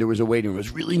 and there was a waiting room. It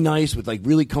was really nice with like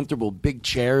really comfortable big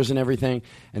chairs and everything.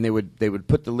 And they would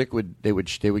put the liquid. They would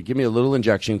give me a little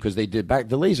injection because they did back.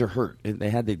 The laser hurt.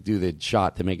 They had to do the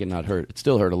shot to make it not hurt. It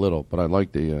still hurt a little, but I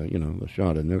liked the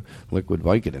shot in the liquid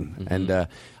Vicodin. And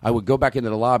I would go back into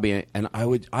the lobby, and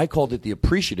I called it the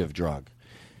appreciative drug.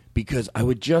 Because I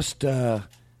would I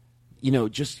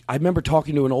remember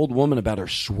talking to an old woman about her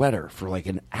sweater for like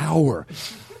an hour.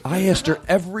 I asked her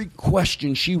every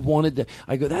question she wanted to.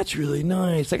 I go, that's really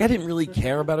nice. Like, I didn't really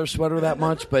care about her sweater that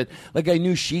much, but like I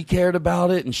knew she cared about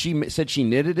it, and she said she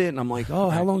knitted it, and I'm like, oh,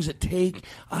 how long does it take?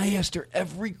 I asked her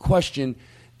every question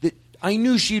that I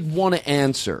knew she'd want to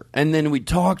answer. And then we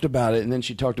talked about it, and then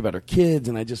she talked about her kids,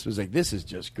 and I just was like, this is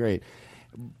just great.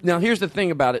 Now, here's the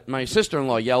thing about it. My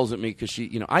sister-in-law yells at me because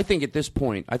I think at this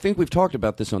point, I think we've talked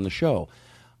about this on the show.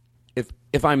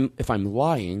 If I'm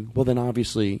lying, well, then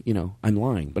obviously, I'm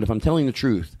lying. But if I'm telling the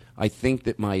truth, I think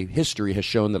that my history has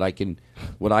shown that I can,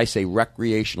 what I say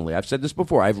recreationally. I've said this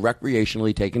before. I've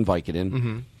recreationally taken Vicodin.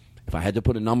 Mm-hmm. If I had to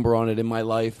put a number on it in my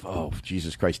life, oh,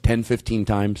 Jesus Christ, 10, 15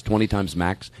 times, 20 times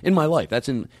max in my life. That's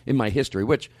in my history,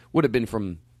 which would have been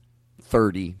from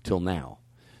 30 till now.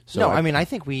 So I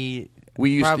think we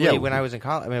used probably to, when I was in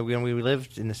college. When we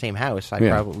lived in the same house,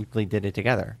 probably did it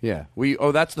together. Yeah,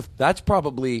 that's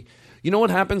probably. You know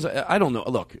what happens? I don't know.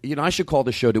 Look, I should call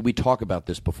the show. Did we talk about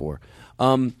this before?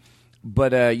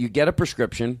 But you get a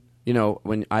prescription.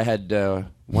 When I had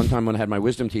one time when I had my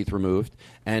wisdom teeth removed,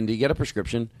 and you get a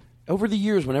prescription. Over the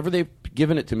years, whenever they've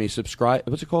given it to me, what's it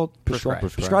called?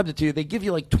 Prescribed it to you. They give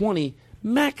you like 20.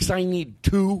 Max, I need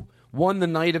 2. One the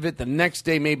night of it, the next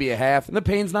day maybe a half, and the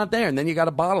pain's not there, and then you got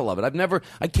a bottle of it.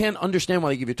 I can't understand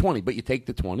why they give you 20, but you take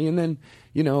the 20, and then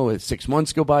 6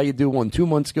 months go by, you do one, 2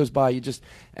 months goes by, me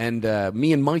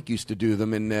and Mike used to do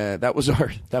them, and that was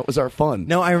our fun.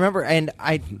 No, I remember, and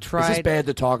I tried. Is this bad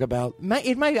to talk about?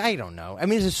 It might. I don't know. I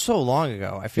mean, this is so long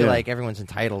ago. I feel like everyone's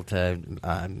entitled to,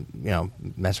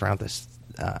 mess around with this,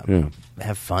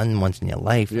 have fun once in your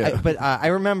life. Yeah. But I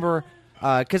remember.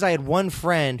 Because I had one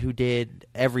friend who did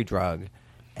every drug,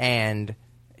 and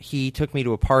he took me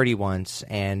to a party once,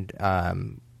 and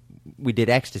we did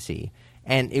ecstasy.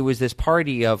 And it was this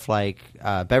party of, like,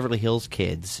 Beverly Hills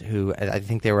kids who I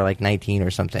think they were, like, 19 or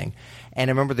something. And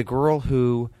I remember the girl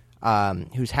whose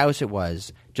house it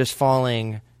was just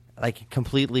falling, like,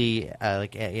 completely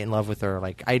in love with her.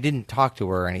 Like, I didn't talk to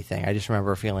her or anything. I just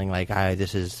remember feeling like,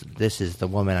 this is the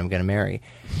woman I'm going to marry.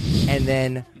 And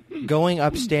then going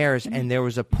upstairs, and there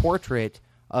was a portrait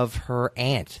of her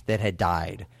aunt that had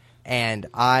died. And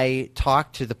I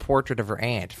talked to the portrait of her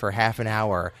aunt for half an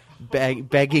hour,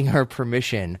 begging her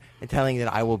permission and telling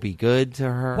that I will be good to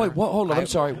her. Wait, hold on. I'm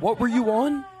sorry. What were you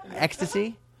on?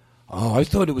 Ecstasy. Oh, I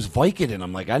thought it was Vicodin.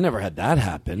 I'm like, I never had that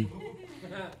happen.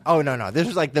 Oh, no. This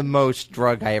was like the most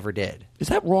drug I ever did. Is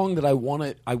that wrong that I want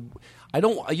to... I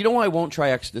don't... You know why I won't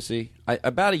try ecstasy?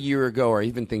 About a year ago, or I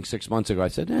even think 6 months ago, I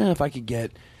said, if I could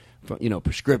get...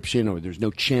 prescription, or there's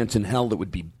no chance in hell that would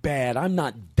be bad. I'm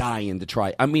not dying to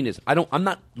try. I mean, I'm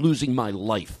not losing my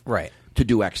life to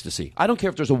do ecstasy. I don't care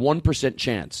if there's a 1%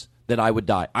 chance that I would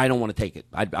die. I don't want to take it.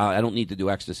 I don't need to do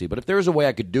ecstasy. But if there is a way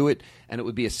I could do it, and it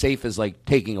would be as safe as like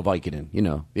taking a Vicodin.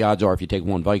 The odds are if you take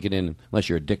one Vicodin, unless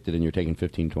you're addicted and you're taking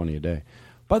 15, 20 a day.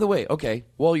 By the way, okay,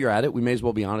 while you're at it, we may as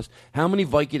well be honest. How many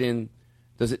Vicodin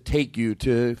does it take you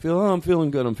to feel, I'm feeling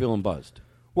good, I'm feeling buzzed?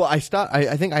 Well, I stopped.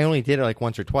 I think I only did it like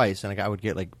once or twice, and I would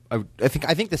get like. I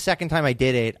think the second time I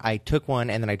did it, I took one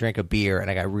and then I drank a beer,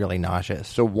 and I got really nauseous.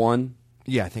 So one?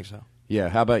 Yeah, I think so. Yeah.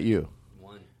 How about you?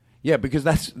 One. Yeah, because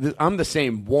I'm the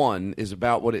same. One is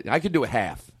about what I could do a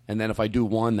half, and then if I do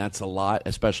one, that's a lot.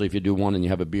 Especially if you do one and you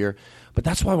have a beer. But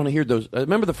that's why I want to hear those. I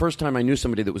remember the first time I knew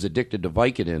somebody that was addicted to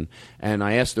Vicodin, and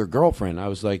I asked their girlfriend. I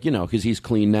was like, because he's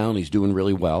clean now and he's doing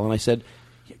really well, and I said,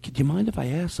 do you mind if I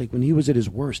ask, like, when he was at his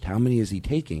worst, how many is he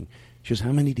taking? She goes,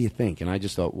 how many do you think? And I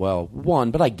just thought, well, one,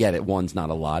 but I get it. One's not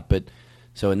a lot. But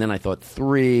and then I thought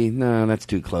 3, no, that's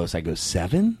too close. I go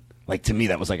 7? Like, to me,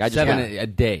 that was like, I just 7 a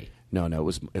day. No, it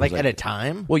was like at a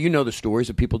time? Well, you know the stories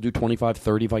that people do 25,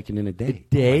 30 Vicodin a day. A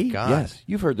day? Oh my God. Yes.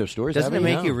 You've heard those stories. Doesn't it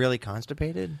make you No. really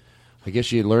constipated? I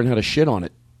guess you learn how to shit on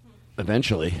it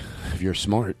eventually if you're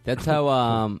smart. That's how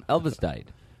Elvis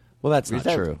died. Well, that's not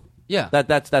true. Yeah.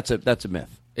 That's a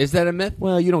myth. Is that a myth?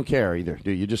 Well, you don't care either,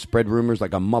 do you? You just spread rumors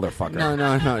like a motherfucker. No.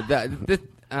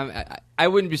 I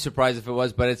wouldn't be surprised if it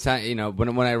was, but it's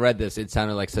when I read this, it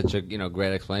sounded like such a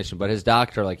great explanation. But his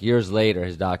doctor, like years later,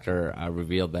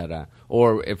 revealed that,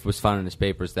 or it was found in his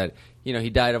papers that he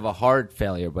died of a heart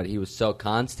failure, but he was so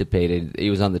constipated, he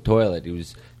was on the toilet, he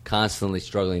was constantly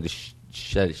struggling to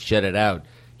shed it out.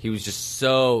 He was just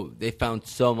they found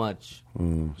so much.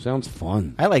 Sounds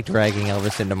fun. I like dragging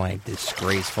Elvis into my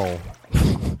disgraceful.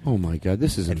 Oh my God,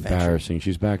 this is embarrassing.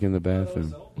 She's back in the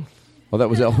bathroom. Oh, that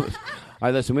was Elvis. All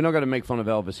right, listen, we don't got to make fun of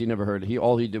Elvis. He never heard it.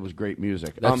 All he did was great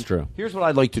music. That's true. Here's what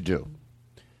I'd like to do.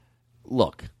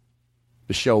 Look,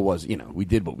 the show was, we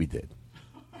did what we did.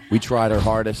 We tried our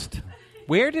hardest.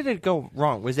 Where did it go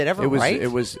wrong? Was it ever right?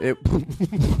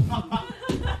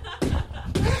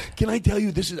 Can I tell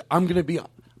you, I'm going to be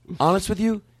honest with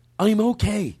you. I'm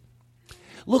okay.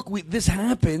 Look, this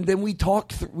happened, and we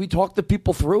talked the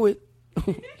people through it.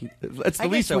 That's the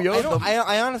least we owe them.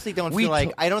 I honestly don't feel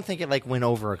like I don't think it went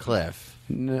over a cliff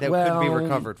that could be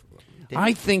recovered.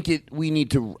 I think we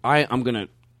need to. I'm gonna.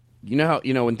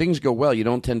 When things go well, you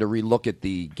don't tend to relook at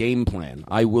the game plan.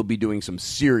 I will be doing some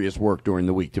serious work during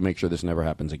the week to make sure this never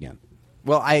happens again.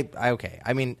 Well, okay.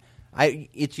 I mean,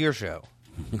 it's your show.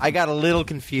 I got a little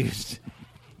confused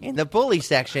in the bully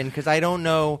section because I don't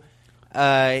know,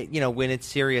 when it's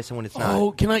serious and when it's not.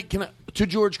 Oh, can I? To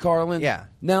George Carlin? Yeah.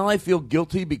 Now I feel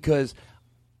guilty because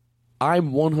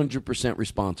I'm 100%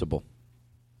 responsible.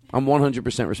 I'm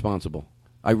 100% responsible.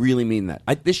 I really mean that.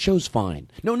 This show's fine.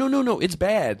 No. It's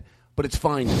bad, but it's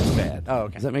fine if it's bad. Oh,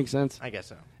 okay. Does that make sense? I guess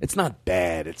so. It's not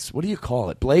bad. It's, what do you call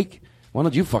it? Blake? Why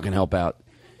don't you fucking help out?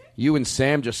 You and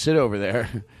Sam just sit over there.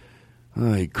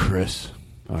 Hi, Chris.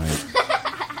 All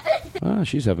right.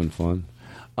 She's having fun.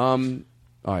 All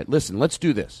right, listen, let's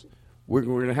do this. We're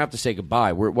going to have to say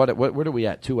goodbye. What are we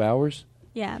at, 2 hours?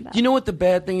 Yeah. You know what the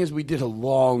bad thing is? We did a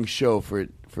long show for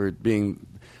it being,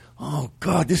 oh,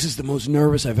 God, this is the most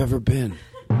nervous I've ever been.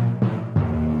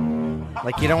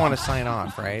 Like, you don't want to sign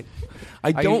off, right?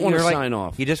 I don't want to sign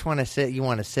off. You just want to sit. You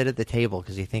want to sit at the table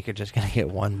because you think you're just going to get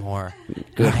one more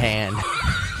good hand.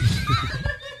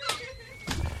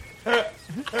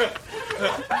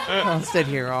 I'll sit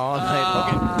here all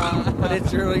night looking. But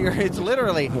it's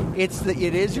literally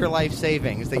it is your life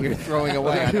savings that you're throwing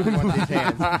away on every one of these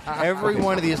hands. Every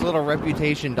one of these little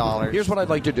reputation dollars. Here's what I'd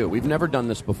like to do. We've never done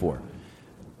this before.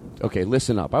 Okay,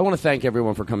 listen up. I want to thank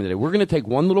everyone for coming today. We're going to take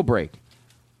one little break.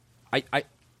 I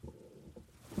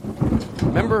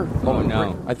remember. Oh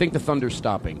no! I think the thunder's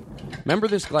stopping. Remember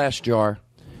this glass jar?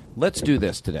 Let's do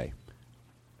this today.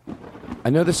 I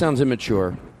know this sounds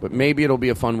immature, but maybe it'll be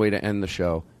a fun way to end the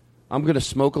show. I'm going to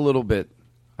smoke a little bit.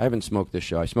 I haven't smoked this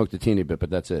show. I smoked a teeny bit, but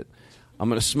that's it. I'm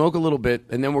going to smoke a little bit,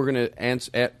 and then we're going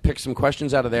to pick some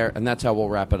questions out of there, and that's how we'll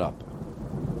wrap it up.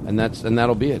 And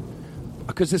that'll be it.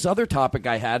 Because this other topic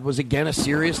I had was, again, a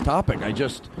serious topic.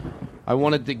 I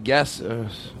wanted to guess.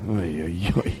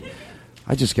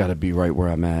 I just got to be right where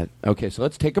I'm at. Okay, so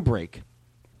let's take a break,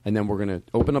 and then we're going to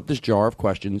open up this jar of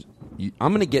questions.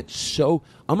 I'm going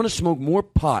to smoke more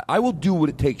pot. I will do what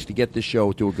it takes to get this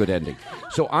show to a good ending.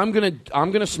 So I'm going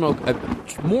to smoke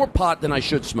more pot than I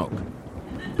should smoke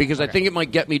because I think it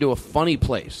might get me to a funny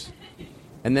place.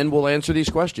 And then we'll answer these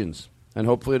questions, and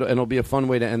hopefully it'll be a fun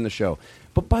way to end the show.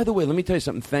 But by the way, let me tell you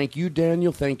something. Thank you,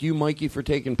 Daniel. Thank you, Mikey, for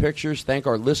taking pictures. Thank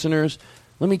our listeners.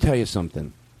 Let me tell you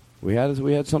something. We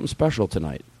had something special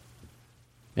tonight.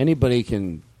 Anybody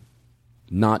can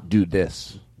not do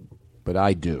this, but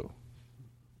I do.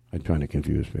 I'm trying to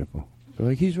confuse people. They're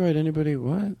like, he's right. Anybody,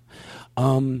 what?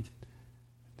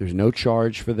 There's no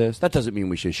charge for this. That doesn't mean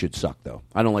we should suck, though.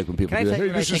 I don't like when people do that. Hey,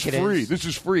 this is free. This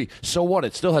is free. So what?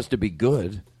 It still has to be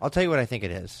good. I'll tell you what I think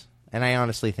it is. And I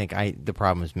honestly think the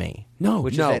problem is me. No,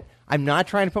 Is that I'm not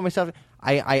trying to put myself.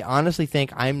 I honestly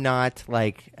think I'm not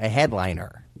like a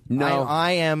headliner. No.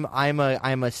 I'm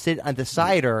a sit on the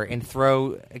cider and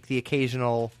throw the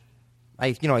occasional.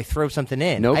 I throw something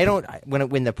in. Nope. I don't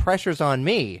when the pressure's on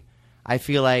me. I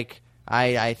feel like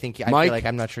I feel like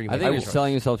I'm not sure. I think you're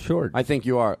selling yourself short. I think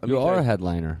you are. You are a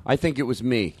headliner. I think it was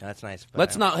me. That's nice.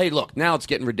 Let's not. Hey, look. Now it's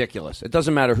getting ridiculous. It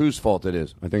doesn't matter whose fault it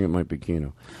is. I think it might be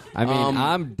Kinno. I mean,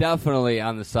 I'm definitely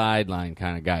on the sideline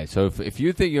kind of guy. So if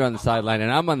you think you're on the sideline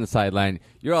and I'm on the sideline,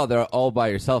 you're all there all by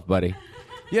yourself, buddy.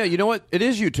 Yeah, you know what? It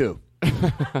is you two.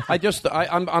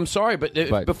 I'm sorry, but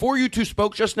before you two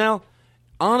spoke just now,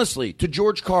 honestly, to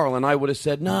George Carlin, I would have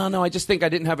said, no, I just think I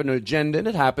didn't have an agenda, and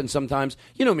it happens sometimes.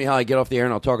 You know me, how I get off the air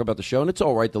and I'll talk about the show, and it's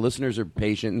all right. The listeners are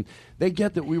patient, and they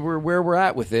get that we were where we're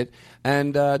at with it.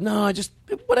 And, no, I just,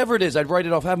 whatever it is, I'd write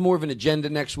it off, have more of an agenda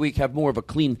next week, have more of a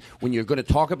clean, when you're going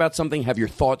to talk about something, have your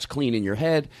thoughts clean in your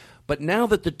head. But now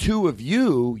that the two of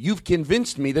you've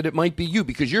convinced me that it might be you,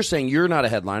 because you're saying you're not a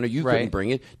headliner, you couldn't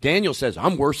bring it. Daniel says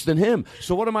I'm worse than him.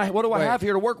 So what do I have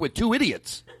here to work with? Two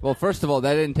idiots. Well, first of all,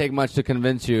 that didn't take much to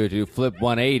convince you to flip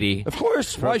 180. Of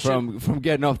course, from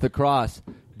getting off the cross.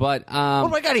 But oh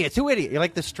my God, two idiots. You're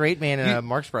like the straight man in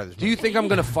Marx Brothers. Do you think I'm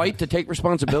going to fight to take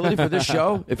responsibility for this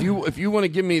show? If you want to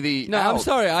give me the I'm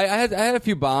sorry. I had a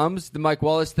few bombs. The Mike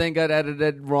Wallace thing got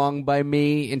edited wrong by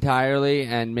me entirely,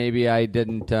 and maybe I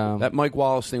didn't. That Mike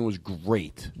Wallace thing was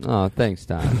great. Oh, thanks,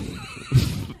 Tom.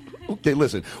 Okay,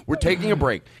 listen, we're taking a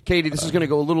break. Katie, this is going to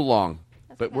go a little long,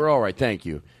 but we're all right. Thank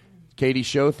you. Katie's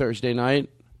show Thursday night.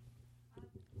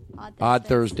 Odd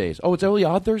Thursdays. Oh, it's only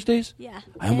Odd Thursdays? Yeah.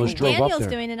 I almost drove Daniel's up there.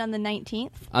 doing it on the 19th.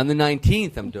 On the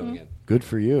 19th, I'm doing it. Good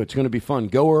for you. It's going to be fun.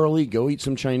 Go early. Go eat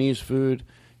some Chinese food.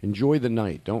 Enjoy the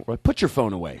night. Don't put your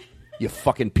phone away, you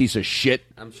fucking piece of shit.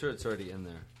 I'm sure it's already in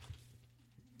there.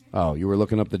 Oh, you were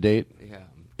looking up the date? Yeah.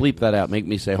 Bleep that out. Make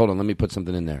me say, hold on, let me put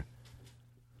something in there.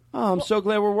 Oh, I'm so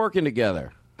glad we're working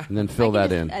together. And then fill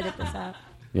that in. Edit this out.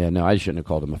 Yeah, no, I shouldn't have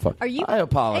called him a fuck. I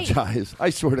apologize. I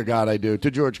swear to God I do. To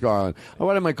George Carlin.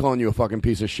 What am I calling you a fucking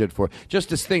piece of shit for? Just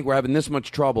to think we're having this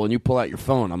much trouble and you pull out your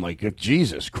phone. I'm like,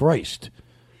 Jesus Christ.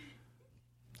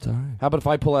 It's all right. How about if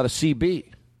I pull out a CB?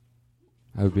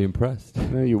 I would be impressed.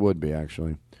 No, you would be,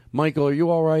 actually. Michael, are you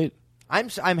all right?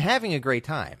 I'm having a great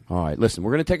time. All right, listen,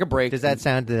 we're going to take a break. Did that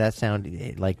sound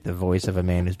like the voice of a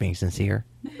man who's being sincere?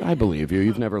 I believe you.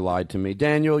 You've never lied to me.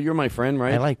 Daniel, you're my friend,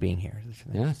 right? I like being here.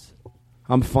 Yes.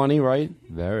 I'm funny, right?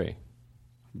 Very.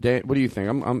 What do you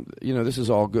think? I'm this is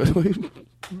all good.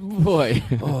 Boy.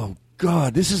 Oh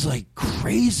God, this is like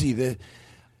crazy.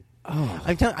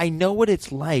 I know what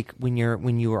it's like when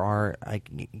you are like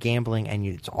gambling and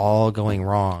it's all going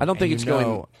wrong. I don't think it's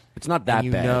going. It's not that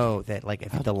and bad. You know that like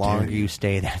if the longer you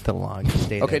stay there, the longer you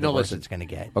stay there, the worse it's going to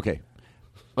get. Okay.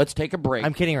 Let's take a break.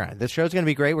 I'm kidding around. This show's going to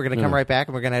be great. We're going to come right back,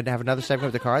 and we're going to have another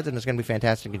segment with the cards, and it's going to be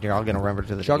fantastic. And you're all going to remember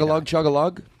to the chug-a-lug,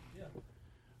 chug-a-lug.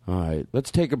 All right,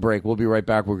 let's take a break. We'll be right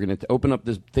back. We're going to open up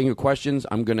this thing of questions.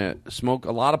 I'm going to smoke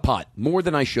a lot of pot, more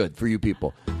than I should for you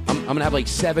people. I'm going to have like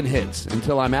 7 hits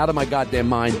until I'm out of my goddamn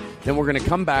mind. Then we're going to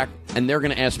come back, and they're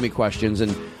going to ask me questions.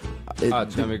 And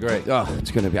it's going to be great. Oh,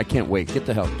 it's going to be. I can't wait. Get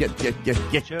the hell. Get.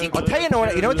 I'll tell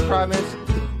you, you know what the problem is?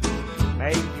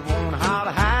 Make you want to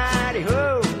holler,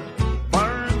 hidey-ho.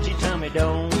 Burns your tummy,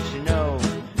 don't you know?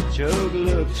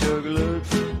 Chug-a-look, chug-a-look.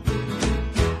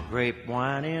 Grape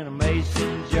wine in a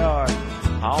mason jar,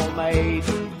 homemade,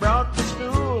 brought to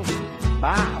school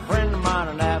by a friend of mine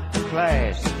in after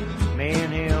class. Me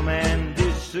and him and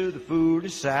this to the food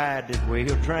decided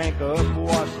we'll drink up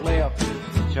what's left.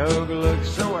 Chug-a-look,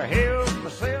 so I helped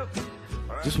myself.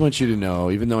 Just want you to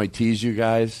know, even though I tease you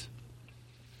guys,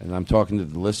 and I'm talking to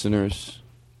the listeners,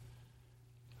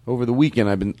 over the weekend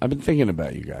I've been thinking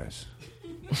about you guys.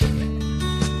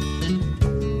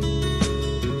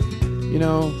 You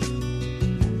know,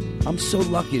 I'm so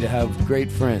lucky to have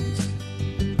great friends.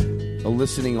 A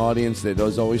listening audience that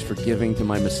is always forgiving to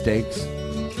my mistakes.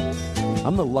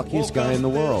 I'm the luckiest guy in the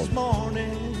world. This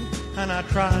morning, and I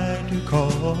tried to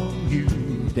call you.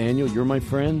 Daniel, you're my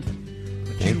friend.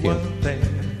 But you weren't there.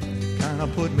 Kind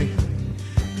of put me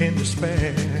in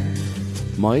despair.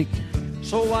 Mike?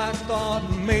 So I thought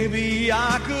maybe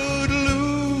I could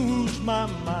lose my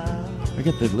mind. I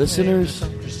get the listeners.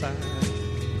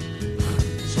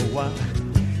 So I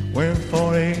went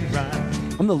for a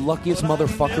ride. I'm the luckiest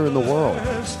motherfucker in the world.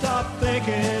 Stop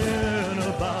thinking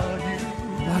about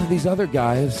you. A lot of these other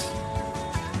guys.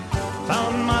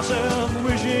 Found myself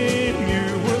wishing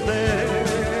you were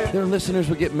there. Their listeners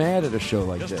would get mad at a show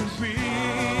like this.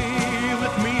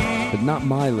 But not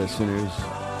my listeners.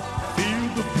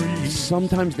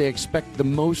 sometimes they expect the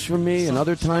most from me, and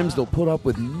other times they'll put up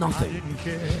with nothing.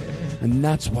 And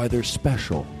that's why they're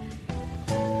special.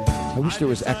 I wish there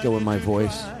was echo in my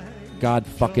voice. God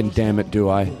fucking damn it, do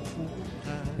I.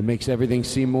 It makes everything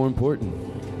seem more important.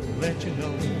 Let you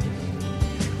know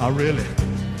I really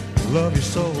love you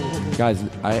so. Guys,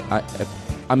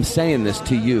 I'm saying this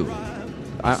to you.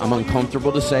 I'm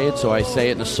uncomfortable to say it, so I say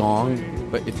it in a song.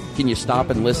 But can you stop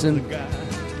and listen?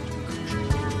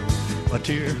 A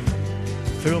tear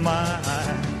through my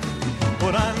eye,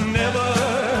 but I never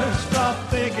stop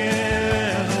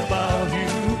thinking about you.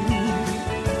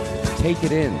 Take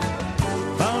it in.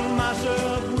 Found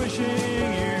myself wishing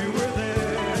you were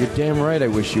there. You're damn right I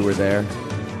wish you were there.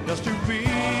 Just to be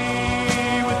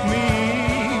with me.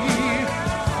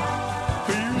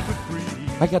 Feel the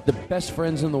breeze. I got the best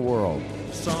friends in the world.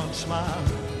 Sun smile,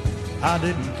 I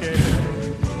didn't care.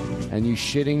 And you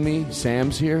shitting me?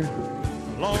 Sam's here?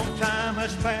 Long time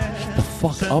has passed. Shut the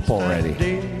fuck up already.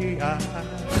 Day I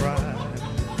cried.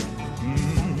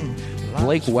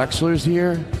 Blake Wexler's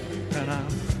here?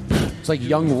 It's like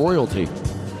young royalty. When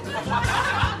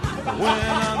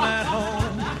I'm at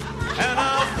home and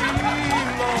I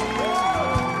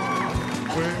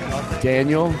feel alone.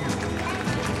 Daniel?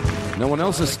 No one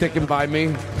else is sticking by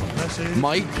me.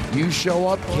 Mike, you show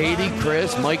up. Katie,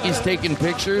 Chris, Mikey's taking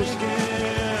pictures.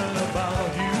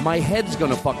 My head's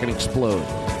gonna fucking explode.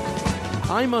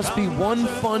 I must be one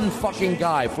fun fucking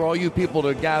guy for all you people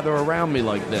to gather around me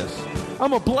like this.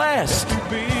 I'm a blast.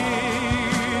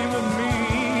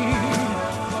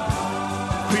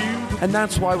 And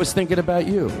that's why I was thinking about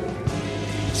you.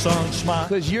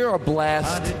 Because you're a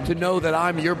blast to know that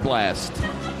I'm your blast.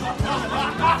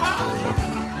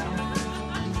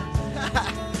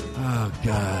 Oh,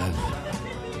 God.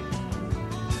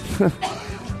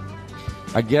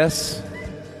 I guess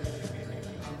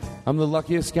I'm the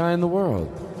luckiest guy in the world.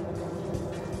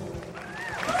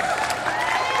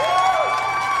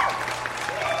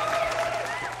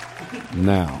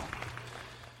 Now.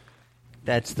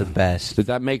 That's the best. Did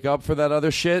that make up for that other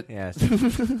shit? Yes.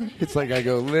 It's like I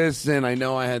go, listen, I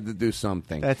know I had to do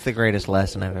something. That's the greatest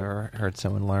lesson I've ever heard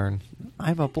someone learn.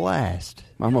 I'm a blast.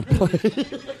 I'm a blast.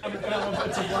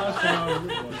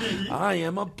 I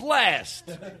am a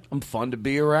blast. I'm fun to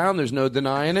be around. There's no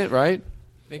denying it, right?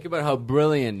 Think about how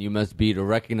brilliant you must be to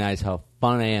recognize how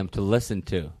fun I am to listen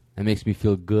to. It makes me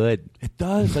feel good. It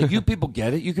does. Like, you people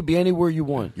get it. You could be anywhere you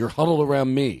want. You're huddled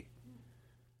around me.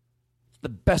 The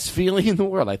best feeling in the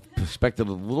world. I expected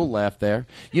a little laugh there.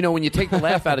 You know, when you take the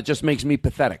laugh out, it just makes me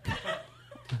pathetic.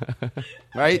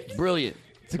 Right? Brilliant.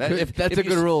 That's a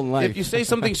good rule in life. If you say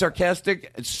something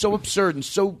sarcastic, it's so absurd and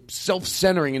so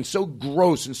self-centering and so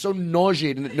gross and so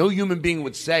nauseating that no human being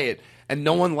would say it, and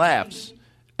no one laughs.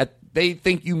 They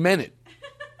think you meant it.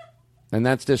 And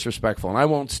that's disrespectful, and I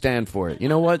won't stand for it. You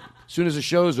know what? As soon as the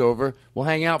show's over, we'll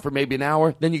hang out for maybe an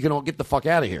hour, then you can all get the fuck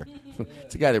out of here.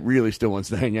 It's a guy that really still wants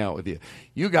to hang out with you.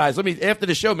 You guys, after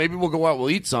the show, maybe we'll go out, we'll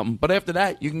eat something, but after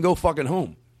that, you can go fucking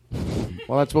home.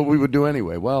 Well, that's what we would do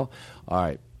anyway. Well, all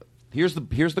right. Here's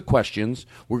the questions.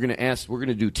 We're going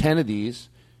to do 10 of these,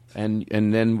 and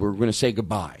then we're going to say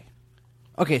goodbye.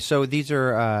 Okay, so these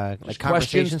are like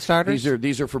conversation starters?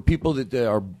 These are for people that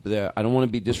I don't want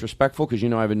to be disrespectful because,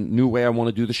 I have a new way I want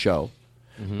to do the show.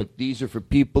 Mm-hmm. But these are for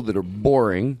people that are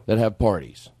boring that have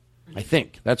parties. I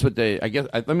think. That's what I guess.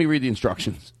 Let me read the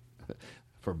instructions.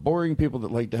 For boring people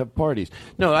that like to have parties.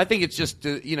 No, I think it's just,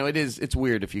 it's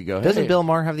weird if you go, Doesn't Bill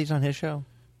Maher have these on his show?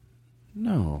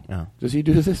 No. No. Does he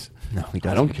do this? No, he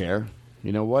doesn't. I don't care.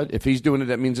 You know what? If he's doing it,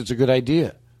 that means it's a good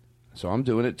idea. So I'm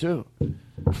doing it too.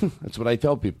 That's what I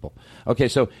tell people. Okay,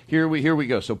 so here we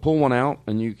go. So pull one out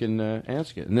and you can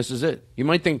ask it. And this is it. You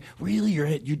might think, really,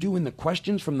 you're doing the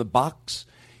questions from the box?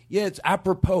 Yeah, it's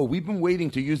apropos. We've been waiting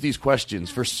to use these questions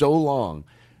for so long.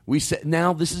 We said,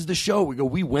 now this is the show.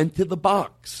 We went to the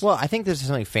box. Well, I think this is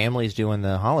something families do in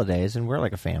the holidays, and we're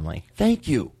like a family. Thank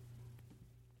you.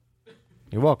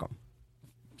 You're welcome.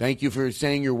 Thank you for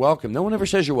saying you're welcome. No one ever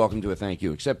says you're welcome to a thank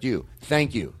you, except you.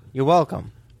 Thank you. You're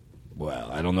welcome.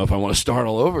 Well, I don't know if I want to start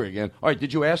all over again. All right,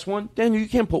 did you ask one? Daniel, you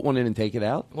can't put one in and take it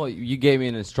out. Well, you gave me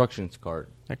an instructions card.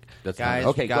 That's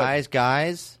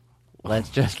guys, let's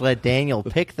just let Daniel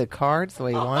pick the cards the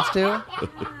way he wants to.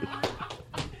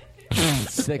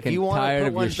 Sick and tired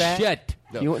of your shit.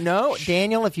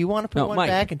 Daniel, if you want to put one Mike,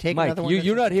 back and take Mike, another one.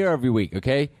 You're not here every week,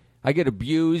 okay? I get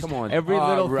abused. Come on. Every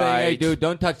little thing I do.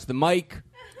 Don't touch the mic.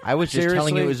 I was just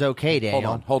telling you it was okay,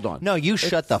 Daniel. Hold on. No, you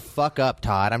shut the fuck up,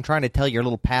 Todd. I'm trying to tell your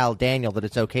little pal Daniel that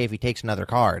it's okay if he takes another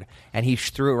card. And he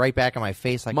threw it right back in my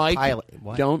face like Mike, a pilot.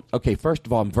 What? Don't. Okay, first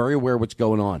of all, I'm very aware what's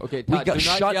going on. Okay, Todd,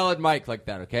 do not yell at Mike like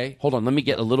that, okay? Hold on, let me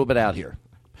get a little bit out here.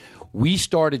 We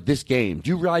started this game. Do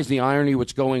you realize the irony of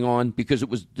what's going on? Because it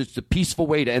was just a peaceful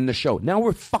way to end the show. Now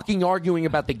we're fucking arguing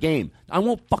about the game. I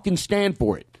won't fucking stand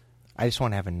for it. I just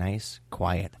want to have a nice,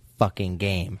 quiet fucking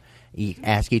game.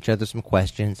 Ask each other some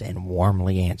questions and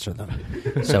warmly answer them.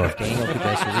 So if Daniel could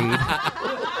just read...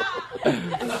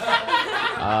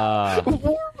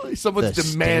 warmly.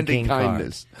 Someone's demanding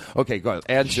kindness. Okay, go ahead.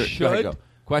 Answer. Go ahead, go.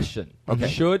 Question. Okay.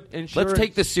 Should insurance... Let's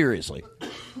take this seriously.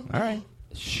 All right.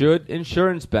 Should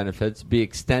insurance benefits be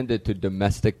extended to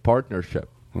domestic partnership?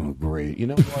 Oh, great. You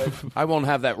know what? I won't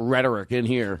have that rhetoric in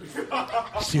here.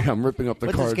 See, I'm ripping up the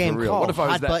What's cards this game for real. called? What if I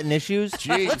was Hot that? button issues?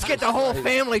 Jeez. Let's get the whole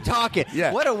family talking.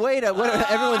 Yeah. What a way to...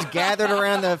 everyone's gathered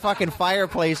around the fucking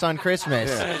fireplace on Christmas.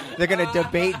 Yeah. They're going to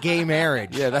debate gay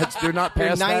marriage. Yeah, they're not Their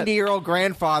past that. 90-year-old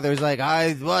grandfather's like,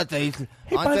 aren't by they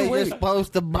the way- just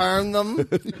supposed to burn them? You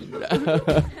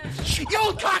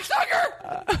old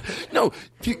cocksucker! No.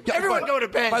 Everyone go to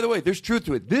bed. By the way, there's truth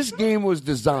to it. This game was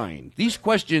designed. These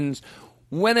questions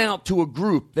went out to a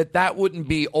group that wouldn't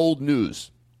be old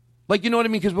news. Like, you know what I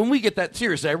mean? Because when we get that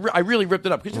seriously, I really ripped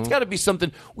it up. Because it's got to be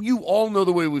something, you all know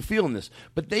the way we feel in this.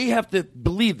 But they have to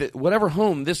believe that whatever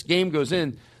home this game goes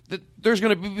in, that there's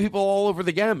going to be people all over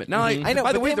the gamut. Now, I know,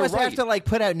 by the but way, they they're must right. have to like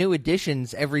put out new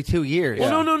editions every 2 years.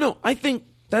 Well, no. I think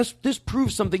this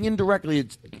proves something indirectly.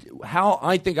 It's how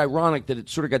I think ironic that it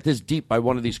sort of got this deep by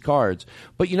one of these cards.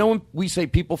 But you know when we say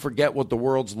people forget what the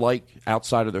world's like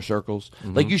outside of their circles?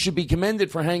 Like you should be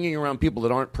commended for hanging around people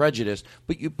that aren't prejudiced,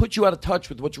 but you put you out of touch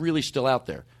with what's really still out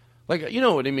there. Like, you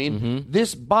know what I mean?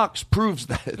 This box proves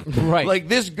that. Right. Like,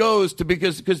 this goes to,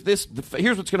 because this,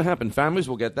 here's what's going to happen. Families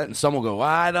will get that, and some will go,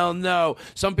 I don't know.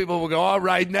 Some people will go, all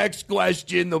right, next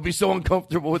question. They'll be so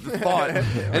uncomfortable with the thought.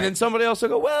 And then somebody else will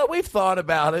go, well, we've thought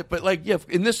about it. But, like, yeah,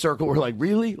 in this circle, we're like,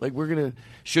 really? Like, we're going to,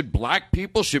 should black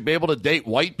people should be able to date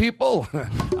white people?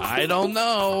 I don't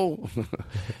know.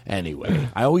 Anyway,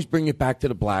 I always bring it back to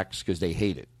the blacks because they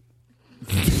hate it.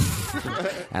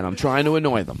 And I'm trying to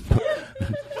annoy them.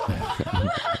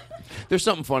 There's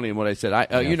something funny in what I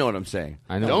said. You know what I'm saying.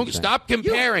 I know. Don't stop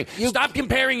comparing. Stop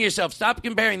comparing yourself. Stop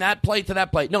comparing that plate to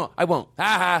that plate. No, I won't.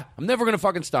 I'm never going to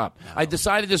fucking stop. No. I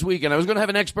decided this weekend I was going to have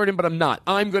an expert in, but I'm not.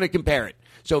 I'm going to compare it.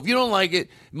 So if you don't like it,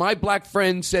 my black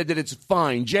friend said that it's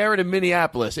fine. Jared in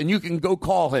Minneapolis, and you can go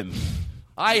call him.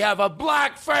 I have a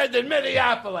black friend in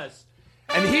Minneapolis.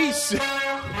 And he's new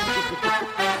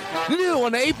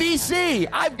on ABC.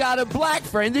 I've got a black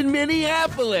friend in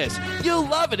Minneapolis. You'll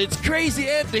love it. It's crazy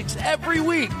antics every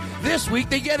week. This week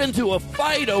they get into a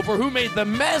fight over who made the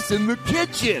mess in the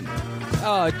kitchen.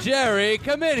 Oh, Jerry,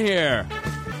 come in here.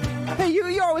 Hey,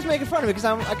 you're always making fun of me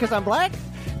because I'm black?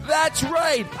 That's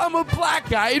right. I'm a black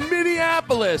guy in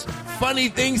Minneapolis. Funny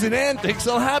things and antics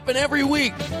will happen every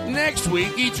week. Next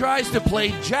week he tries to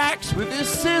play jacks with his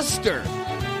sister.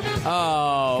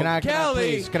 Oh,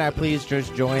 Kelly. Can I please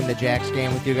just join the Jacks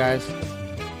game with you guys?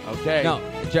 Okay. No,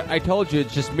 I told you,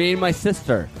 it's just me and my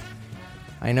sister.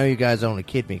 I know you guys only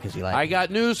kid me because you like I got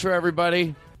news for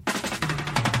everybody.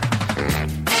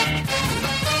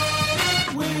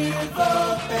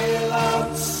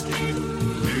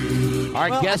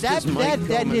 Our guest is Mike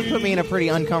that Koman. did put me in a pretty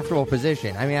uncomfortable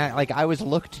position. I mean, I was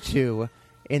looked to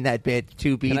in that bit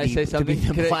to be Can I say something?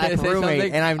 to be the black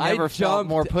roommate, and I've never felt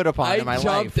more put upon in my life.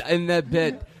 I jumped in that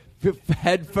bit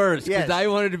head first because I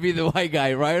wanted to be the white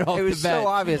guy right off the bat. It was so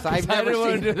obvious. I didn't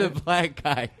want to do the black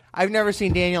guy. I've never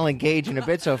seen Daniel engage in a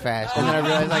bit so fast, and then I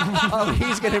realized, like, oh,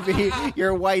 he's going to be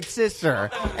your white sister,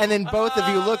 and then both of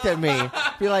you looked at me,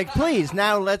 be like, please,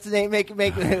 now let's make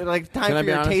like time for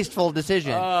your honest? tasteful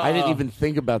decision. I didn't even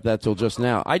think about that till just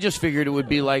now. I just figured it would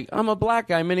be like, I'm a black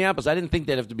guy in Minneapolis. I didn't think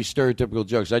they'd have to be stereotypical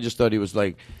jokes. I just thought he was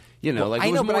like, you know, like I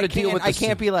it was know, more but to deal with. I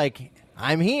can't be like,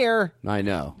 I'm here. I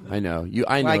know. I know. Well,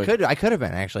 I could have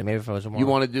been actually. Maybe if I was more. You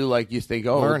want to do like you think?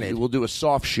 Oh, learned. We'll do a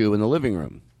soft shoe in the living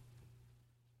room.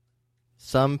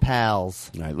 Some pals.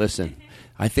 All right, listen.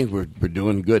 I think we're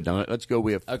doing good. Now, let's go.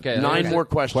 We have 9 more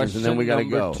questions, and then we got to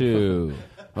go. 2.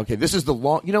 Okay, this is the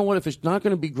long. You know what? If it's not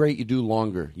going to be great, you do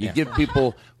longer. You give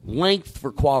people length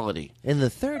for quality. In the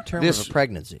third term of a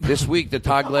pregnancy. This week, the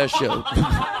Todd Glass Show.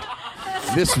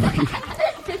 This week.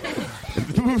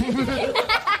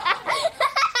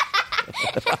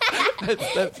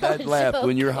 that laugh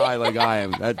when you're high like I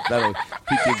am. That'll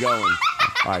keep you going.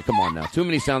 All right, come on now. Too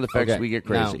many sound effects. Okay. We get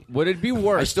crazy. Now, would it be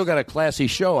worse? I still got a classy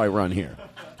show I run here.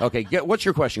 Okay, what's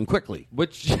your question? Quickly.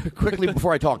 Quickly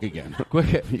before I talk again. You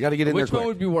got to get in there Which quick. one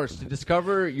would be worse? To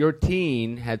discover your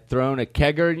teen had thrown a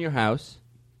kegger in your house,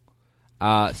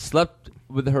 slept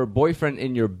with her boyfriend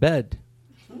in your bed,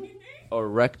 or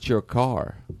wrecked your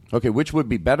car? Okay, which would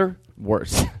be better?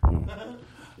 Worse.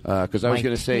 Because I was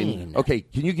going to say, okay,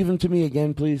 can you give them to me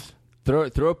again, please? Throw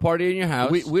a party in your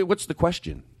house. What's the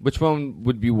question? Which one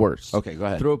would be worse? Okay, go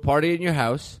ahead. Throw a party in your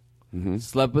house.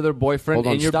 Slept with her boyfriend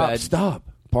in your bed.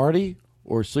 Stop. Party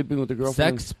or sleeping with the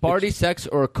girlfriend? Sex, party, sex,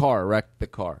 or a car. Wreck the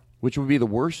car. Which would be the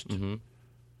worst?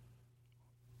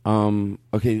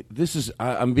 Okay, this is.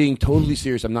 I'm being totally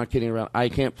serious. I'm not kidding around. I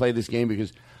can't play this game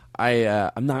because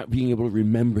I'm not being able to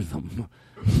remember them.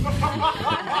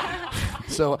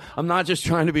 So I'm not just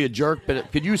trying to be a jerk,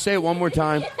 but could you say it one more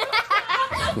time?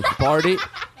 Party.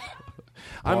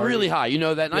 I'm really high, you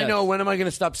know that, and I know when am I going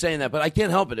to stop saying that, but I can't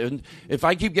help it. And if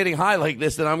I keep getting high like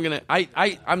this, then I'm gonna.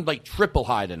 I'm like triple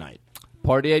high tonight.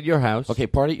 Party at your house. Okay,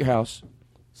 party at your house.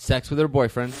 Sex with her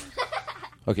boyfriend.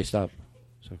 Okay, stop.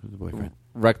 Sex with the boyfriend.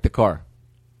 Wreck the car.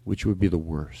 Which would be the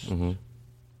worst?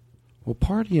 Well,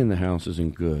 party in the house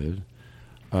isn't good.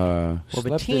 Well,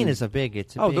 but teen is a big.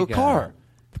 It's a big. the car.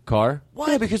 The car?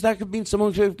 Why? Yeah, because that could mean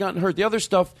someone could have gotten hurt. The other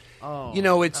stuff,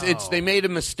 it's they made a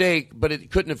mistake, but it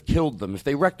couldn't have killed them. If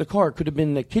they wrecked the car, it could have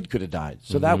been the kid could have died.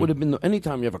 So that would have been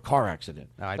anytime you have a car accident.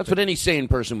 That's what any sane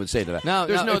person would say to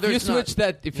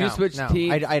that. If you switch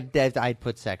teen, I'd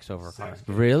put sex over car.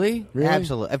 Really?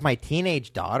 Absolutely. If my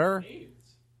teenage daughter,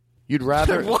 you'd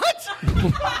rather what?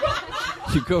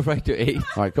 You go right to 8. All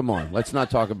right, come on. Let's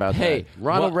not talk about that.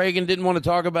 Ronald Reagan didn't want to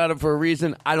talk about it for a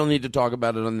reason. I don't need to talk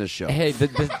about it on this show. Hey,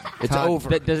 it's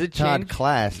over. Does it Todd change?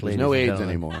 Class, There's no AIDS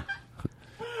anymore.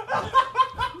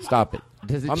 Stop it.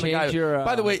 Does it I'm change your...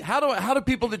 By the way, how do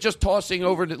people that just tossing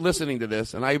over to listening to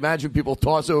this, and I imagine people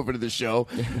toss over to the show,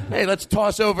 hey, let's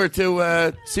toss over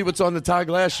to see what's on the Todd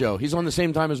Glass show. He's on the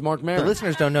same time as Mark Maron. The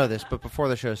listeners don't know this, but before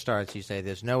the show starts, you say,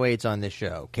 there's no AIDS on this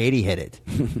show. Katie hit it.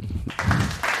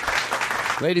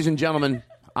 Ladies and gentlemen,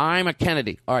 I'm a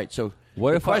Kennedy. All right, so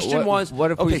what if we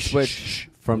switch switch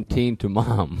from teen to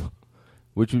mom?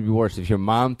 Which would be worse if your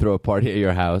mom threw a party at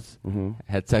your house,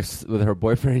 had sex with her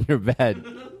boyfriend in your bed,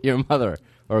 your mother,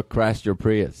 or crashed your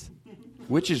Prius?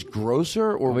 Which is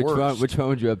grosser or worse? Which one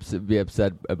would you be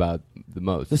upset about the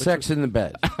most? The sex in the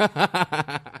bed.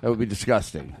 That would be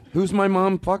disgusting. Who's my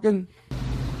mom fucking?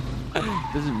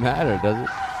 Doesn't matter, does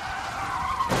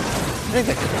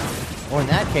it? Well, in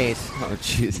that case... Oh,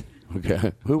 jeez.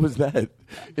 Okay. Who was that?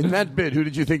 In that bit, who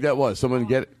did you think that was? Someone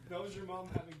get it? That was your mom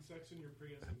having sex in your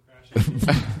Prius and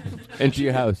crashing into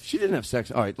your house. She didn't have sex.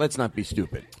 All right, let's not be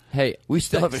stupid. Hey, we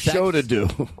still have a show to do.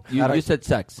 You said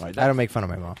sex. Right, I don't make fun of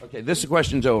my mom. Okay, this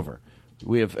question's over.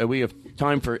 We have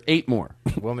time for 8 more.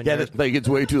 Get it? Like it's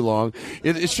way too long.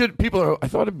 It should. People are. I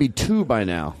thought it'd be 2 by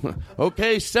now.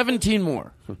 Okay, 17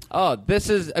 more. Oh,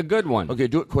 this is a good one. Okay,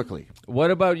 do it quickly.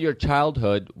 What about your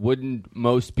childhood? Wouldn't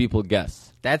most people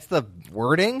guess? That's the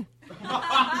wording. He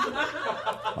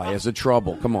has a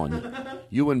trouble. Come on,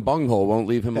 you and Bunghole won't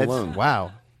leave him alone.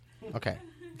 Wow. Okay,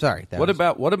 sorry. What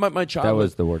about my childhood? That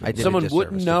was the word. Someone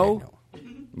wouldn't know.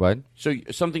 What? So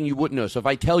something you wouldn't know. So if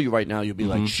I tell you right now, you'll be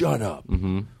like, "Shut up."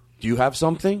 Do you have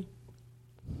something?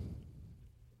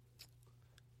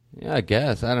 Yeah, I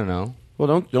guess. I don't know.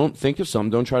 Well, don't think of some.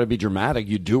 Don't try to be dramatic.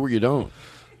 You do or you don't.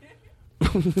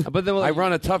 But then, I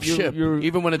run a tough ship,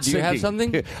 even when it's do sinking. you have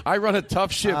something? I run a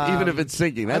tough ship, even if it's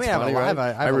sinking. That's funny, right?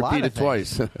 I repeat it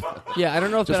twice. Yeah, I don't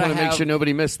know if just want to make sure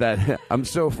nobody missed that. I'm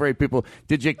so afraid people.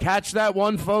 Did you catch that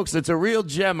one, folks? It's a real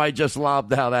gem I just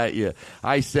lobbed out at you.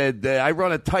 I said I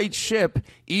run a tight ship,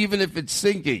 even if it's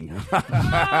sinking.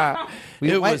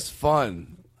 It was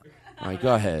fun. All right,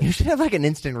 go ahead. You should have like an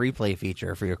instant replay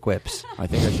feature for your quips. I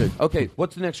think I should. Okay,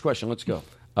 what's the next question? Let's go.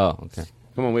 Oh, okay.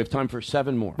 Come on, we have time for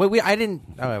 7 more. Wait, I didn't.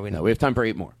 Oh, No, we have time for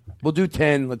 8 more. We'll do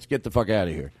 10. Let's get the fuck out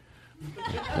of here.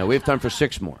 No, we have time for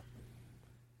 6 more.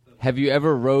 Have you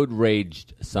ever road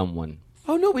raged someone?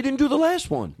 Oh, no, we didn't do the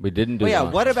last one. We didn't do yeah,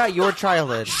 that. what about your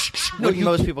childhood? Wouldn't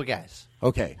most people guess?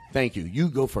 Okay, thank you. You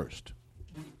go first.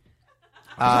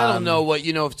 I don't know what,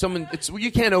 if someone,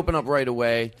 you can't open up right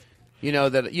away.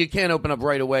 That you can't open up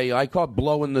right away. I caught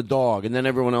blowing the dog, and then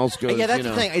everyone else goes. Yeah, that's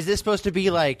the thing. Is this supposed to be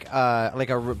like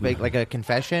a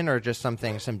confession, or just some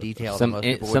detail that most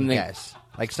people wouldn't guess?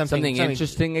 Like something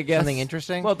interesting, I guess. Something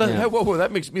interesting. Well,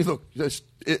 that makes me look.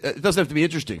 It doesn't have to be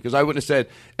interesting because I wouldn't have said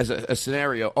as a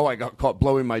scenario. Oh, I got caught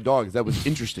blowing my dog. That was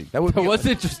interesting. That was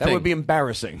interesting. That would be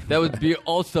embarrassing. That would be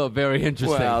also very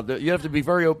interesting. Well, you have to be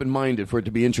very open-minded for it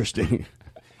to be interesting.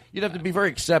 You'd have to be very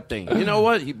accepting. You know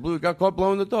what? He got caught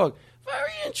blowing the dog.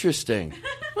 Very interesting. I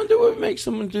wonder what makes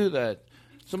someone do that.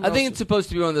 I think it's supposed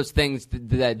to be one of those things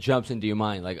that jumps into your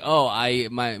mind, like, oh,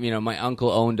 my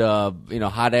uncle owned a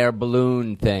hot air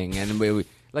balloon thing, and we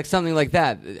like something like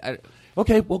that.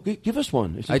 Okay, well, give us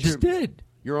one. I just did.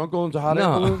 Your uncle owns a hot air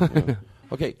balloon. Yeah.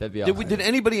 Okay, that'd be awesome. Did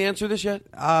anybody answer this yet?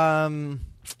 I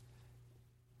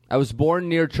I was born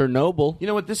near Chernobyl. You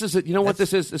know what this is?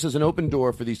 This is? This is an open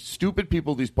door for these stupid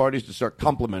people, these parties, to start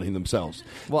complimenting themselves.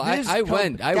 Well, I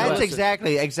went. That's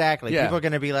exactly. Yeah. People are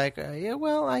going to be like, yeah,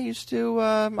 well, I used to.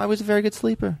 I was a very good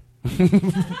sleeper.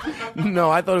 No,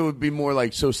 I thought it would be more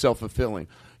like so self-fulfilling.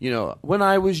 You know, when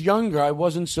I was younger, I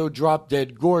wasn't so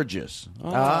drop-dead gorgeous.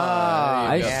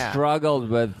 I struggled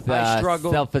with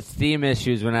self-esteem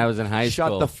issues when I was in high school.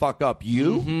 Shut the fuck up.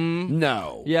 You? Mm-hmm.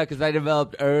 No. Yeah, because I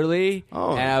developed early,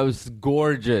 and I was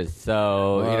gorgeous.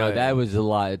 So, Right. that was a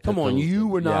lot. It Come took on, you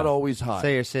were not always hot. So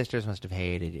your sisters must have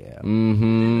hated you.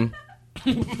 Mm-hmm.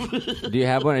 Do you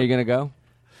have one? Are you going to go?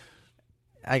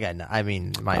 I got no. I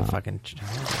mean, my fucking so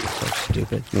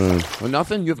stupid. Well,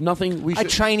 nothing. You have nothing. A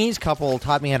Chinese couple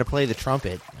taught me how to play the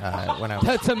trumpet when I was.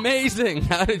 That's amazing.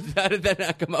 How did that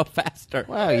not come out faster?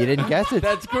 Wow, you didn't guess it.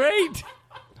 That's great.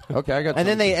 Okay, I got. And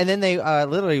then they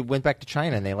literally went back to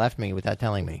China and they left me without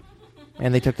telling me,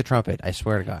 and they took the trumpet. I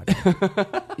swear to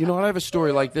God. You know what? I have a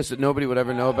story like this that nobody would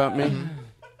ever know about me.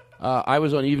 I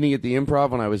was on Evening at the Improv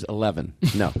when I was 11.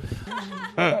 No.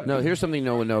 No, here's something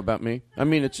no one know about me. I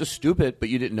mean, it's just stupid, but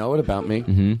you didn't know it about me.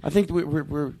 Mm-hmm. I think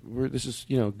we're this is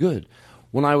good.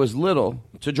 When I was little,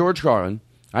 to George Carlin,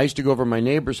 I used to go over to my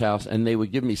neighbor's house, and they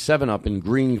would give me 7-Up in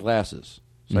green glasses.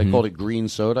 So I called it green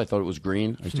soda. I thought it was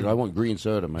green. I said, I want green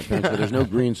soda. My parents said, there's no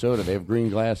green soda. They have green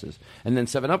glasses. And then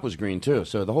 7-Up was green, too.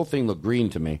 So the whole thing looked green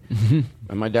to me.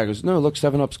 And my dad goes, no, look,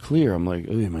 7-Up's clear. I'm like,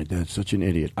 oh, my dad's such an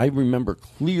idiot. I remember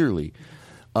clearly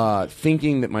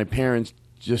thinking that my parents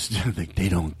just like they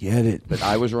don't get it, but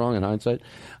I was wrong in hindsight.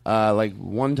 Like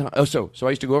one time, so I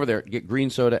used to go over there, get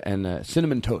green soda and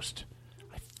cinnamon toast.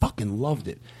 I fucking loved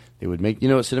it. They would make, you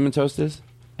know what cinnamon toast is,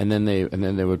 and then they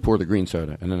would pour the green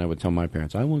soda, and then I would tell my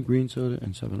parents, I want green soda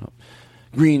and 7-Up,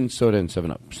 green soda and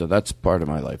 7-Up. So that's part of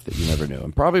my life that you never knew,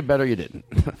 and probably better you didn't.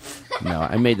 No,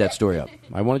 I made that story up.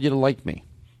 I wanted you to like me,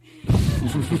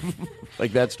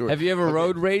 like that story. Have you ever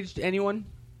road raged anyone?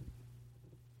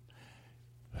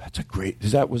 That's a great.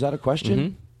 Was that a question?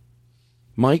 Mm-hmm.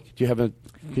 Mike, can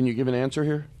you give an answer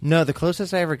here? No, the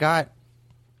closest I ever got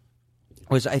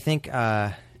was, I think,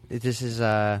 this is,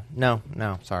 no,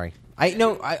 sorry.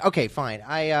 Okay, fine.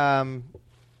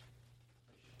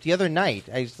 The other night,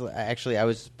 I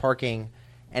was parking,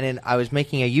 and then I was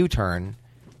making a U-turn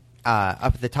up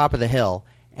at the top of the hill,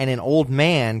 and an old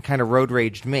man kind of road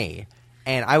raged me.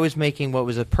 And I was making what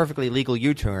was a perfectly legal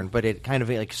U-turn, but it kind of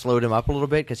like slowed him up a little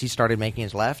bit because he started making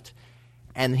his left,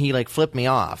 and he like flipped me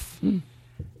off.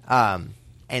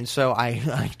 And so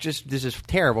I just, this is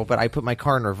terrible, but I put my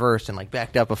car in reverse and like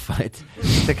backed up a foot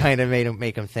to kind of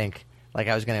make him think like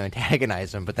I was going to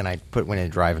antagonize him, but then I went in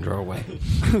drive and drove away.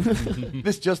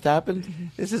 This just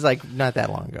happened? This is like not that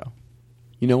long ago.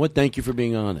 You know what? Thank you for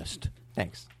being honest.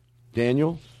 Thanks.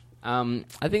 Daniel? I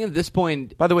think at this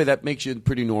point... By the way, that makes you a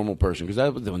pretty normal person, because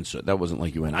that wasn't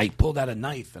like you went, I pulled out a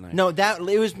knife. And No,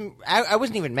 it was. I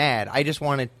wasn't even mad. I just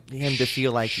wanted him to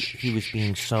feel like he was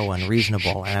being so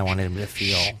unreasonable, and I wanted him to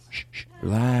feel...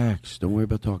 Relax. Don't worry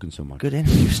about talking so much. Good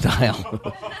interview style.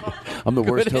 I'm the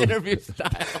worst host. Good interview style.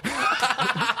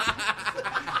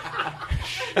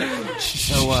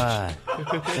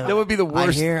 That would be the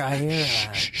worst. I hear.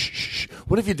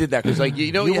 What if you did that? Because like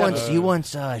you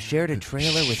once shared a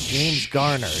trailer with James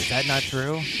Garner. Is that not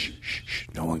true?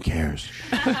 No one cares.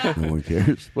 No one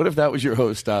cares. What if that was your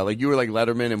host style? Like you were like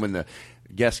Letterman, and when the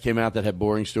guests came out that had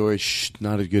boring stories,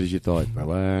 not as good as you thought.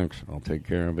 Relax, I'll take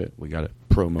care of it. We got a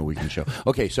promo we can show.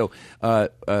 Okay, so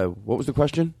what was the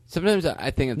question? Sometimes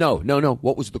I think... No.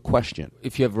 What was the question?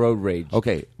 If you have road rage.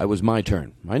 Okay, it was my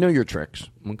turn. I know your tricks.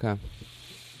 Okay.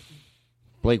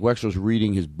 Blake Wexler's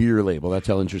reading his beer label. That's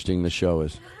how interesting this show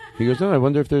is. He goes, I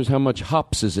wonder if there's how much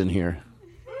hops is in here.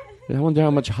 I wonder how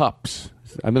much hops.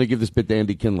 I'm going to give this bit to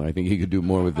Andy Kindler. I think he could do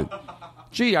more with it.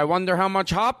 Gee, I wonder how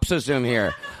much hops is in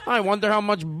here. I wonder how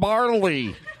much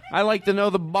barley. I like to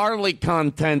know the barley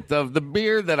content of the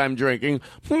beer that I'm drinking.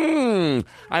 I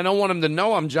don't want him to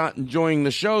know I'm enjoying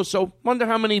the show, so wonder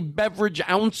how many beverage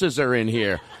ounces are in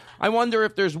here. I wonder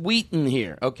if there's wheat in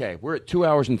here. Okay, we're at 2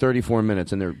 hours and 34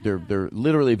 minutes, and they're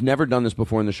literally have never done this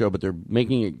before in the show, but they're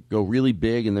making it go really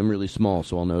big and then really small,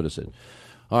 so I'll notice it.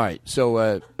 All right,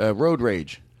 so road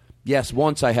rage. Yes,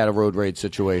 once I had a road rage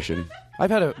situation. I've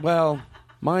had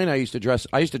mine I used to dress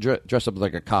up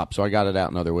like a cop, so I got it out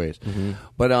in other ways. Mm-hmm.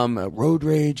 But road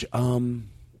rage, no,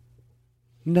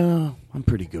 I'm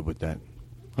pretty good with that.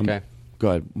 Okay.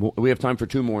 Good. We have time for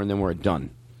 2 more, and then we're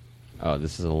done. Oh,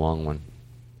 this is a long one.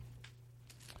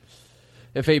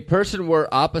 If a person were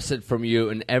opposite from you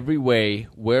in every way,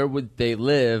 where would they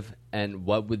live and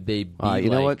what would they be You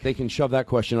know like? what? They can shove that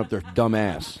question up their dumb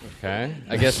ass. Okay.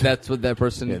 I guess that's what that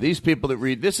person... Yeah, these people that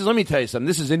read... This is... Let me tell you something.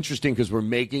 This is interesting because we're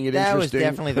making it That was interesting.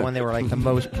 definitely the one they were like the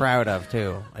most proud of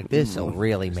too. Like this will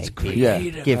really make people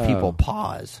give people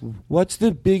pause. What's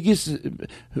the biggest...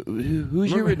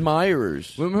 Who's your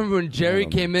admirers? Remember when Jerry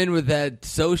came in with that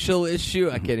social issue?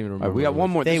 I can't even remember. we got one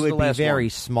more. They This is would the be last very one.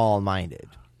 small-minded.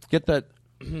 Get that...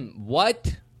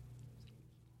 What?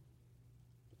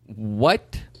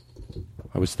 What?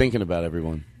 I was thinking about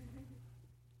everyone.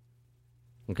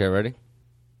 Okay, ready?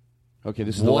 Okay,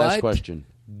 this is the last question.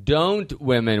 Don't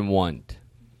women want?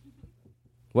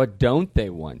 What don't they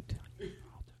want?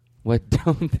 What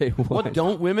don't they want? What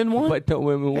don't women want? What don't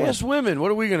women want? Ask women.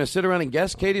 What are we going to sit around and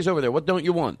guess? Katie's over there. What don't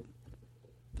you want?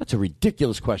 That's a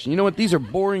ridiculous question. You know what? These are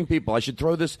boring people. I should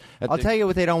throw this at I'll tell you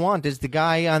what they don't want is the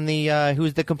guy on the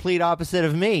who's the complete opposite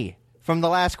of me from the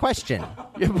last question.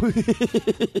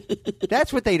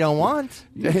 That's what they don't want.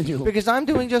 Because I'm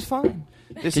doing just fine.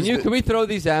 Can we throw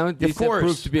these out? These have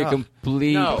proved to be a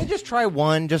complete... Can we just try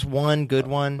just one good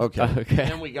one? Okay.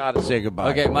 Then we got to say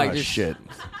goodbye. Okay, Mike, Oh, just- shit.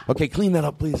 Okay, clean that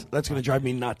up, please. That's going to drive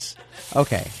me nuts.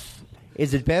 Okay.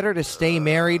 Is it better to stay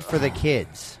married for the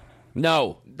kids?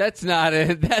 No. That's not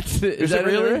it. Is Is that it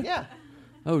really? Yeah.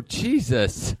 Oh,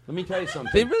 Jesus. Let me tell you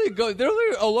something. They're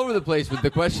really all over the place with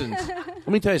the questions. Let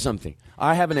me tell you something.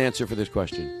 I have an answer for this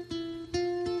question.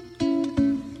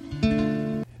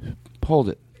 Hold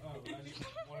it.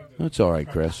 That's all right,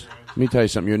 Chris. Let me tell you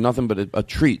something. You're nothing but a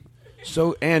treat.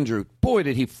 So, Andrew, boy,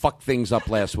 did he fuck things up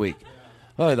last week.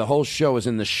 Oh, the whole show is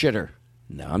in the shitter.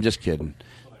 No, I'm just kidding.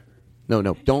 No,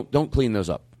 don't clean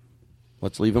those up.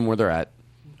 Let's leave them where they're at.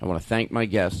 I want to thank my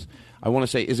guests. I want to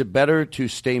say, is it better to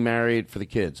stay married for the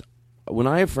kids? When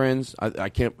I have friends, I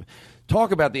can't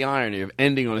talk about the irony of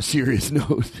ending on a serious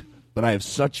note, but I have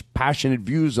such passionate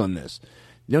views on this.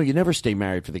 No, you never stay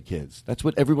married for the kids. That's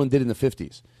what everyone did in the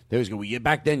 50s. They always go, well,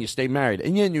 back then you stay married.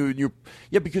 And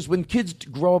yeah, because when kids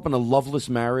grow up in a loveless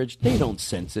marriage, they don't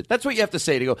sense it. That's what you have to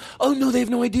say to go, oh, no, they have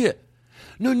no idea.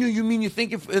 No, you mean you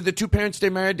think if the two parents stay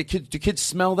married, do kids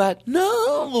smell that?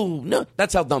 No.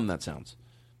 That's how dumb that sounds.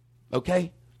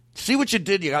 Okay? See what you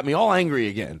did? You got me all angry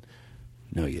again.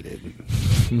 No, you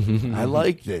didn't. I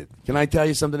liked it. Can I tell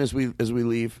you something as we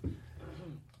leave?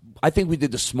 I think we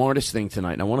did the smartest thing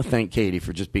tonight, and I want to thank Katie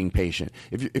for just being patient.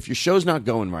 If your show's not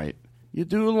going right, you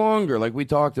do it longer, like we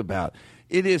talked about.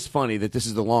 It is funny that this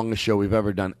is the longest show we've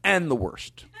ever done, and the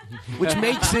worst, which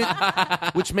makes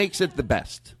it the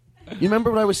best. You remember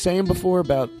what I was saying before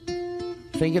about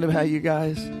thinking about you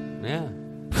guys? Yeah.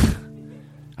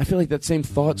 I feel like that same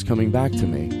thought's coming back to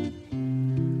me.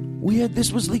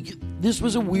 This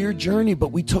was a weird journey,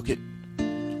 but we took it.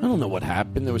 I don't know what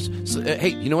happened. Hey,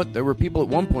 you know what? There were people at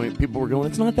one point, people were going,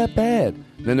 it's not that bad.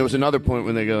 And then there was another point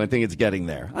when they go, I think it's getting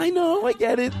there. I know, I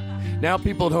get it. Now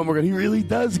people at home are going, he really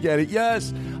does get it.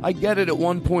 Yes, I get it. At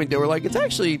one point, they were like, it's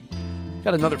actually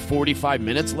got another 45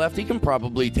 minutes left. He can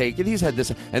probably take it. He's had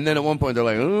this. And then at one point, they're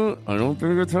like, oh, I don't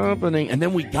think it's happening. And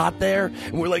then we got there,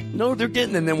 and we're like, no, they're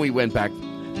getting. And then we went back.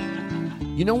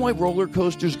 You know why roller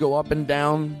coasters go up and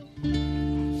down?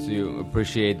 So you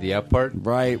appreciate the up part?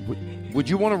 Right. Would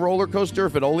you want a roller coaster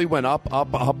if it only went up,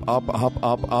 up, up, up, up,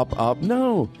 up, up, up?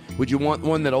 No. Would you want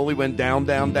one that only went down,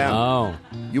 down, down? Oh.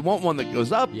 You want one that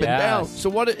goes up and down. So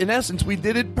what? In essence, we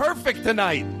did it perfect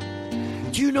tonight.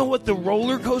 Do you know what the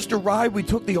roller coaster ride we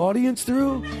took the audience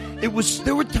through?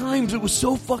 There were times it was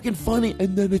so fucking funny,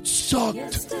 and then it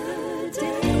sucked.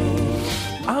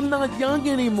 I'm not young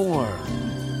anymore.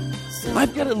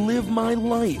 I've got to live my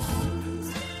life.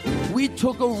 We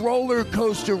took a roller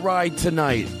coaster ride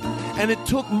tonight, and it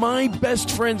took my best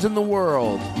friends in the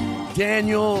world,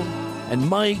 Daniel and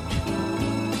Mike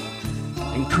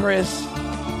and Chris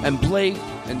and Blake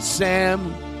and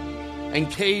Sam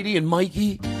and Katie and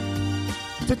Mikey,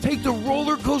 to take the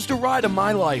roller coaster ride of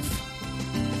my life.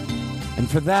 And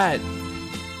for that,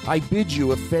 I bid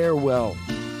you a farewell.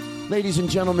 Ladies and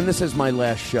gentlemen, this is my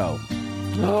last show.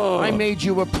 I made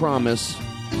you a promise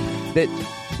that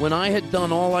when I had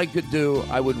done all I could do,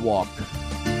 I would walk.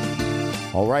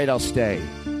 All right, I'll stay.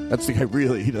 That's the guy,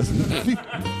 really, he doesn't. No,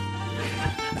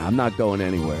 I'm not going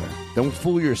anywhere. Don't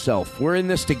fool yourself. We're in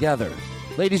this together.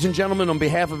 Ladies and gentlemen, on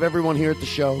behalf of everyone here at the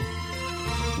show,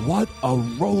 what a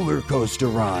roller coaster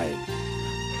ride.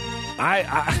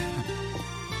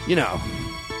 You know.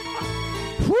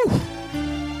 Whew.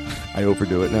 I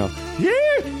overdo it now.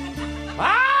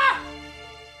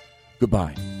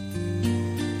 Goodbye.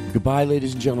 Goodbye,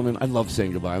 ladies and gentlemen. I love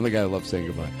saying goodbye. I'm the guy who loves saying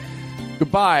goodbye.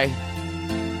 Goodbye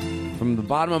from the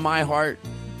bottom of my heart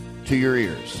to your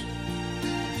ears.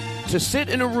 To sit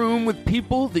in a room with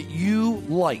people that you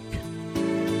like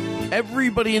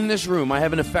Everybody in this room I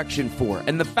have an affection for.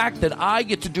 And the fact that I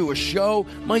get to do a show,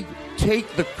 Mike,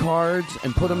 take the cards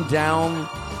and put them down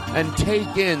and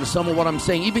take in some of what I'm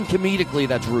saying. Even comedically,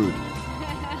 that's rude.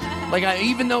 Like,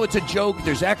 even though it's a joke,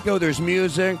 there's echo, there's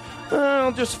music.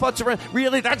 I'll just futz around.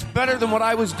 Really, that's better than what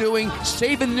I was doing,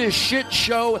 saving this shit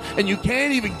show, and you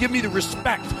can't even give me the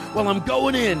respect while I'm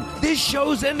going in. This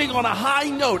show's ending on a high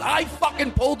note. I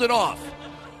fucking pulled it off.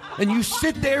 And you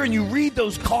sit there and you read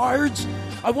those cards.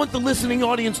 I want the listening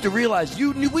audience to realize,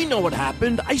 we know what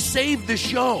happened. I saved the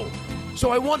show.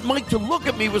 So I want Mike to look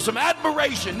at me with some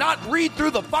admiration, not read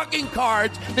through the fucking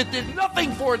cards that did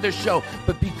nothing for this show.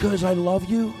 But because I love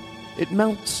you, it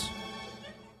melts.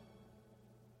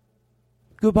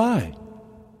 Goodbye,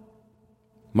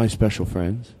 my special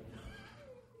friends.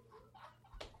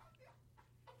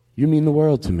 You mean the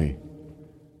world to me.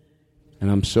 And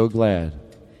I'm so glad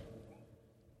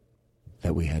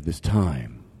that we had this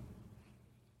time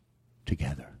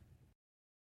together.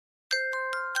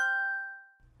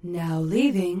 Now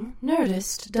leaving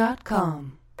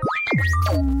Nerdist.com.